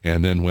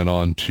and then went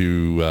on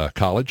to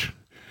college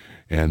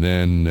and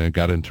then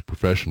got into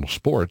professional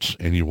sports,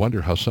 and you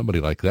wonder how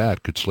somebody like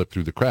that could slip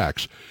through the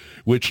cracks,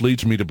 which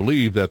leads me to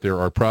believe that there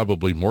are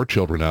probably more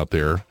children out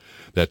there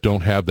that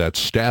don't have that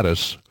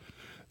status,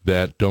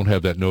 that don't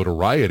have that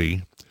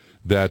notoriety,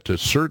 that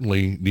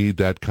certainly need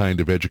that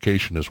kind of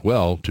education as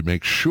well, to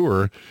make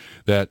sure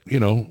that,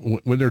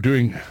 when they're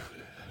doing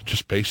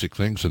just basic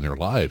things in their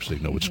lives, they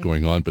know what's mm-hmm.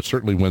 going on. But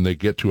certainly when they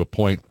get to a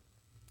point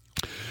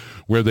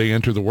where they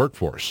enter the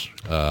workforce,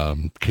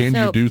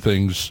 you do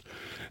things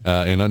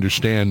and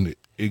understand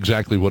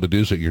exactly what it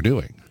is that you're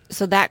doing?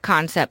 So that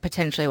concept,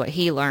 potentially what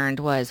he learned,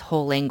 was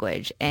whole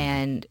language.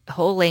 And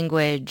whole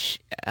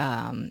language,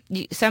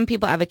 some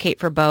people advocate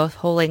for both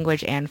whole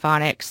language and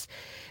phonics.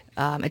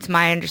 It's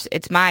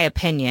my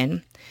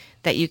opinion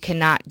that you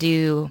cannot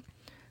do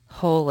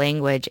whole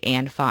language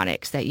and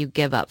phonics, that you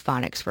give up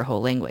phonics for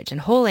whole language.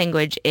 And whole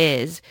language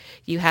is,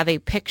 you have a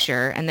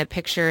picture, and the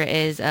picture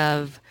is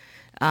of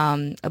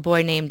a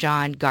boy named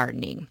John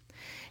gardening.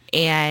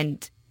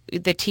 And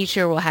the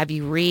teacher will have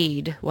you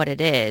read what it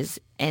is,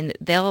 and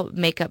they'll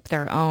make up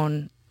their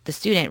own, the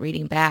student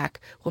reading back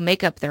will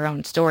make up their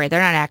own story.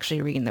 They're not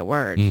actually reading the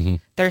word. Mm-hmm.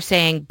 They're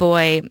saying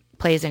boy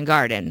plays in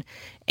garden.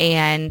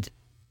 And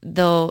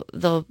the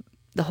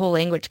whole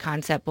language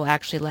concept will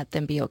actually let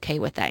them be okay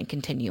with that and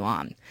continue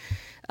on.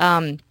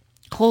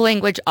 Whole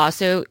language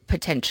also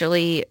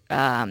potentially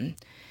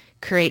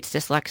creates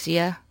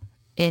dyslexia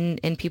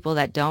in people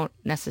that don't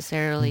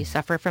necessarily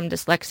suffer from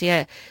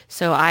dyslexia.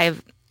 So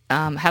I've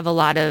have a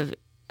lot of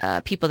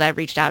people that have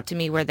reached out to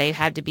me where they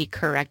had to be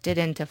corrected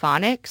into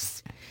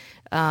phonics,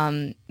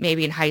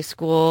 maybe in high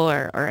school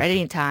or at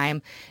any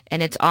time,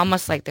 and it's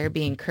almost like they're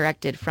being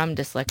corrected from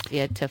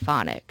dyslexia to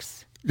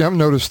phonics. Yeah, I've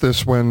noticed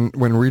this when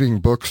reading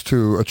books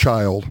to a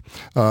child,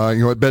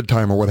 at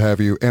bedtime or what have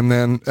you, and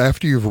then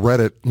after you've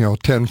read it,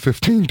 10,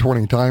 15,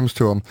 20 times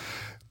to them,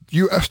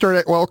 you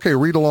start,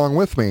 read along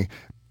with me.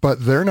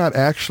 But they're not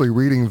actually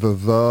reading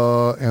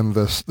the and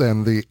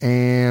the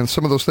and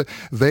some of those things.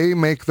 They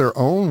make their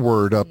own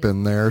word up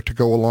in there to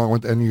go along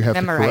with, and you have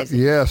memorize to.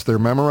 Yes, they're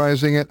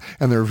memorizing it,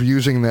 and they're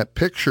using that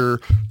picture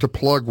to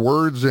plug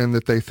words in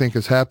that they think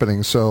is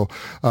happening. So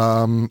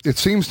it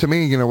seems to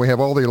me, we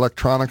have all the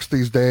electronics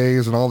these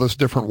days and all this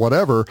different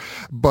whatever.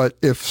 But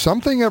if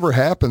something ever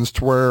happens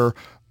to where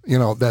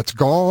that's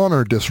gone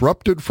or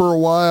disrupted for a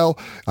while,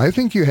 I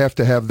think you have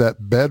to have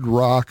that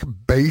bedrock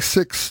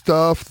basic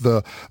stuff,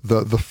 the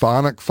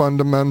phonic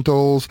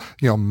fundamentals,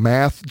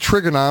 math,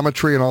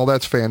 trigonometry and all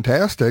that's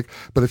fantastic.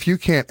 But if you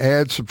can't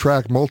add,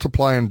 subtract,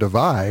 multiply, and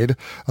divide,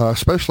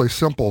 especially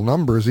simple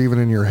numbers even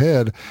in your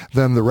head,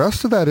 then the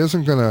rest of that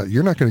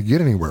you're not going to get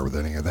anywhere with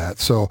any of that.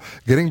 So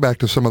getting back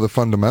to some of the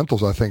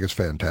fundamentals, I think is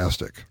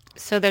fantastic.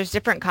 So there's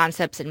different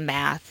concepts in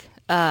math.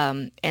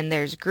 And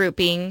there's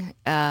grouping.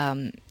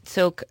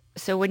 So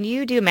when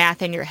you do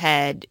math in your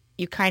head,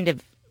 you kind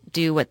of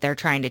do what they're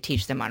trying to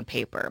teach them on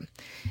paper.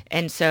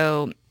 And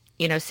so,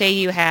 say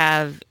you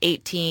have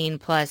 18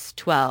 plus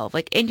 12,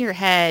 like in your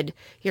head,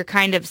 you're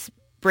kind of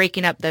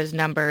breaking up those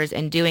numbers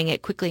and doing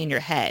it quickly in your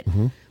head.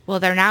 Mm-hmm. Well,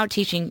 they're now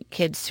teaching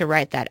kids to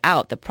write that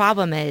out. The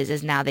problem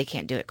is now they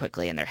can't do it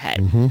quickly in their head.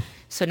 Mm-hmm.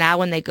 So now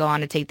when they go on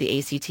to take the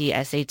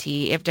ACT, SAT,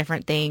 if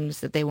different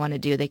things that they want to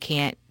do, they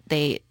can't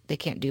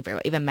do very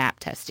well, even map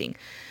testing.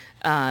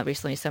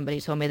 Recently,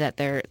 somebody told me that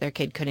their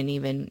kid couldn't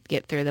even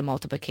get through the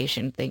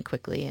multiplication thing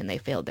quickly, and they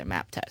failed their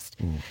map test.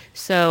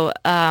 So,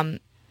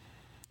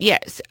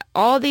 yes,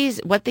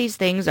 what these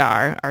things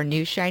are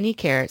new shiny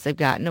carrots. They've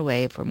gotten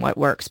away from what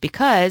works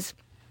because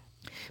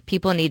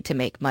people need to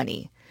make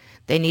money.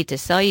 They need to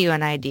sell you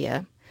an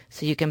idea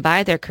so you can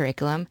buy their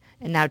curriculum,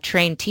 and now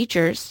trained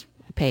teachers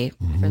pay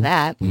for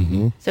that.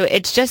 Mm-hmm. So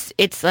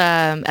it's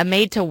a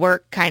made to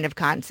work kind of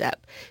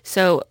concept.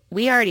 So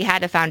we already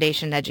had a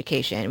foundation in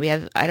education. We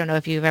have, I don't know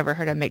if you've ever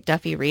heard of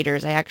McDuffie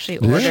readers. I actually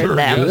ordered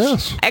them.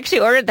 Yes. I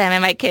actually ordered them,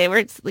 and my kid,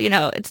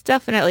 it's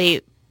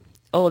definitely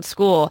old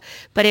school,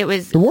 but it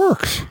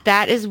works.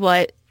 That is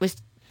what was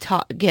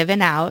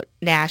given out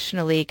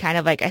nationally, kind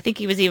of like, I think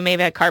he was even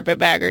maybe a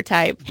carpetbagger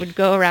type, would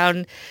go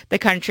around the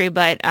country,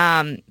 but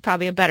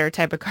probably a better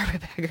type of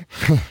carpetbagger,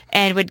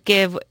 and would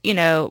give,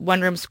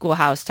 one-room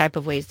schoolhouse type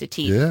of ways to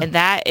teach. Yeah. And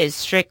that is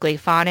strictly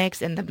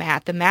phonics and the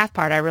math. The math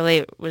part I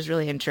was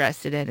really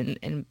interested in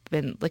and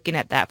been looking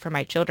at that for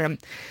my children.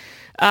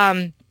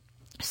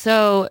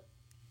 So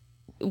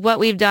what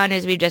we've done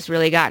is we've just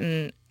really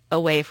gotten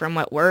away from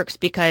what works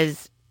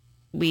because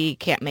we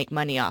can't make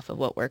money off of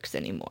what works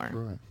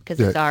anymore because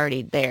it's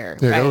already there.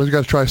 Yeah, right? you always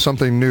got to try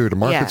something new to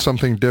market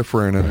something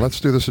different, and let's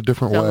do this a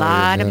different way. A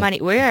lot of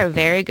money. We are a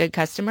very good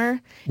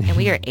customer, and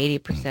we are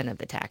 80% of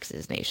the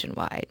taxes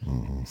nationwide.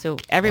 So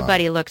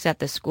everybody looks at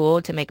the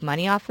school to make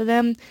money off of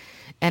them,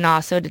 and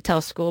also to tell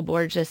school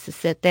boards just to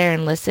sit there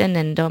and listen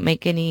and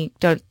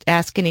don't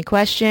ask any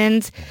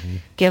questions.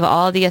 Give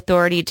all the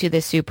authority to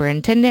the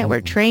superintendent. We're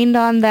trained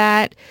on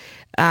that.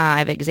 I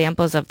have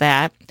examples of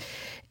that.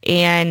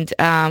 And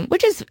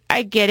which is,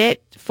 I get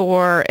it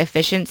for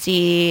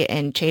efficiency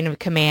and chain of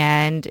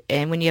command.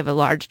 And when you have a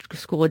large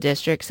school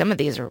district, some of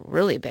these are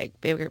really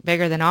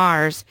bigger than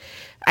ours.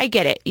 I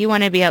get it. You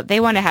want to they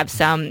want to have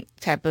some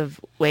type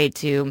of way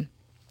to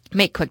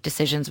make quick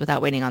decisions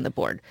without waiting on the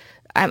board.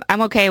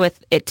 I'm okay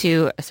with it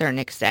to a certain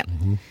extent.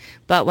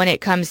 But when it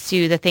comes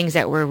to the things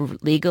that we're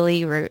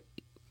legally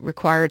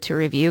required to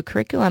review,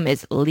 curriculum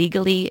is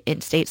legally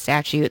in state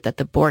statute that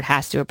the board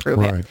has to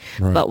approve it.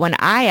 Right. But when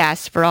I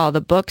asked for all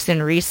the books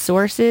and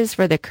resources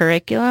for the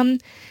curriculum,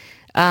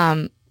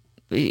 some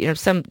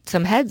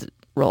heads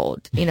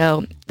rolled.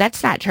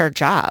 That's not her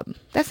job.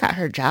 That's not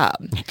her job.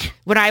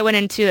 When I went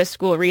into a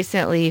school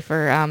recently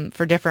for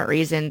different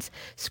reasons,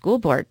 school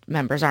board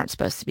members aren't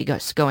supposed to be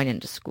going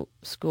into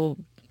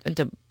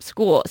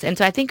schools, and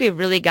so I think we've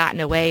really gotten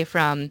away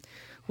from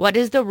what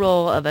is the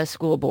role of a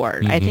school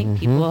board? I think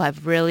people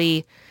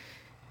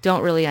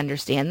don't really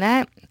understand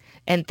that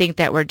and think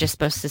that we're just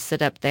supposed to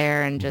sit up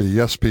there and just be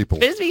yes people.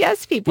 Just be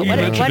yes people.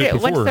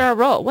 What's their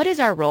role? What is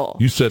our role?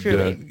 You said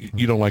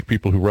you don't like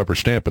people who rubber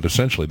stamp, but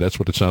essentially that's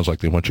what it sounds like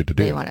they want you to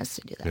do. They want us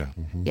to do that.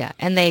 Yeah,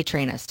 and they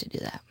train us to do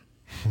that.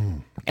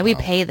 And we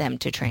pay them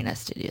to train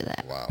us to do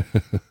that.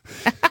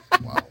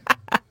 Wow.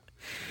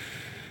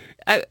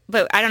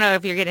 But I don't know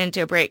if you're getting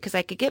into a break because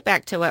I could get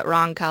back to what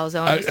Ron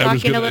Calzone was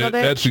talking a little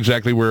bit. That's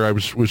exactly where I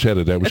was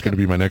headed. That was going to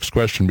be my next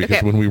question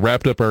because when we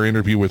wrapped up our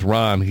interview with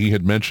Ron, he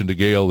had mentioned to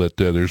Gail that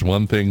there's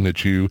one thing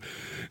that you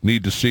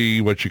need to see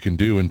what you can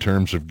do in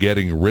terms of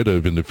getting rid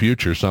of in the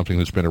future, something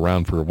that's been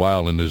around for a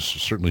while and has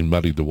certainly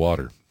muddied the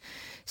water.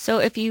 So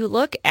if you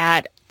look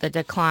at the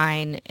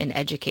decline in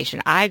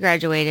education, I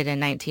graduated in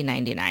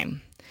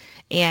 1999.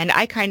 And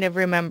I kind of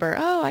remember,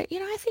 I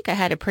think I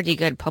had a pretty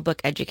good public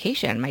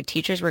education. My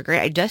teachers were great.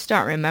 I just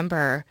don't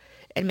remember,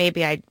 and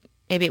maybe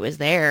it was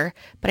there,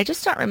 but I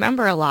just don't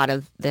remember a lot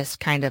of this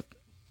kind of,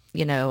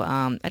 I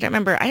don't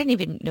remember. I didn't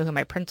even know who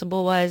my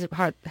principal was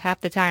half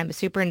the time, the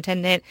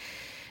superintendent.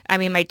 I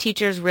mean, my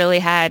teachers really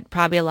had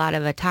probably a lot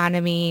of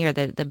autonomy, or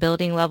the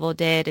building level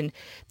did, and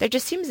there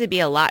just seems to be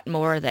a lot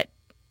more that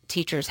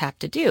teachers have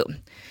to do.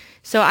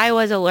 So I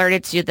was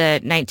alerted to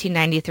the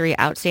 1993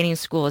 Outstanding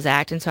Schools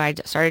Act, and so I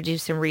started to do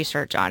some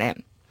research on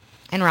it.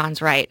 And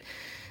Ron's right.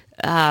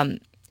 In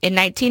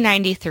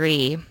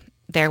 1993,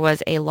 there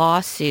was a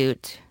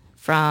lawsuit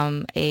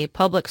from a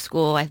public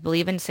school, I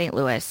believe in St.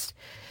 Louis,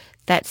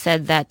 that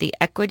said that the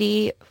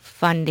equity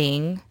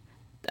funding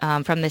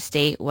from the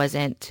state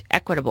wasn't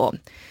equitable,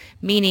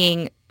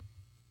 meaning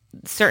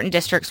certain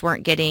districts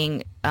weren't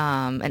getting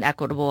an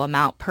equitable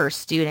amount per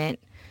student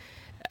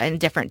in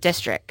different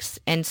districts.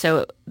 And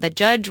so the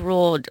judge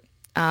ruled,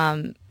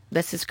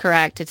 this is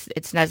correct.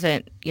 It's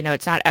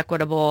not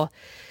equitable.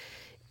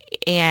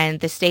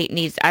 And the state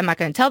needs, I'm not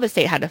going to tell the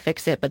state how to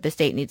fix it, but the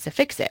state needs to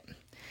fix it.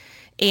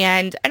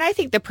 And I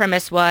think the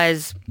premise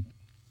was,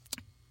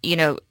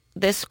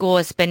 this school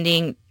is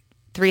spending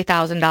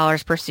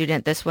 $3,000 per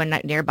student. This one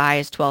nearby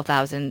is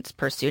 $12,000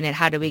 per student.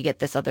 How do we get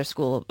this other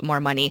school more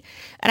money?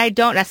 And I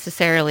don't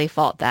necessarily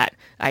fault that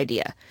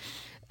idea.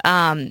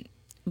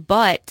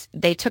 But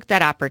they took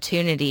that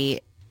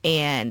opportunity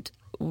and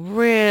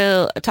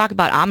talk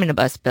about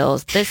omnibus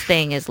bills. This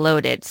thing is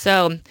loaded.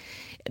 So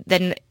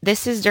then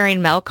this is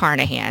during Mel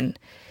Carnahan.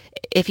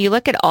 If you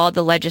look at all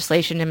the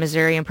legislation in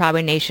Missouri and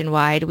probably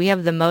nationwide, we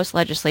have the most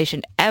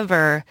legislation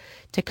ever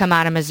to come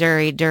out of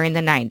Missouri during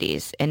the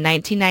 90s. And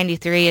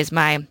 1993 is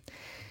a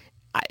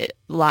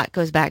lot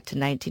goes back to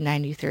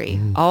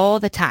 1993. All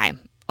the time,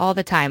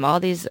 all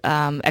these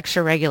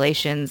extra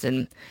regulations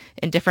and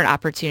different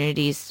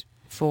opportunities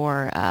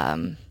for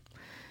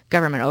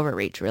government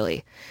overreach,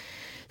 really.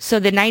 So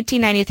the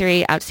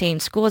 1993 Outstanding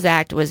Schools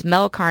Act was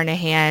Mel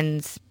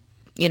Carnahan's,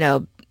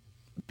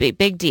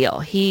 big deal.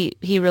 He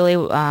really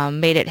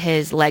made it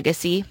his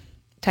legacy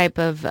type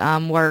of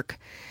work.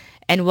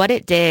 And what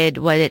it did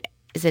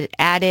is it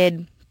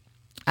added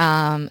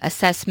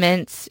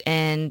assessments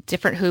and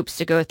different hoops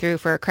to go through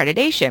for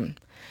accreditation.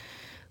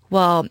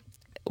 Well,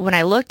 when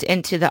I looked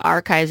into the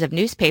archives of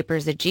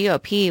newspapers, the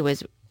GOP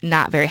was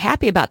not very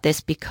happy about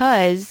this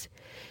because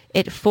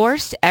it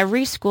forced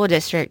every school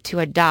district to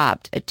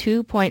adopt a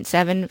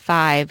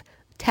 2.75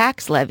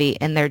 tax levy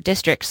in their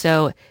district.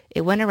 So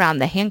it went around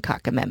the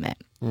Hancock Amendment,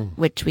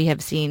 which we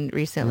have seen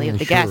recently of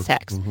the gas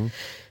tax.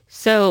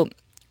 So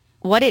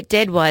what it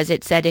did was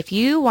it said, if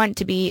you want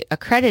to be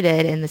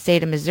accredited in the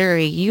state of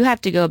Missouri, you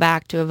have to go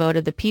back to a vote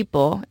of the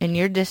people in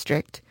your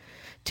district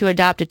to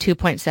adopt a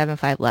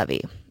 2.75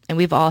 levy. And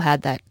we've all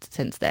had that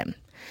since then.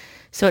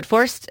 So it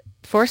forced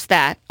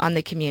that on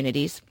the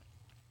communities.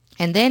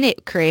 And then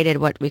it created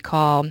what we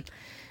call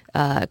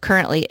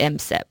currently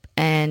MSIP.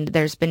 And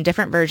there's been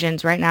different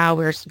versions. Right now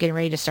we're getting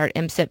ready to start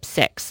MSIP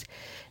 6.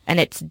 And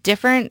it's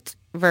different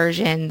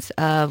versions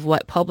of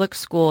what public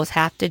schools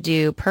have to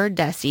do per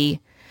DESI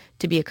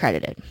to be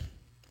accredited.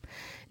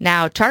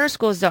 Now, charter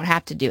schools don't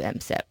have to do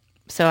MSIP.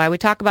 So I would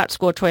talk about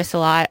school choice a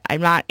lot.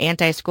 I'm not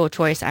anti-school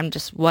choice. I'm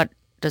just, what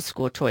does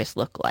school choice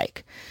look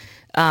like?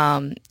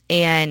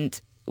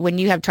 And when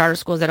you have charter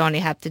schools that only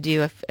have to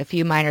do a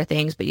few minor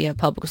things, but you have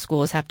public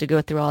schools have to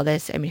go through all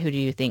this, I mean, who do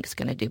you think is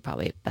going to do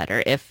probably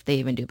better, if they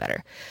even do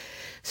better?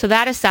 So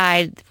that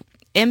aside,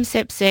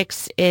 MSIP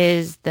 6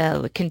 is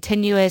the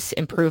continuous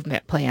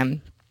improvement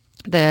plan.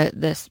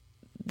 This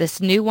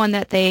new one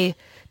that they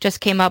just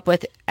came up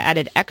with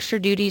added extra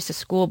duties to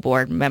school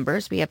board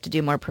members. We have to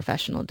do more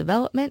professional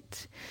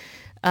development,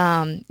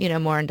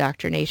 more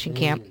indoctrination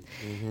camp.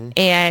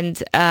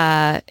 And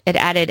it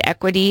added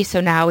equity.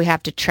 So now we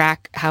have to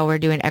track how we're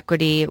doing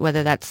equity,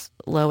 whether that's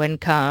low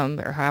income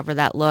or however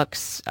that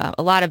looks,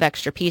 a lot of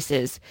extra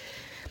pieces.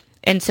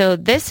 And so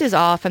this is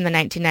all from the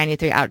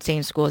 1993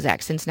 Outstanding Schools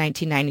Act since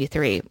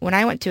 1993. When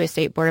I went to a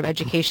state board of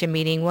education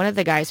meeting, one of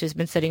the guys who's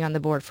been sitting on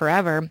the board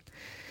forever,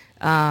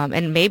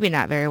 and maybe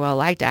not very well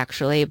liked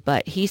actually,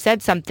 but he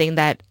said something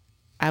that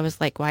I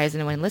was like, why isn't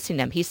anyone listening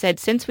to him? He said,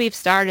 since we've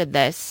started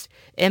this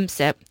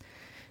MSIP,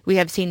 we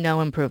have seen no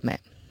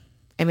improvement.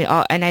 I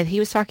mean, he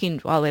was talking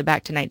all the way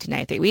back to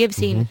 1993. We have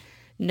seen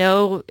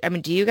do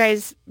you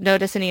guys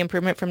notice any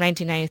improvement from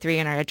 1993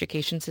 in our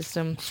education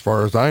system? As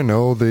far as I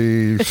know,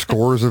 the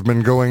scores have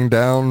been going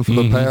down for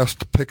the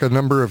past, pick a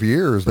number of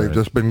years. They've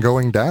just been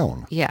going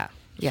down. Yeah.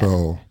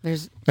 So,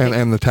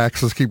 and the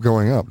taxes keep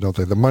going up, don't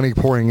they? The money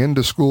pouring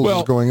into schools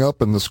is going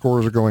up and the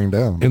scores are going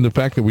down. And the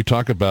fact that we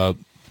talk about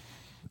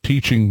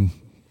teaching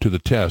to the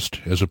test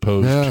as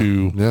opposed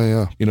to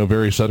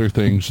various other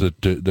things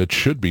that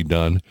should be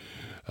done.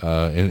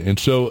 And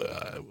so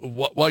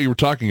while you were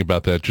talking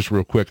about that, just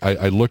real quick,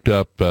 I looked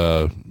up,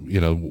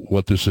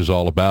 what this is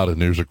all about,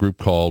 and there's a group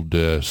called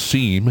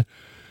CEAM,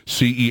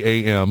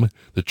 CEAM,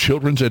 the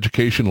Children's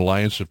Education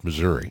Alliance of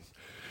Missouri.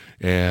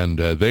 And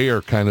they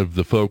are kind of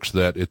the folks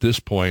that at this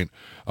point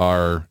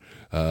are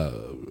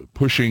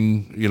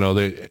pushing,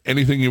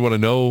 anything you want to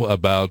know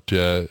about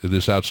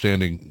this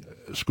Outstanding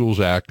Schools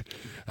Act.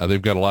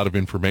 They've got a lot of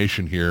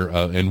information here,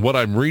 and what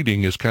I'm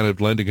reading is kind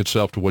of lending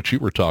itself to what you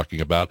were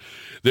talking about.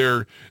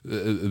 Their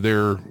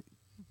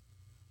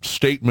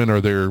statement,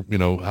 or their,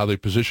 how they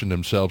position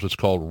themselves, it's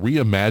called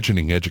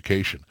reimagining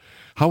education.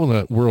 How in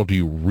the world do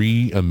you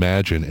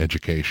reimagine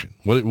education?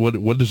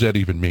 What does that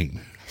even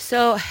mean?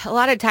 So a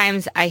lot of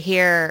times I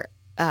hear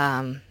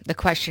the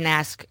question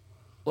asked,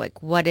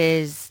 like, what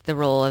is the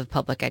role of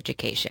public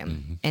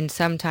education? And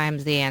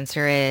sometimes the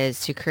answer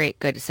is to create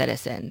good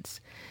citizens.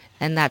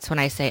 And that's when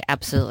I say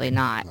absolutely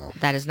not.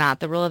 That is not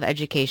the role of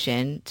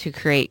education, to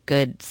create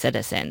good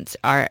citizens.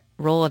 Our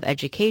role of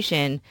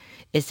education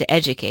is to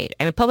educate.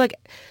 I mean,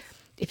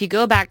 if you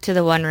go back to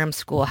the one-room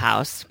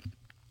schoolhouse,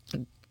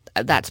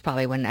 that's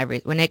probably when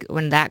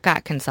that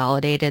got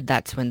consolidated,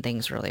 that's when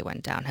things really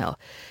went downhill.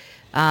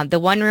 The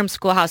one-room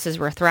schoolhouses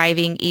were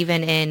thriving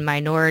even in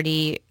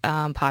minority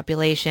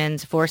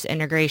populations, forced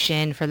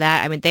integration for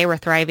that. I mean, they were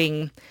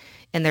thriving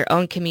in their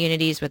own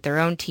communities with their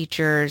own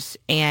teachers,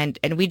 and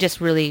we just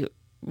we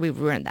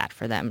ruined that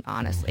for them,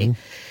 honestly.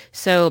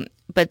 So,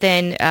 but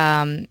then,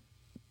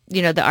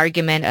 the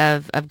argument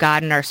of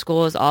God in our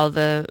schools, all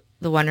the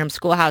one-room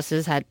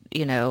schoolhouses had,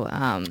 a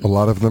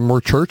lot of them were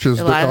churches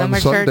on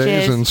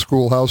Sundays and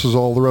schoolhouses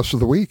all the rest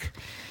of the week.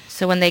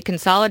 So when they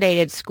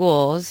consolidated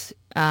schools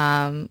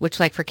which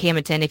like for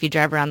Camdenton, if you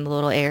drive around the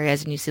little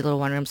areas and you see little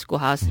one-room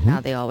schoolhouse, now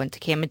they all went to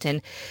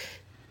Camdenton.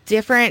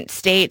 Different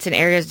states and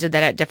areas did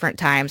that at different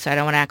times, so I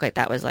don't want to act like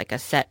that was like a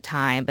set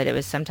time, but it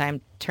was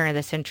sometime turn of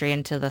the century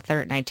into the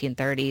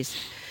 1930s.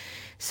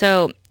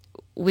 So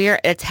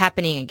it's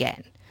happening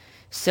again.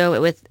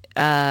 So with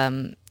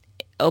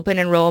open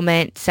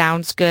enrollment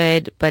sounds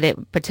good, but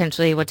it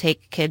potentially will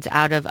take kids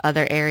out of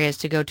other areas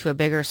to go to a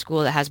bigger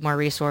school that has more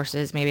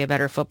resources, maybe a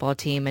better football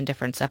team and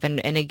different stuff.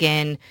 And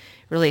again,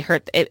 really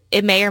hurt.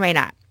 It may or may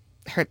not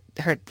hurt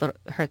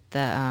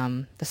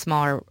the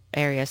smaller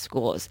area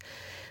schools.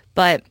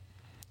 But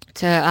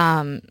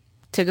to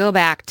go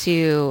back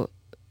to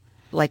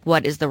like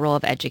what is the role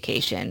of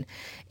education,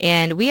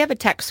 and we have a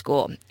tech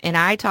school, and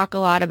I talk a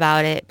lot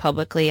about it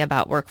publicly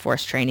about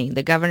workforce training.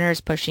 The governor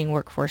is pushing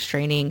workforce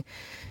training.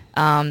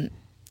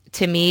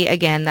 To me,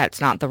 again,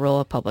 that's not the role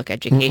of public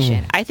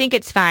education. I think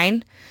it's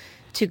fine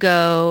to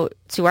go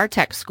to our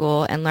tech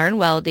school and learn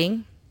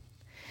welding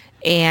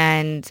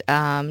and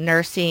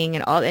nursing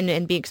and all,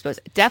 and be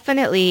exposed.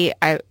 Definitely,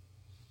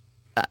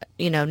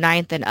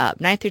 ninth and up,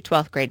 9th through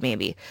 12th grade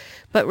maybe,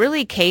 but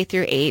really K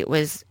through 8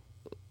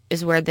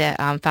 is where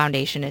the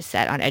foundation is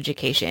set on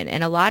education.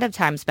 And a lot of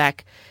times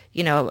back,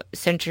 a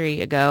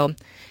century ago,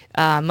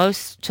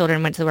 most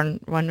children went to the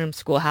one-room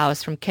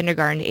schoolhouse from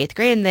kindergarten to 8th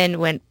grade and then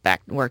went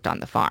back and worked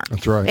on the farm.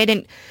 That's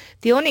right.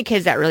 The only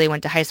kids that really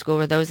went to high school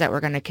were those that were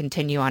going to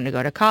continue on to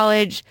go to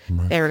college.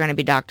 Right. They were going to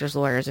be doctors,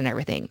 lawyers, and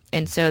everything.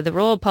 And so the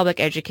role of public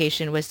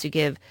education was to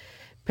give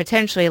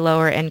potentially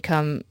lower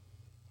income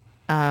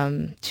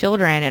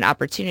children an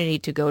opportunity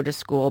to go to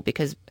school,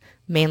 because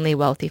mainly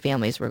wealthy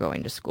families were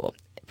going to school,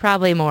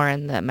 probably more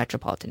in the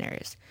metropolitan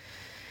areas.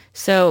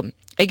 So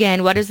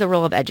again, what is the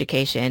role of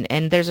education?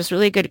 And there's this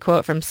really good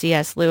quote from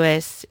C.S.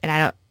 Lewis,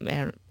 and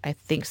I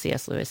think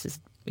C.S. Lewis is,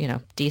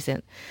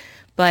 decent,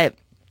 but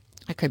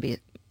I could be,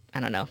 I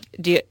don't know.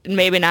 Do you,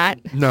 maybe not?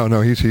 No,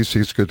 he's good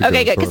to go.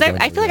 Okay, good, because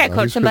I feel like I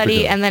quote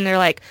somebody and then they're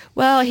like,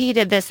 well, he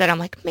did this, and I'm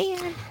like,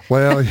 man.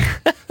 Well,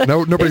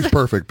 nobody's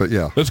perfect, but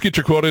yeah. Let's get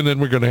your quote in, then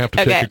we're going to have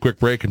to take a quick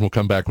break, and we'll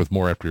come back with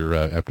more after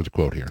the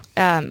quote here.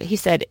 He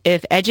said,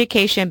 if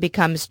education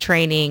becomes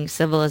training,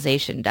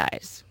 civilization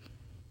dies.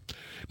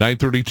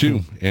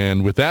 9:32,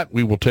 and with that,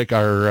 we will take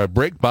our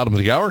break, bottom of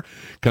the hour,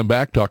 come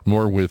back, talk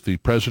more with the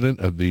president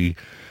of the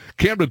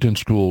Camdenton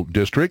School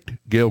District,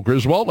 Gail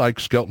Griswald. Ike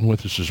Skelton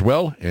with us as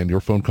well, and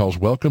your phone calls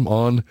welcome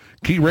on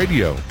Key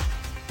Radio.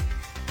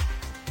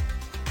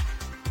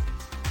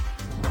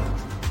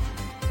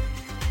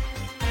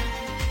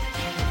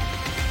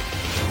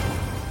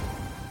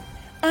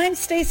 I'm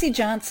Stacy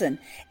Johnson,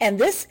 and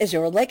this is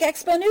your Lake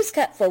Expo News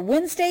Cut for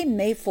Wednesday,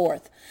 May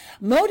 4th.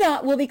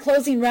 MoDOT will be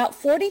closing Route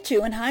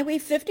 42 and Highway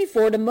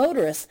 54 to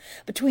motorists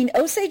between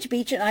Osage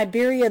Beach and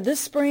Iberia this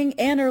spring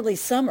and early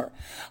summer.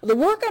 The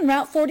work on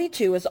Route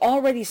 42 has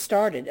already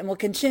started and will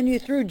continue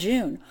through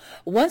June.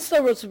 Once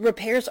those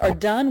repairs are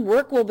done,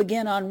 work will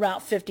begin on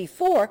Route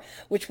 54,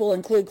 which will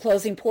include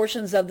closing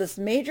portions of this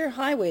major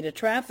highway to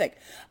traffic.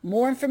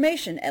 More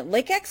information at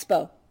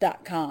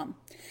lakeexpo.com.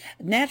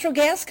 Natural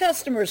gas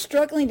customers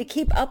struggling to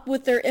keep up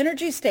with their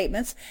energy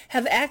statements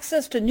have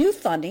access to new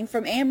funding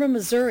from Ameren,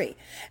 Missouri.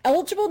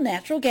 Eligible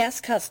natural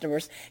gas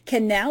customers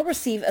can now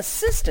receive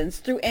assistance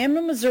through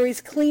Ameren,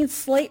 Missouri's Clean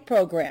Slate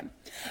program,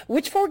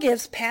 which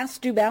forgives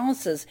past due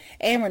balances.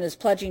 Ameren is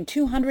pledging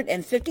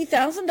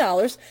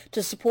 $250,000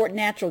 to support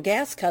natural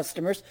gas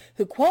customers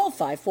who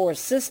qualify for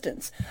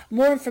assistance.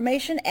 More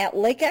information at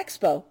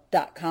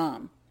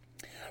lakeexpo.com.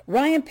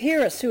 Ryan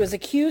Pierce, who is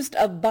accused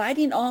of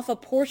biting off a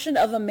portion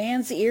of a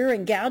man's ear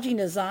and gouging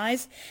his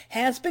eyes,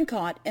 has been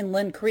caught in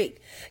Lynn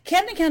Creek.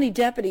 Camden County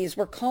deputies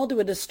were called to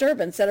a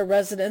disturbance at a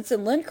residence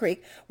in Lynn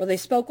Creek where they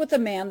spoke with a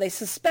man they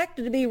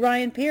suspected to be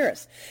Ryan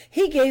Pierce.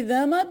 He gave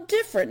them a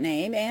different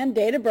name and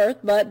date of birth,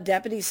 but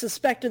deputies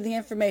suspected the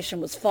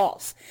information was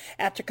false.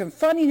 After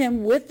confronting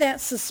him with that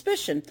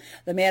suspicion,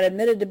 the man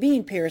admitted to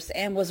being Pierce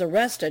and was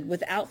arrested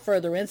without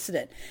further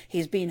incident.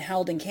 He's being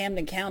held in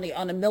Camden County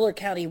on a Miller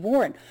County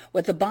warrant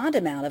with a bond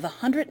amount of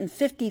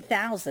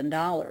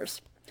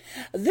 $150,000.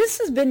 This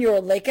has been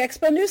your Lake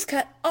Expo News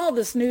Cut. All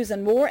this news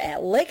and more at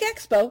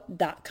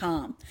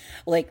lakeexpo.com.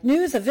 Lake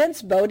news,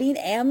 events, boating,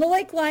 and the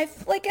lake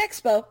life,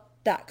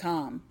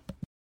 lakeexpo.com.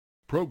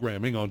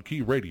 Programming on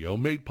Key Radio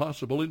made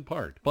possible in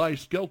part by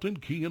Skelton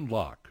Key and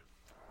Lock.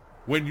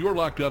 When you're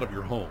locked out of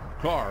your home,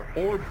 car,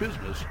 or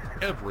business,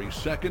 every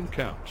second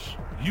counts.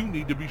 You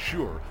need to be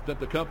sure that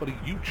the company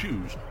you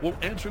choose will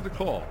answer the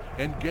call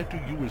and get to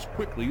you as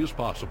quickly as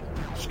possible.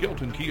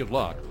 Skelton Key and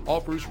Lock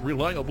offers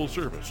reliable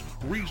service,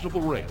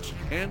 reasonable rates,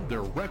 and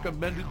they're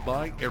recommended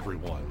by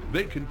everyone.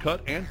 They can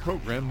cut and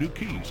program new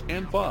keys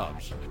and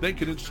fobs. They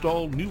can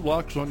install new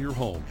locks on your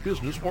home,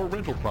 business, or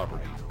rental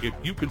property. If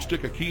you can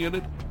stick a key in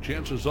it,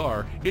 chances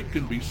are it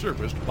can be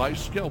serviced by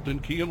Skelton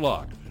Key and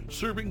Lock,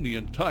 serving the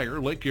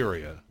entire lake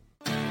area.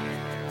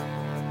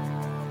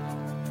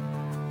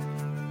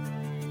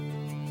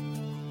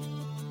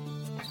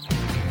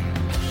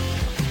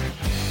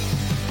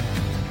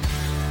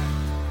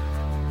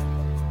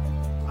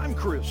 I'm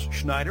Chris. Chris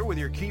Schneider with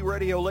your Key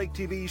Radio Lake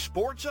TV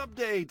sports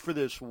update for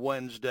this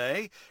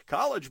Wednesday.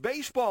 College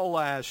baseball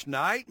last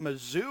night.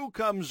 Mizzou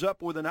comes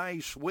up with a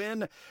nice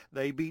win.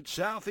 They beat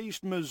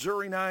Southeast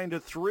Missouri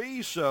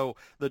 9-3, so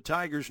the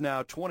Tigers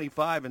now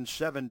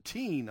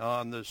 25-17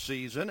 on the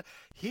season.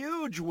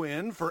 Huge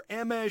win for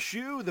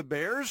MSU. The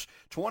Bears,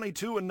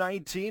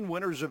 22-19,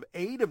 winners of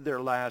 8 of their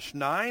last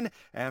 9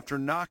 after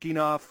knocking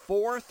off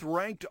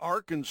fourth-ranked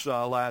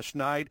Arkansas last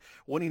night,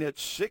 winning at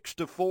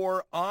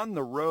 6-4 on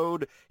the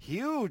road.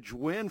 Huge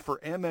win for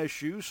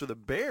MSU. So the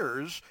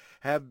Bears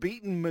have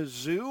beaten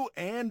Mizzou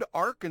and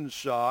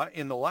Arkansas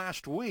in the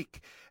last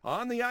week.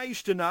 On the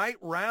ice tonight,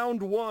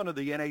 round 1 of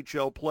the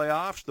NHL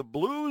playoffs. The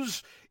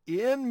Blues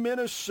in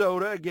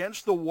Minnesota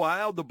against the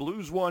Wild. The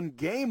Blues won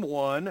game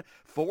 1,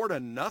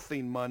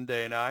 4-0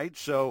 Monday night.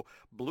 So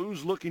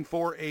Blues looking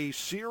for a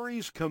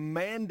series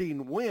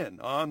commanding win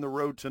on the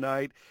road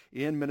tonight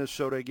in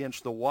Minnesota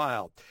against the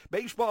Wild.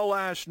 Baseball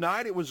last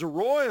night, it was the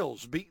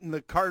Royals beating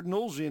the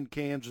Cardinals in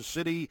Kansas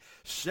City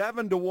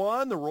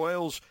 7-1. The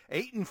Royals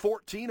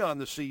 8-14 on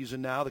the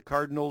season now. The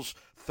Cardinals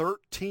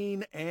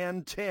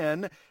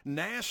 13-10.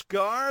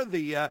 NASCAR,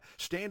 the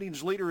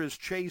standings leader is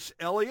Chase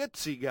Elliott.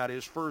 He got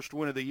his first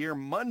win of the year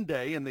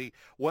Monday in the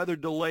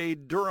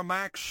weather-delayed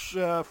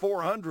Duramax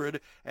 400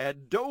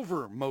 at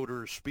Dover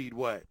Motor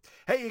Speedway.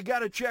 Hey, you got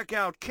to check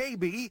out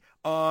KB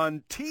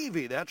on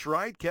TV. That's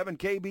right. Kevin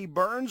KB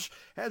Burns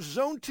has his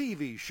own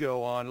TV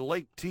show on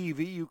Lake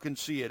TV. You can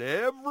see it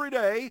every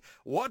day.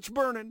 What's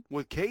Burning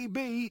with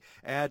KB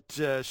at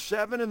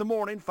 7 in the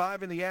morning,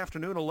 5 in the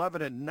afternoon,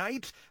 11 at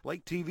night.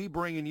 Lake TV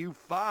bringing you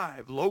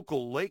 5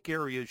 local lake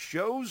area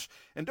shows.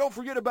 And don't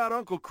forget about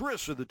Uncle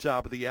Chris at the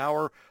top of the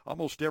hour.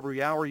 Almost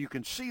every hour you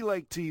can see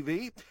Lake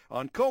TV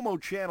on Como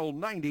Channel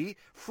 90,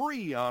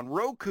 free on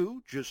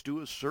Roku. Just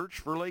do a search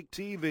for Lake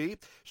TV.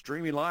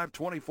 Streaming live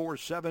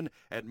 24/7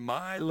 at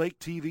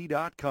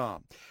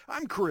mylaketv.com.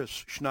 I'm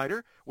Chris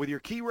Schneider with your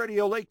Key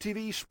Radio Lake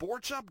TV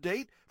sports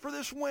update for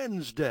this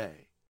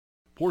Wednesday.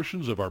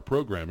 Portions of our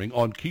programming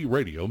on Key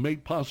Radio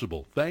made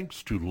possible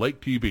thanks to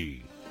Lake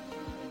TV.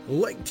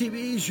 Lake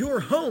TV is your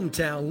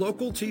hometown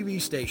local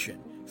TV station,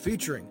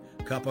 featuring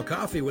Cup of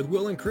Coffee with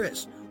Will and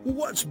Chris,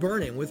 What's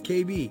Burning with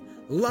KB,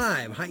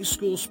 live high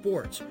school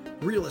sports,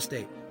 real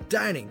estate,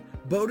 dining,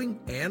 boating,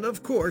 and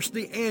of course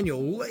the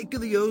annual Lake of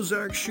the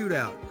Ozarks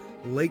Shootout.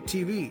 Lake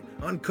TV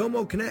on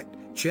Como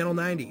Connect, Channel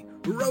 90,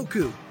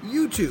 Roku,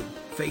 YouTube,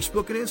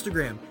 Facebook and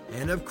Instagram,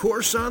 and of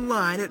course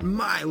online at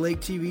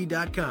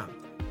mylaketv.com.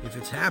 If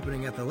it's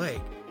happening at the lake,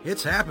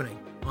 it's happening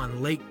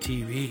on Lake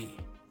TV.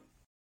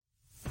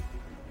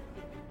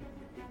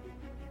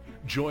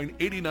 Join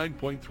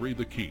 89.3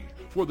 The Key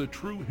for the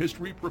True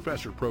History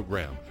Professor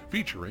program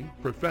featuring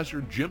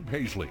Professor Jim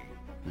Paisley.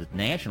 The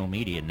national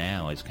media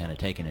now is kind of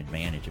taking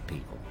advantage of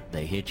people.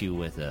 They hit you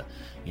with a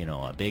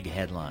big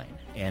headline,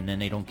 and then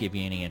they don't give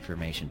you any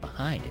information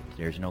behind it.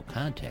 There's no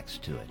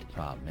context to it.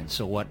 And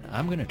so what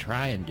I'm going to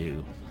try and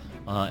do,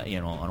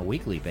 on a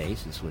weekly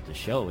basis with the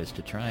show is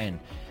to try and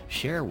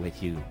share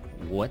with you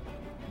what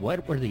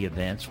were the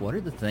events, what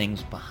are the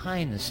things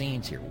behind the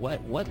scenes here,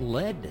 what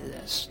led to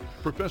this.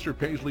 Professor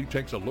Paisley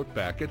takes a look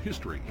back at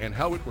history and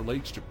how it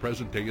relates to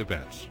present-day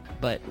events.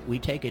 But we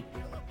take it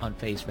on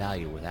face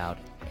value without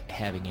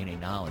having any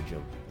knowledge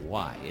of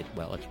why. It's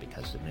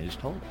because the news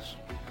told us.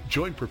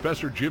 Join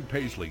Professor Jim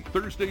Paisley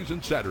Thursdays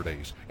and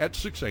Saturdays at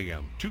 6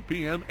 a.m., 2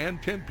 p.m.,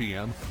 and 10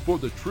 p.m. for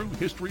the True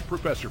History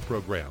Professor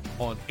program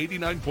on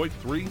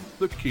 89.3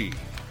 The Key.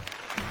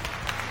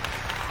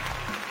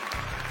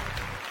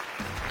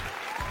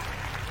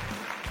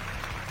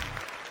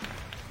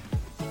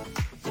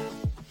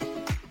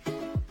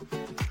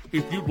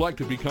 If you'd like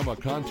to become a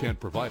content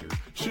provider,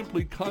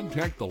 simply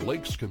contact the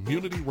Lakes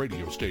Community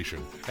Radio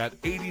Station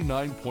at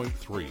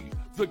 89.3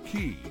 The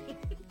Key.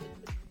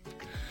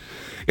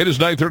 It is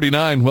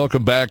 9:39.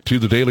 Welcome back to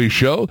the Daily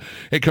Show.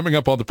 Hey, coming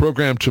up on the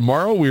program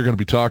tomorrow, we're going to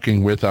be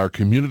talking with our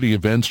Community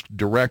Events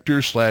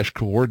Director /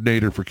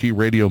 Coordinator for Key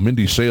Radio.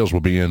 Mindy Sales will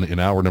be in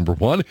hour number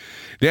 1.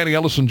 Danny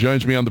Ellison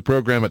joins me on the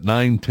program at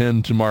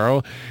 9:10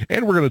 tomorrow.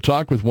 And we're going to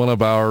talk with one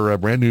of our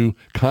brand new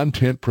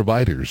content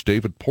providers.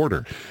 David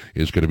Porter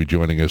is going to be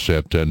joining us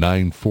at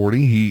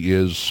 9:40. He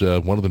is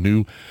one of the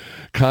new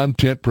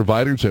content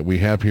providers that we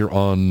have here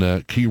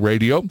on Key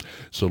Radio.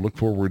 So look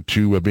forward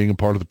to being a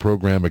part of the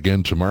program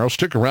again tomorrow.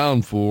 Stick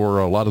around for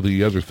a lot of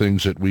the other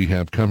things that we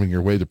have coming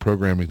your way, the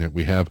programming that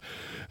we have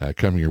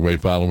coming your way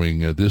following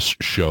this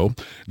show.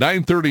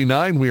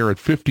 9:39, we are at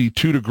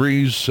 52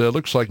 degrees.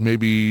 Looks like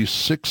maybe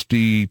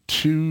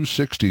 62,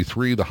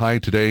 63 the high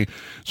today.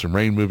 Some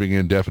rain moving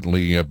in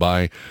definitely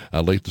by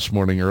late this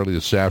morning, early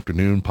this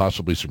afternoon.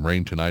 Possibly some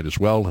rain tonight as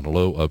well, and a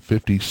low of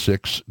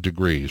 56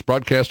 degrees.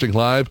 Broadcasting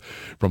live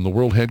from the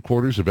world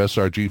headquarters of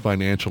SRG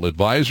Financial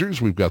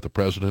Advisors. We've got the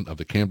president of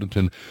the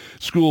Camdenton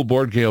School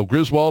Board, Gail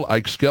Griswald.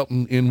 Ike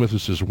Skelton in with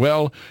us as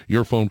well.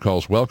 Your phone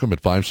calls welcome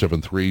at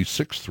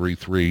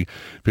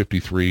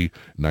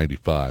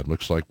 573-633-5395.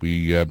 Looks like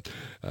we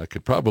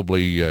could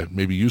probably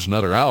maybe use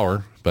another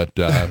hour, but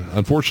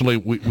unfortunately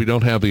we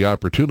don't have the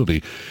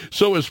opportunity.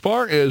 So as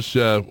far as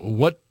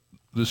what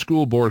the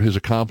school board has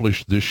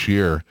accomplished this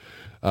year,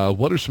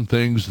 what are some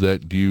things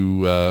that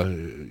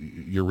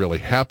you're really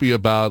happy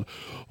about?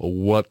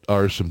 What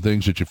are some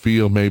things that you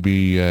feel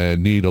maybe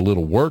need a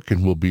little work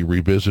and will be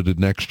revisited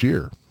next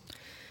year?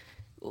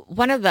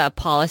 One of the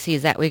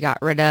policies that we got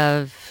rid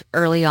of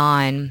early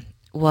on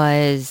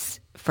was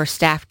for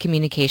staff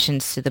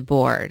communications to the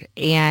board.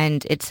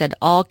 And it said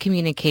all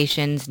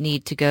communications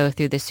need to go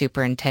through the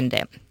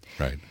superintendent.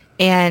 Right.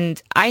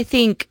 And I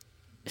think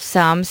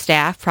some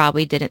staff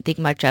probably didn't think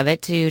much of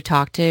it to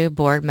talk to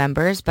board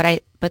members,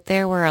 but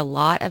there were a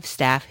lot of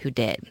staff who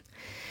did.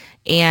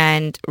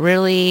 And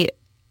really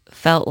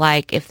felt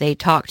like if they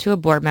talked to a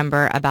board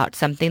member about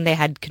something they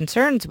had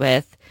concerns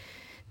with,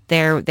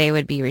 they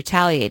would be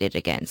retaliated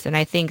against. And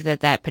I think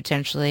that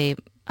potentially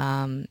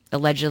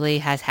allegedly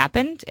has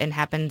happened and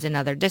happens in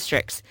other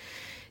districts.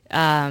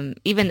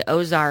 Even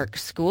Ozark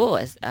School,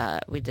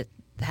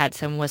 had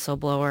some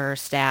whistleblower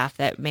staff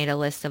that made a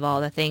list of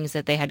all the things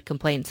that they had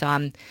complaints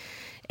on.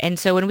 And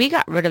so when we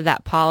got rid of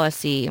that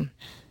policy,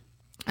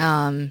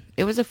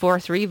 it was a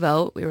 4-3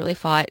 vote. We really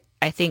fought.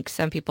 I think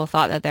some people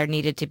thought that there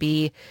needed to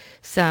be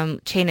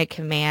some chain of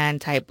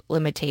command type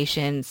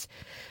limitations.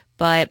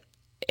 But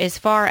as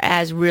far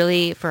as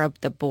really for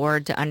the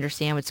board to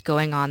understand what's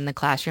going on in the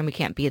classroom, we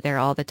can't be there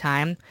all the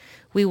time.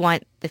 We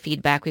want the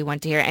feedback we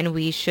want to hear, and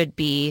we should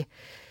be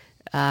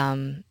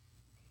in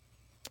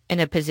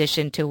a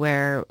position to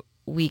where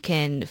we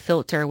can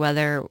filter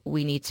whether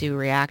we need to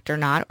react or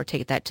not, or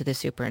take that to the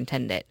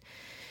superintendent.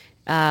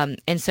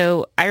 And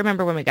so I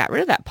remember when we got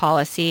rid of that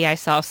policy, I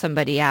saw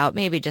somebody out,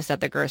 maybe just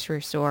at the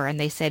grocery store, and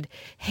they said,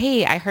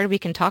 "Hey, I heard we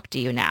can talk to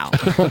you now."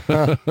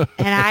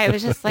 And I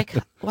was just like,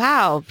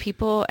 wow,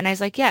 people. And I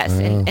was like, yes.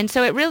 And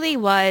so it really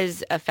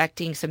was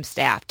affecting some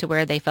staff to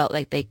where they felt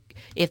like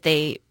if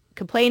they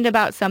complained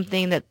about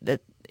something that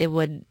it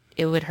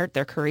would hurt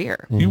their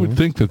career. You would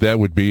think that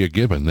would be a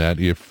given, that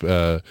if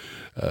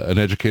an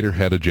educator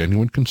had a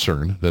genuine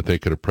concern, that they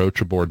could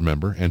approach a board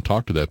member and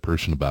talk to that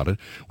person about it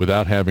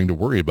without having to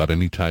worry about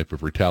any type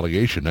of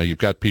retaliation. Now, you've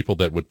got people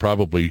that would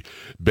probably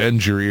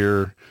bend your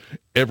ear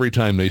every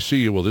time they see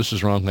you. Well, this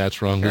is wrong,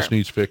 that's wrong, This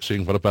needs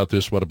fixing, what about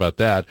this, what about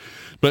that?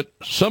 But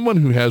someone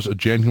who has a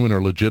genuine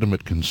or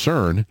legitimate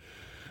concern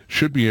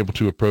should be able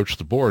to approach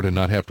the board and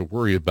not have to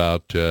worry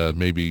about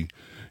maybe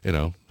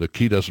the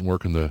key doesn't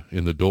work in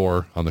the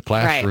door on the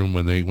classroom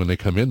when they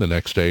come in the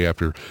next day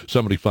after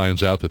somebody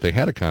finds out that they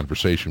had a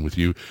conversation with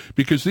you,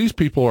 because these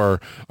people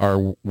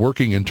are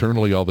working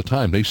internally all the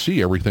time. They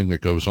see everything that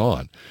goes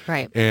on.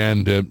 Right.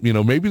 And,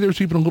 maybe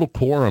there's even a little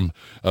quorum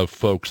of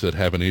folks that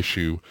have an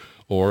issue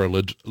or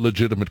a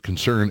legitimate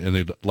concern and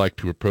they'd like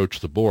to approach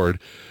the board.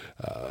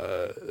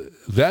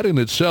 That in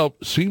itself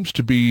seems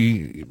to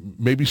be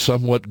maybe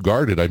somewhat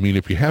guarded. I mean,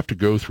 if you have to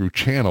go through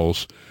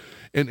channels,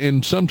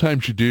 and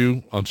sometimes you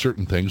do on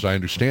certain things, I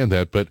understand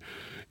that, but,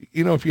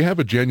 if you have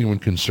a genuine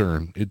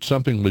concern, it's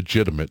something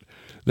legitimate,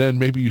 then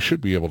maybe you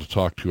should be able to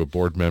talk to a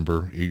board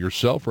member,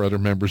 yourself or other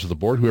members of the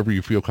board, whoever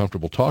you feel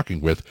comfortable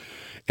talking with,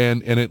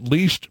 and at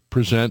least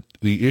present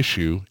the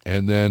issue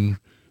and then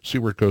see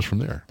where it goes from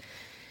there.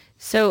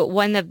 So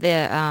one of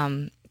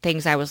the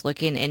things I was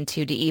looking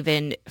into to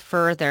even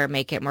further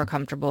make it more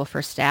comfortable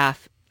for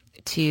staff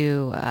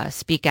to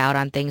speak out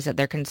on things that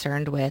they're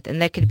concerned with,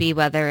 and that could be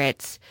whether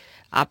it's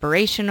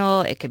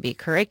operational, it could be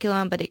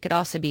curriculum, but it could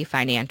also be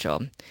financial.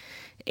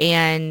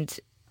 And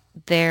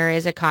there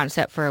is a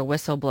concept for a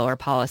whistleblower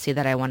policy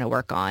that I want to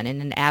work on,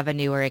 and an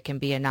avenue where it can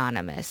be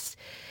anonymous.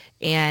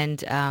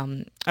 And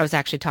I was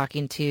actually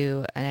talking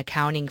to an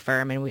accounting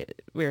firm, and we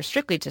were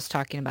strictly just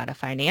talking about a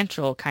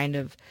financial kind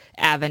of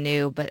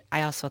avenue, but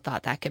I also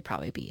thought that could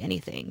probably be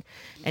anything.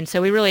 And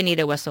so we really need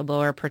a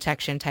whistleblower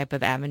protection type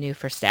of avenue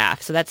for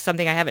staff. So that's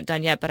something I haven't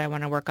done yet, but I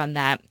want to work on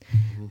that.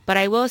 Mm-hmm. But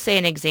I will say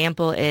an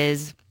example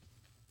is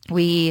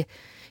we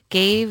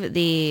gave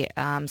the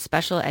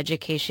special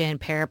education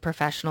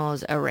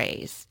paraprofessionals a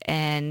raise,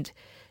 and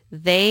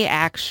they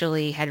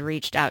actually had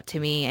reached out to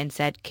me and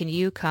said, "Can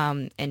you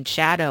come and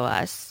shadow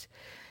us?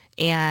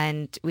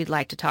 And we'd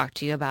like to talk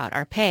to you about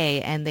our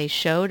pay." And they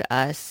showed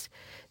us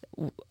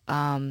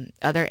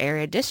other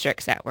area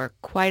districts that were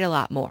quite a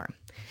lot more.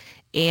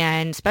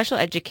 And special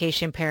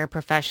education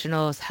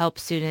paraprofessionals help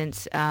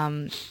students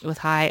with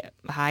high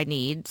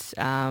needs.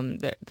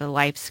 The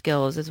life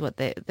skills is what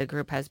the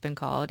group has been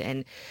called.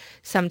 And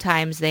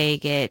sometimes they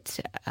get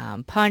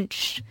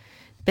punched,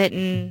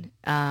 bitten.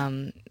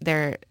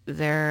 They're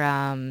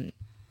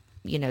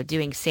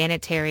doing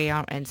sanitary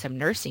and some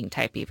nursing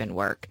type even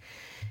work.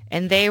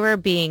 And they were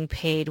being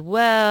paid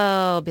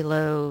well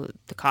below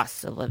the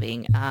cost of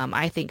living.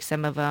 I think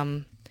some of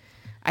them,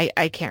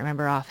 I can't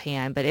remember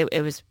offhand, but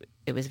it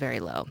was very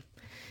low.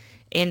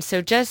 And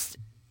so just,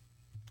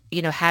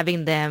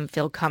 having them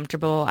feel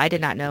comfortable, I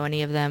did not know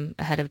any of them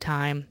ahead of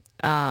time.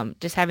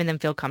 Just having them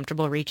feel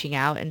comfortable reaching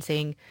out and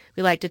saying,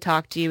 "We like to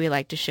talk to you. We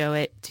like to show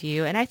it to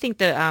you." And I think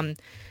the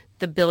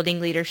building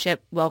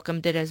leadership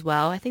welcomed it as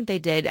well. I think they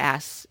did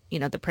ask,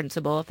 the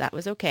principal if that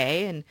was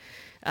okay. And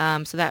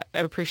so that I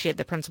appreciate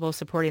the principal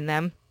supporting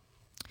them.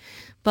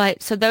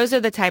 But so those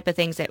are the type of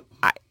things that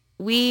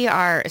we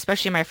are,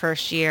 especially my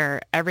first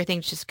year,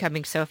 everything's just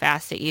coming so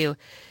fast at you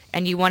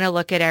and you want to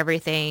look at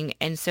everything.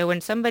 And so when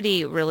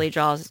somebody really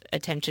draws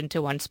attention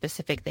to one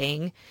specific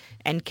thing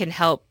and can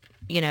help,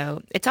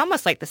 it's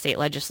almost like the state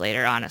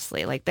legislator,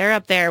 honestly. Like they're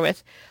up there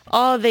with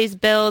all of these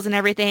bills and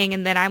everything.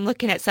 And then I'm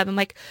looking at something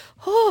like,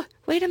 oh,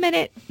 wait a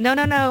minute.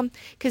 No.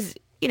 Because,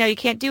 you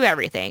can't do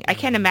everything. I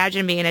can't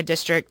imagine being in a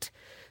district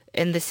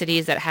in the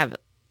cities that have,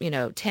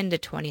 10 to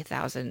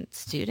 20,000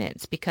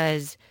 students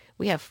because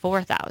we have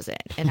 4,000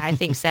 and I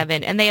think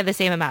 7, and they have the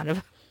same amount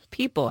of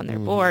people on their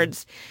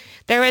boards.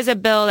 There is a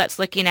bill that's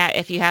looking at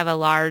if you have a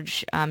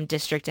large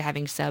district to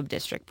having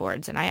sub-district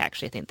boards, and I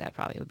actually think that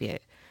probably would be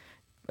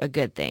a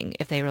good thing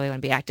if they really want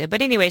to be active.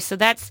 But anyway, so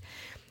that's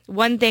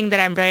one thing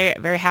that I'm very,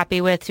 very happy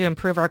with to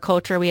improve our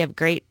culture. We have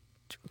great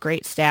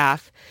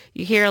staff.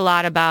 You hear a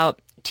lot about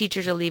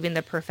teachers are leaving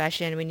the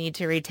profession. We need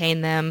to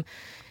retain them.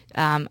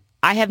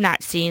 I have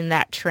not seen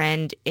that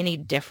trend any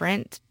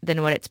different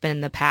than what it's been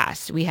in the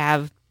past. We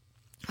have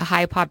a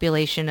high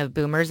population of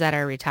boomers that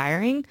are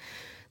retiring.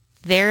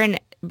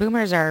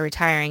 Boomers are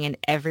retiring in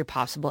every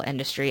possible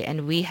industry,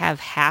 and we have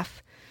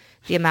half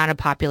the amount of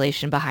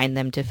population behind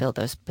them to fill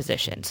those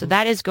positions. So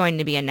that is going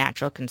to be a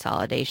natural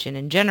consolidation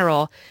in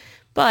general.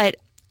 But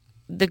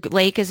the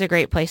lake is a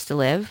great place to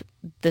live.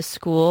 The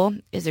school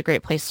is a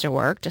great place to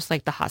work, just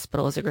like the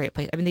hospital is a great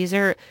place. I mean, these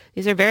are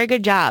very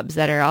good jobs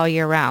that are all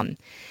year round.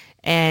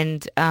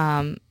 And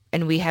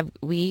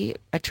we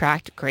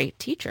attract great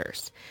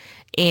teachers.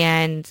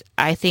 And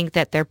I think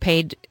that they're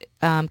paid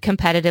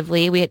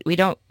competitively. We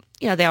don't,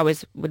 they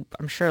always would,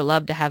 I'm sure,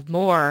 love to have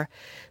more,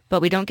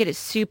 but we don't get a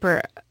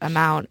super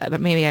amount,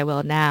 but maybe I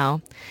will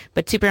now,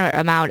 but super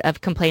amount of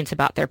complaints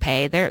about their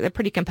pay. They're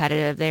pretty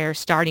competitive. Their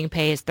starting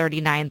pay is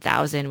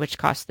 $39,000, which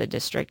costs the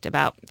district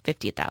about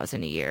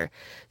 $50,000 a year.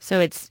 So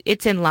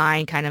it's in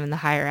line, kind of in the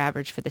higher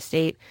average for the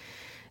state.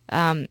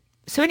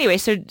 So anyway,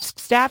 so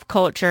staff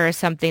culture is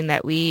something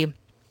that we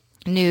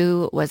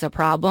knew was a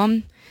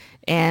problem,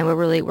 and we're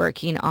really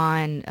working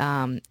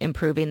on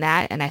improving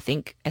that. And I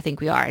think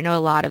we are. I know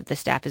a lot of the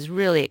staff is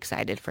really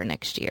excited for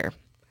next year.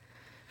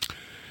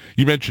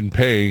 You mentioned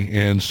pay,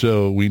 and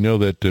so we know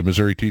that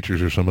Missouri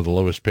teachers are some of the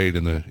lowest paid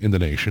in the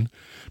nation.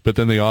 But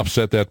then they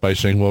offset that by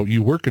saying, well,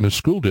 you work in a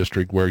school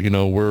district where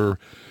we're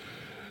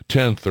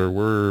 10th or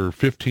we're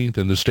 15th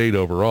in the state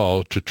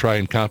overall, to try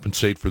and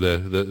compensate for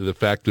the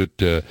fact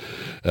that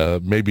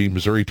maybe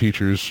Missouri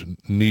teachers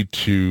need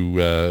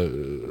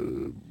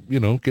to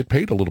get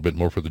paid a little bit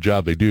more for the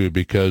job they do,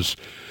 because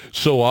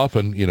so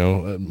often,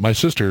 my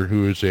sister,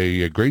 who is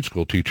a grade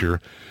school teacher,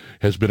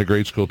 has been a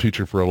grade school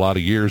teacher for a lot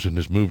of years and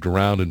has moved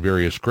around in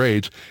various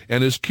grades.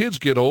 And as kids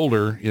get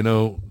older,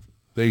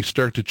 they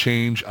start to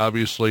change,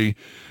 obviously,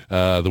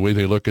 the way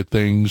they look at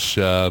things,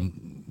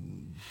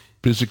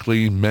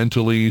 physically,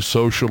 mentally,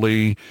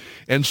 socially.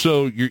 And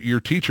so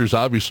your teachers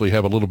obviously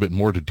have a little bit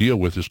more to deal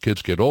with as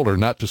kids get older.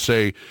 Not to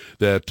say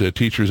that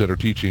teachers that are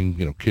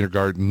teaching,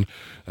 kindergarten,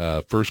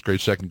 first grade,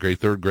 second grade,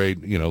 third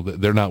grade,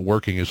 they're not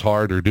working as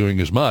hard or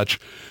doing as much.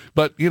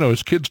 But,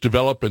 as kids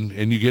develop and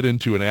you get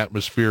into an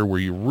atmosphere where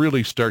you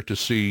really start to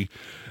see,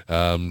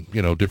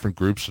 different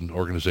groups and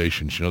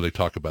organizations, they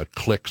talk about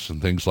cliques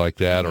and things like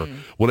that, or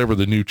whatever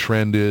the new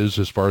trend is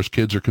as far as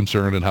kids are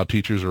concerned, and how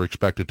teachers are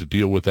expected to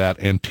deal with that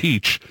and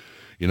teach.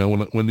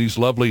 When these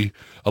lovely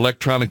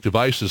electronic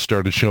devices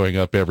started showing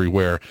up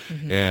everywhere,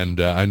 and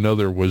I know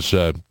there was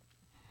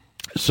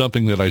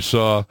something that I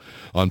saw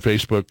on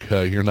Facebook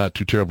here not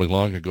too terribly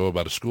long ago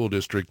about a school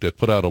district that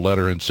put out a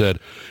letter and said,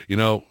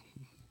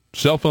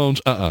 cell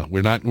phones,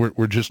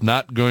 we're just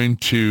not going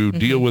to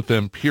deal with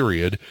them,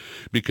 period,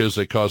 because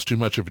they cause too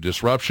much of a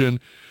disruption.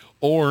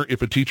 Or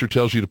if a teacher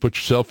tells you to put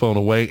your cell phone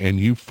away and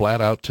you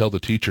flat out tell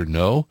the teacher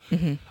no,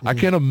 I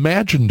can't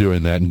imagine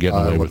doing that and getting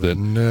away with it.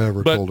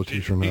 Never told a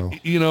teacher no.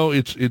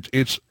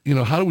 It's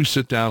how do we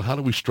sit down? How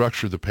do we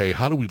structure the pay?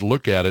 How do we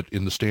look at it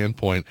in the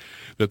standpoint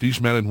that these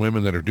men and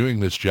women that are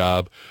doing this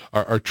job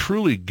are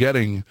truly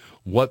getting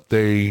what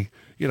they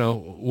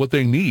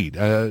need,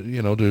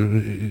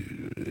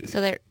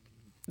 So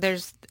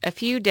there's a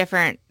few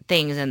different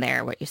things in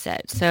there, what you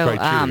said. So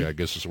criteria, I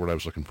guess, is the word I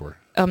was looking for.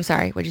 Oh, I'm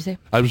sorry. What did you say?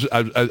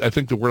 I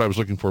think the word I was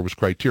looking for was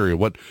criteria.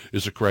 What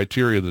is the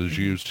criteria that is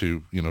used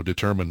to,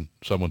 determine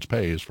someone's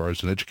pay as far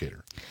as an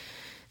educator?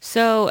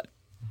 So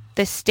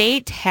the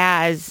state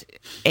has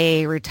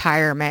a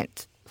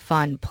retirement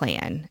fund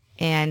plan.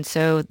 And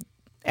so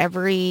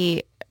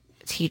every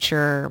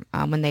teacher,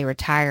 when they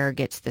retire,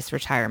 gets this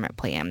retirement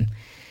plan.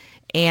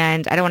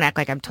 And I don't want to act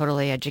like I'm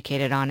totally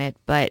educated on it,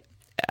 but,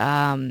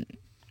 kind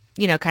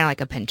of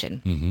like a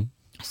pension.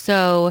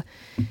 So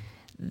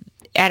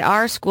at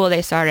our school,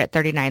 they start at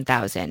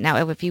 $39,000.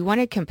 Now, if you want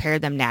to compare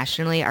them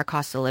nationally, our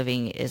cost of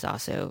living is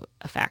also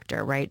a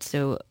factor, right?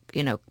 So,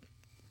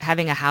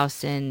 having a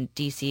house in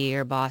DC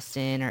or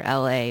Boston or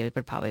LA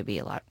would probably be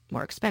a lot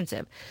more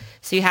expensive.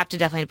 So you have to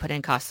definitely put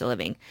in cost of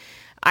living.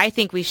 I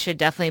think we should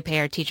definitely pay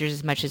our teachers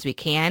as much as we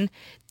can.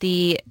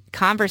 The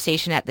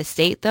conversation at the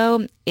state,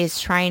 though, is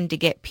trying to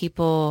get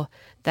people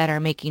that are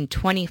making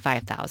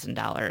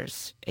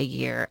 $25,000 a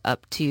year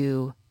up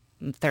to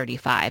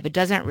 35. It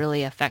doesn't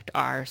really affect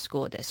our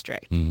school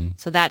district.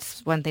 So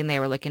that's one thing they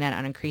were looking at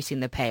on increasing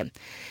the pay.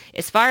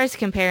 As far as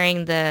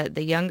comparing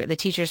the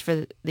teachers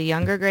for the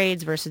younger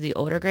grades versus the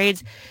older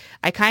grades,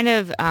 I kind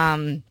of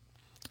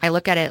I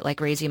look at it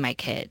like raising my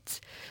kids.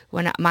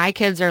 When my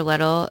kids are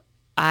little,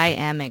 I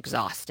am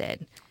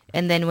exhausted.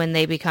 And then when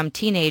they become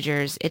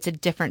teenagers, it's a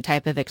different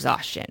type of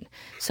exhaustion.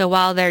 So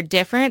while they're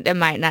different, it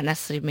might not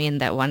necessarily mean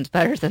that one's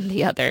better than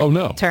the other. Oh,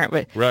 no.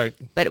 Right.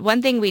 But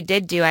one thing we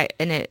did do,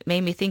 and it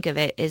made me think of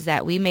it, is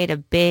that we made a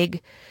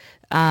big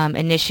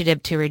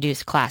initiative to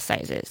reduce class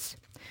sizes.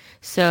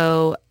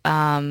 So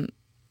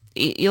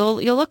you'll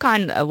look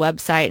on a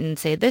website and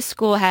say, this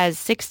school has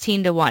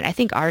 16-1. I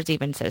think ours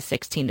even says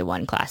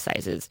 16-1 class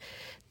sizes.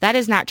 That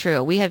is not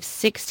true. We have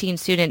 16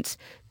 students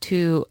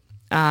to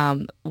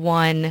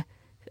one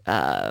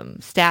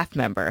staff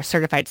member, a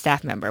certified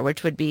staff member,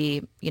 which would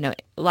be,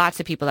 lots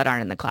of people that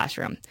aren't in the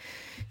classroom.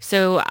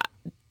 So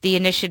the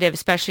initiative,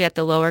 especially at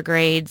the lower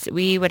grades,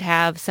 we would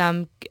have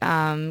some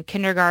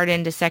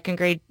kindergarten to second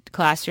grade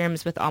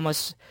classrooms with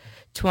almost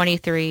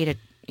 23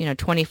 to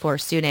 24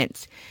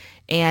 students.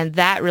 And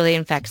that really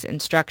affects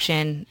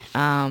instruction.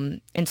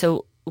 And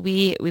so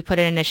we put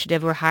an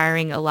initiative. We're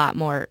hiring a lot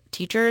more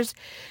teachers.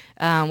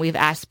 We've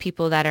asked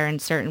people that are in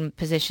certain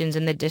positions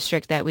in the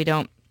district that we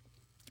don't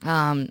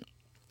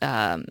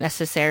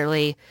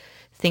necessarily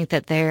think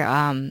that they're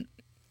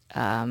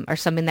are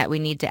something that we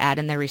need to add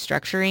in their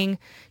restructuring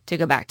to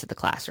go back to the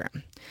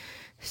classroom.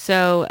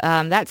 So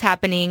that's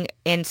happening.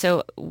 And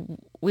so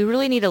we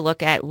really need to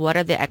look at what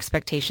are the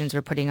expectations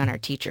we're putting on our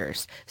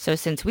teachers. So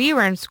since we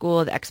were in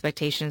school, the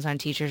expectations on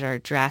teachers are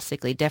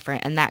drastically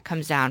different, and that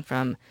comes down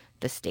from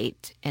the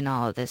state and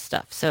all of this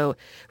stuff. So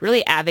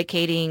really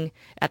advocating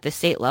at the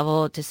state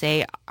level to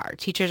say our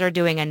teachers are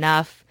doing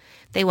enough.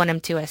 They want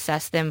them to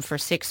assess them for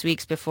 6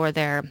 weeks before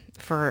they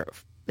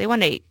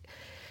want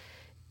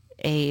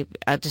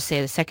I'll just say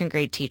the second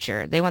grade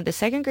teacher. They want the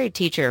second grade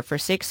teacher for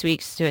 6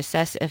 weeks to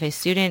assess if a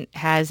student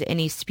has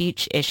any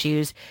speech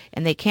issues,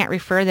 and they can't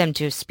refer them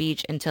to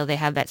speech until they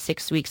have that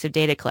 6 weeks of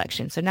data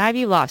collection. So now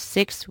you've lost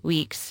 6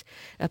 weeks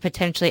of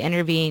potentially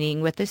intervening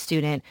with the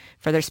student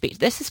for their speech.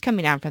 This is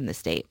coming down from the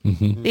state.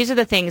 These are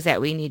the things that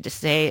we need to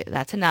say,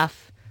 that's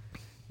enough.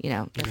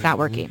 It's not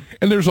working.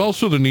 And there's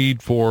also the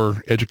need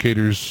for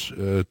educators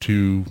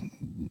to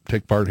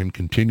take part in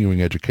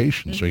continuing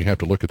education. So you have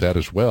to look at that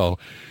as well.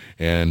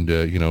 And,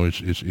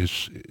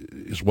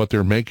 is what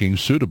they're making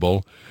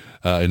suitable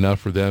enough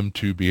for them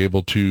to be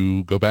able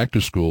to go back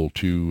to school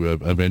to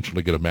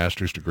eventually get a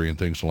master's degree and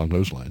things along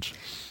those lines?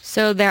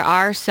 So there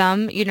are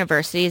some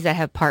universities that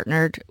have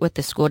partnered with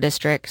the school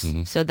districts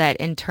so that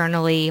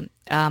internally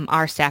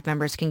our staff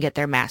members can get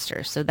their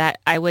master's. So that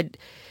I would...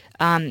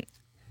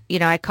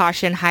 I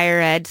caution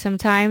higher ed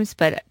sometimes,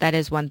 but that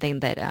is one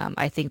thing that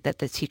I think that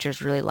the teachers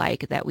really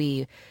like, that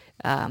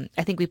I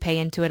think we pay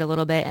into it a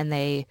little bit, and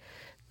they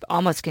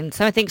almost can.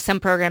 So I think some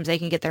programs, they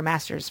can get their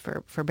master's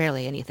for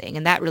barely anything,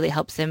 and that really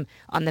helps them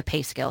on the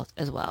pay scale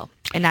as well.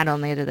 And not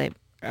only do they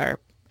are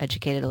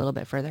educated a little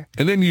bit further.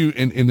 And then you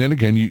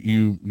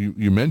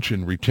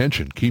mentioned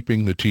retention,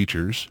 keeping the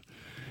teachers,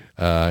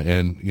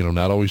 and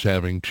not always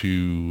having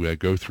to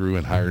go through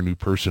and hire new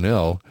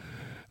personnel.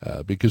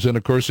 Because then,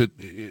 of course,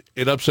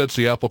 it upsets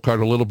the apple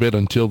cart a little bit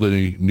until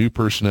the new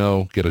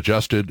personnel get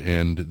adjusted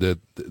and that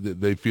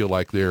they feel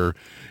like they're,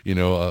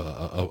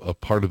 a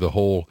part of the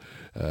whole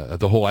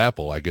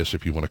apple, I guess,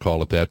 if you want to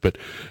call it that. But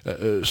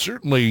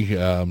certainly,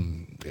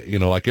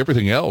 like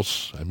everything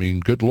else, I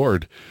mean, good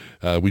Lord,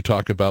 we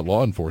talk about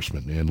law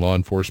enforcement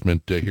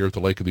here at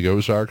the Lake of the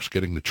Ozarks,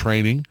 getting the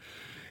training,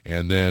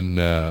 and then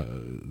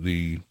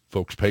the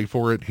folks pay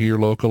for it here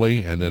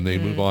locally, and then they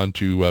move on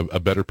to a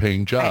better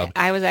paying job.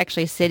 I was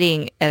actually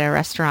sitting at a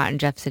restaurant in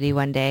Jeff City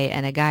one day,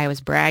 and a guy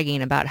was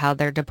bragging about how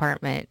their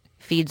department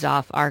feeds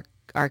off our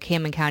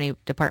Camden County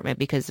department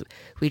because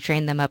we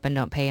train them up and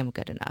don't pay them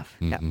good enough.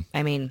 Yeah.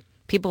 I mean,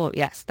 people,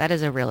 yes, that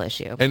is a real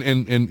issue.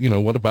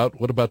 And what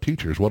about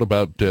teachers? What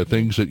about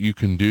things that you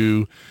can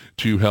do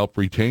to help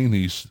retain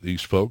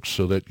these folks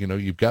so that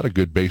you've got a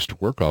good base to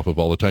work off of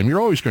all the time? You're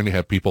always going to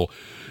have people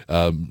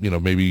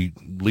maybe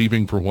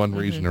leaving for one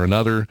reason or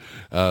another,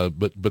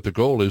 but the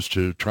goal is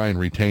to try and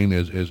retain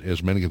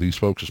as many of these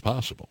folks as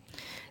possible.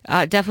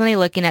 Definitely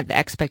looking at the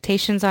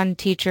expectations on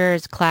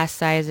teachers, class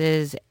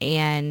sizes,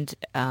 and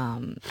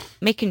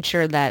making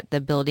sure that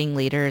the building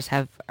leaders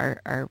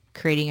are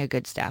creating a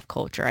good staff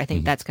culture. I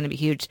think that's going to be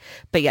huge.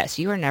 But yes,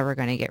 you are never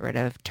going to get rid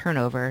of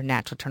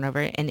natural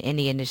turnover in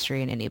any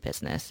industry, in any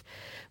business.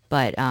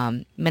 But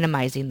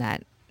minimizing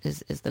that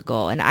is the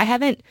goal. And I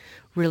haven't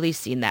really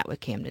seen that with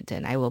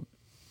Camdenton.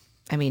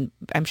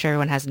 I'm sure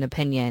everyone has an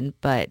opinion,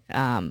 but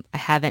I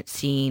haven't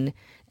seen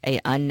a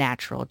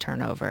unnatural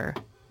turnover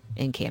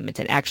in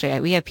Camdenton. Actually,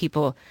 we have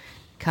people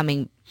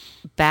coming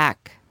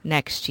back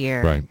next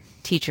year, right.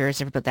 Teachers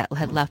that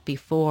had left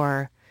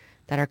before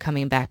that are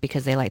coming back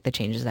because they like the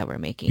changes that we're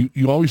making.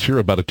 You always hear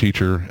about a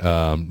teacher,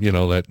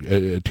 that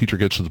a teacher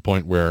gets to the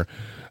point where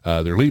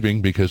they're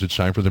leaving because it's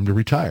time for them to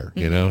retire,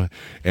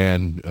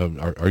 and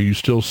are you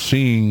still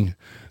seeing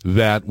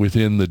that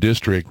within the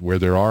district where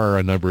there are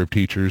a number of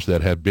teachers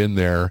that have been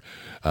there,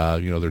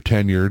 they're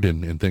tenured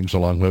and things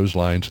along those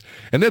lines.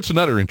 And that's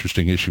another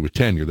interesting issue with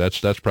tenure.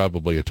 That's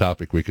probably a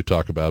topic we could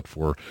talk about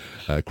for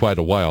quite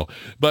a while.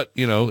 But,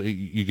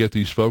 you get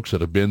these folks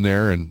that have been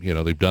there and,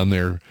 they've done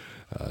their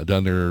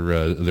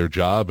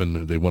job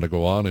and they want to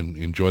go on and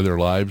enjoy their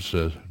lives,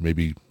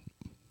 maybe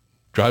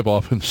drive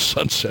off in the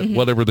sunset,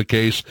 whatever the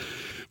case.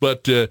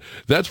 But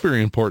that's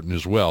very important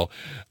as well.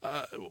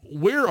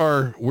 Where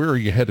are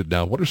you headed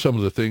now? What are some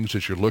of the things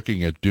that you're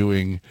looking at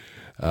doing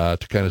to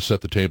kind of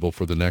set the table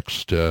for the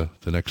next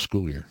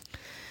school year?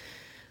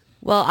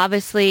 Well,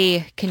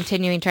 obviously,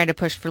 continuing trying to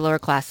push for lower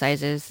class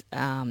sizes.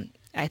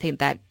 I think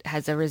that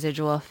has a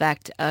residual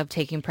effect of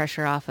taking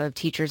pressure off of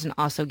teachers and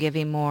also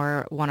giving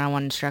more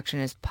one-on-one instruction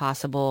as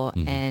possible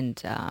and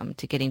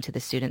to getting to the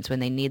students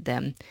when they need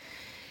them.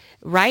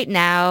 Right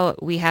now,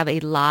 we have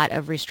a lot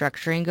of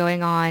restructuring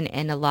going on,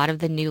 and a lot of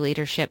the new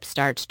leadership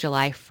starts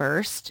July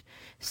 1st.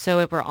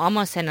 So we're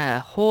almost in a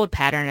hold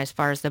pattern as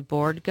far as the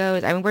board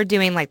goes. I mean, we're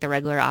doing like the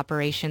regular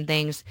operation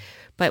things,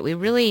 but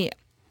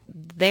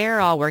they're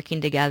all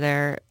working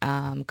together,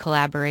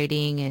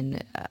 collaborating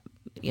and,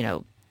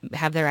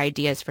 have their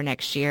ideas for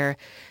next year.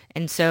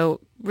 And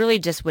so really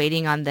just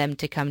waiting on them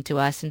to come to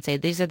us and say,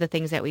 these are the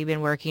things that we've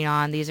been working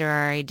on. These are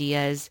our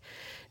ideas.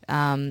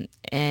 And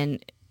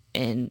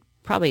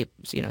probably,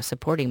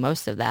 supporting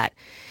most of that.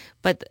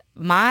 But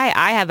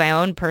I have my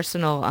own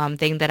personal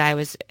thing that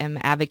I am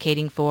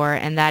advocating for,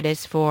 and that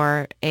is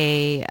for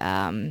a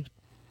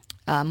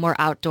more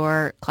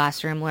outdoor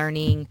classroom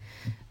learning.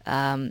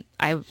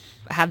 I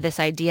have this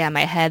idea in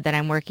my head that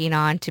I'm working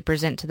on to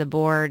present to the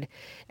board,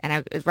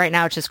 and right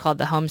now it's just called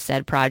the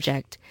Homestead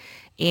Project.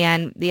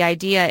 And the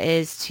idea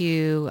is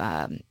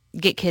to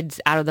get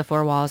kids out of the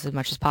four walls as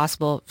much as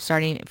possible,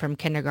 starting from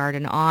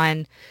kindergarten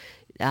on.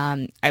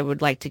 I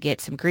would like to get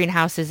some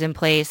greenhouses in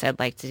place. I'd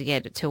like to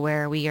get it to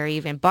where we are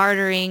even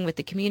bartering with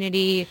the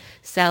community,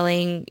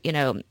 selling,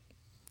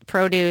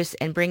 produce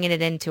and bringing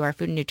it into our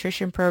food and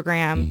nutrition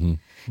program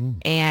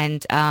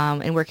and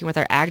working with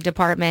our ag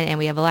department. And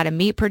we have a lot of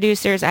meat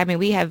producers. I mean,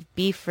 we have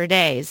beef for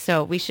days,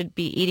 so we should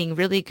be eating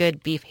really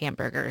good beef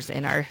hamburgers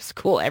in our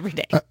school every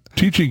day.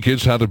 Teaching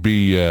kids how to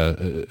be, how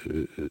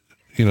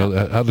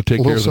to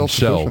take care of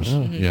themselves.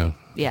 Yeah.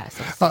 Yes.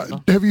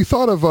 Have you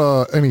thought of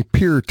any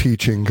peer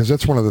teaching? Because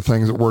that's one of the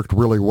things that worked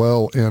really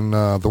well in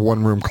the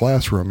one-room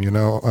classroom.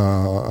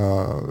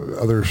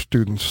 Other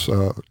students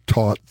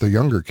taught the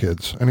younger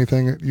kids.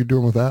 Anything that you're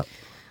doing with that?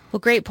 Well,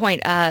 great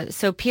point.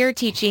 So peer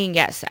teaching,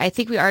 yes. I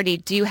think we already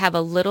do have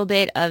a little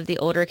bit of the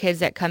older kids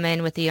that come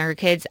in with the younger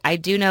kids. I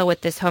do know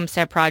with this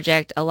Homestead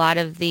Project, a lot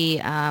of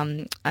the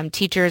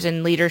teachers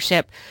and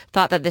leadership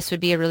thought that this would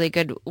be a really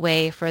good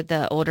way for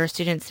the older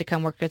students to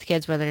come work with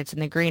kids, whether it's in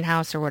the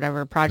greenhouse or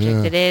whatever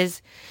project it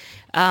is.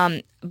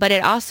 But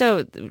it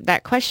also,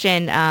 that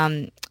question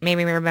made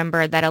me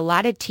remember that a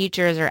lot of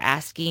teachers are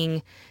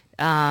asking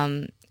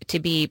to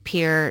be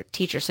peer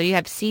teachers. So you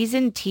have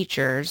seasoned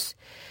teachers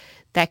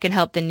that can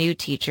help the new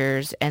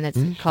teachers, and it's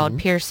called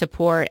peer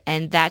support,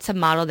 and that's a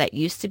model that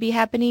used to be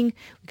happening.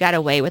 We got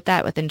away with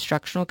that with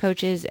instructional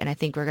coaches, and I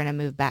think we're going to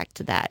move back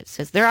to that.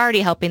 So they're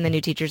already helping the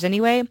new teachers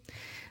anyway,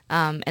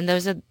 and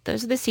those are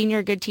the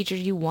senior good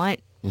teachers you want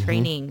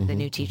training the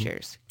new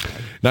teachers.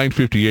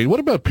 9:58. What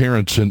about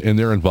parents and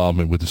their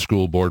involvement with the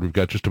school board? We've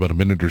got just about a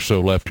minute or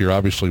so left here.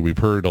 Obviously, we've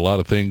heard a lot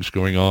of things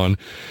going on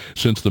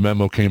since the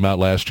memo came out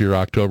last year,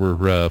 October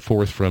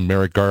 4th, from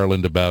Merrick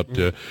Garland about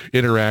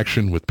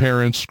interaction with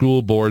parents,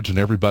 school boards, and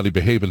everybody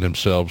behaving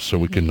themselves so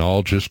we can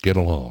all just get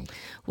along.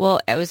 Well,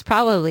 it was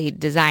probably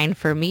designed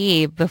for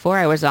me before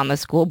I was on the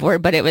school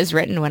board, but it was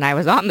written when I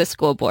was on the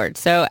school board.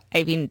 So,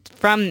 I mean,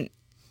 from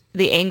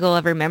the angle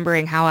of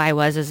remembering how I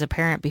was as a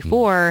parent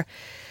before,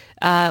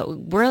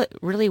 we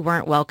really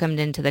weren't welcomed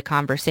into the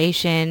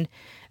conversation.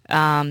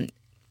 Our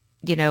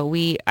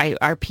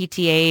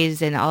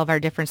PTAs and all of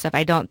our different stuff,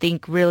 I don't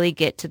think really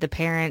get to the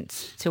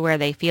parents to where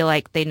they feel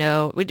like they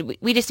know.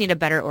 We just need a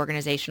better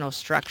organizational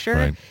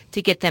structure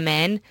to get them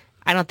in.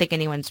 I don't think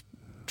anyone's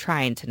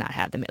trying to not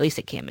have them, at least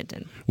at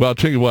Camdenton. Well, I'll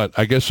tell you what,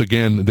 I guess,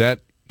 again, that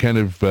kind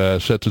of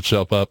sets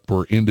itself up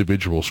for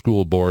individual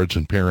school boards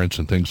and parents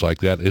and things like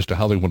that as to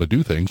how they want to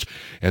do things,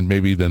 and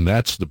maybe then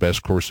that's the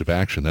best course of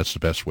action. That's the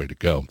best way to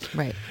go.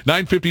 Right.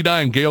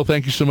 9:59. Gail,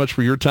 thank you so much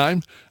for your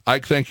time.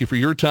 Ike, thank you for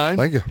your time.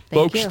 Thank you.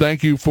 Folks,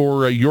 thank you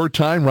for your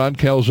time. Ron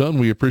Calzone,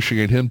 we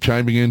appreciate him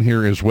chiming in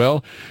here as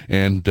well,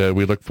 and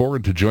we look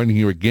forward to joining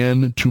you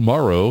again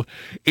tomorrow,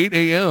 8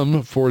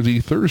 a.m. for the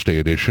Thursday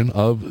edition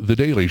of The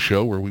Daily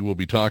Show, where we will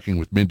be talking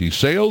with Mindy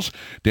Sales,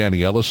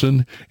 Danny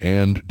Ellison,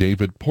 and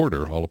David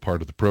Porter, all a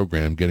part of the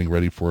program, getting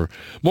ready for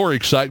more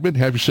excitement.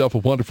 Have yourself a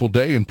wonderful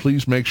day, and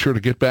please make sure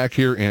to get back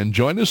here and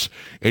join us.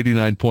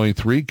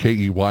 89.3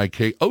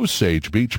 KEYK Osage Beach.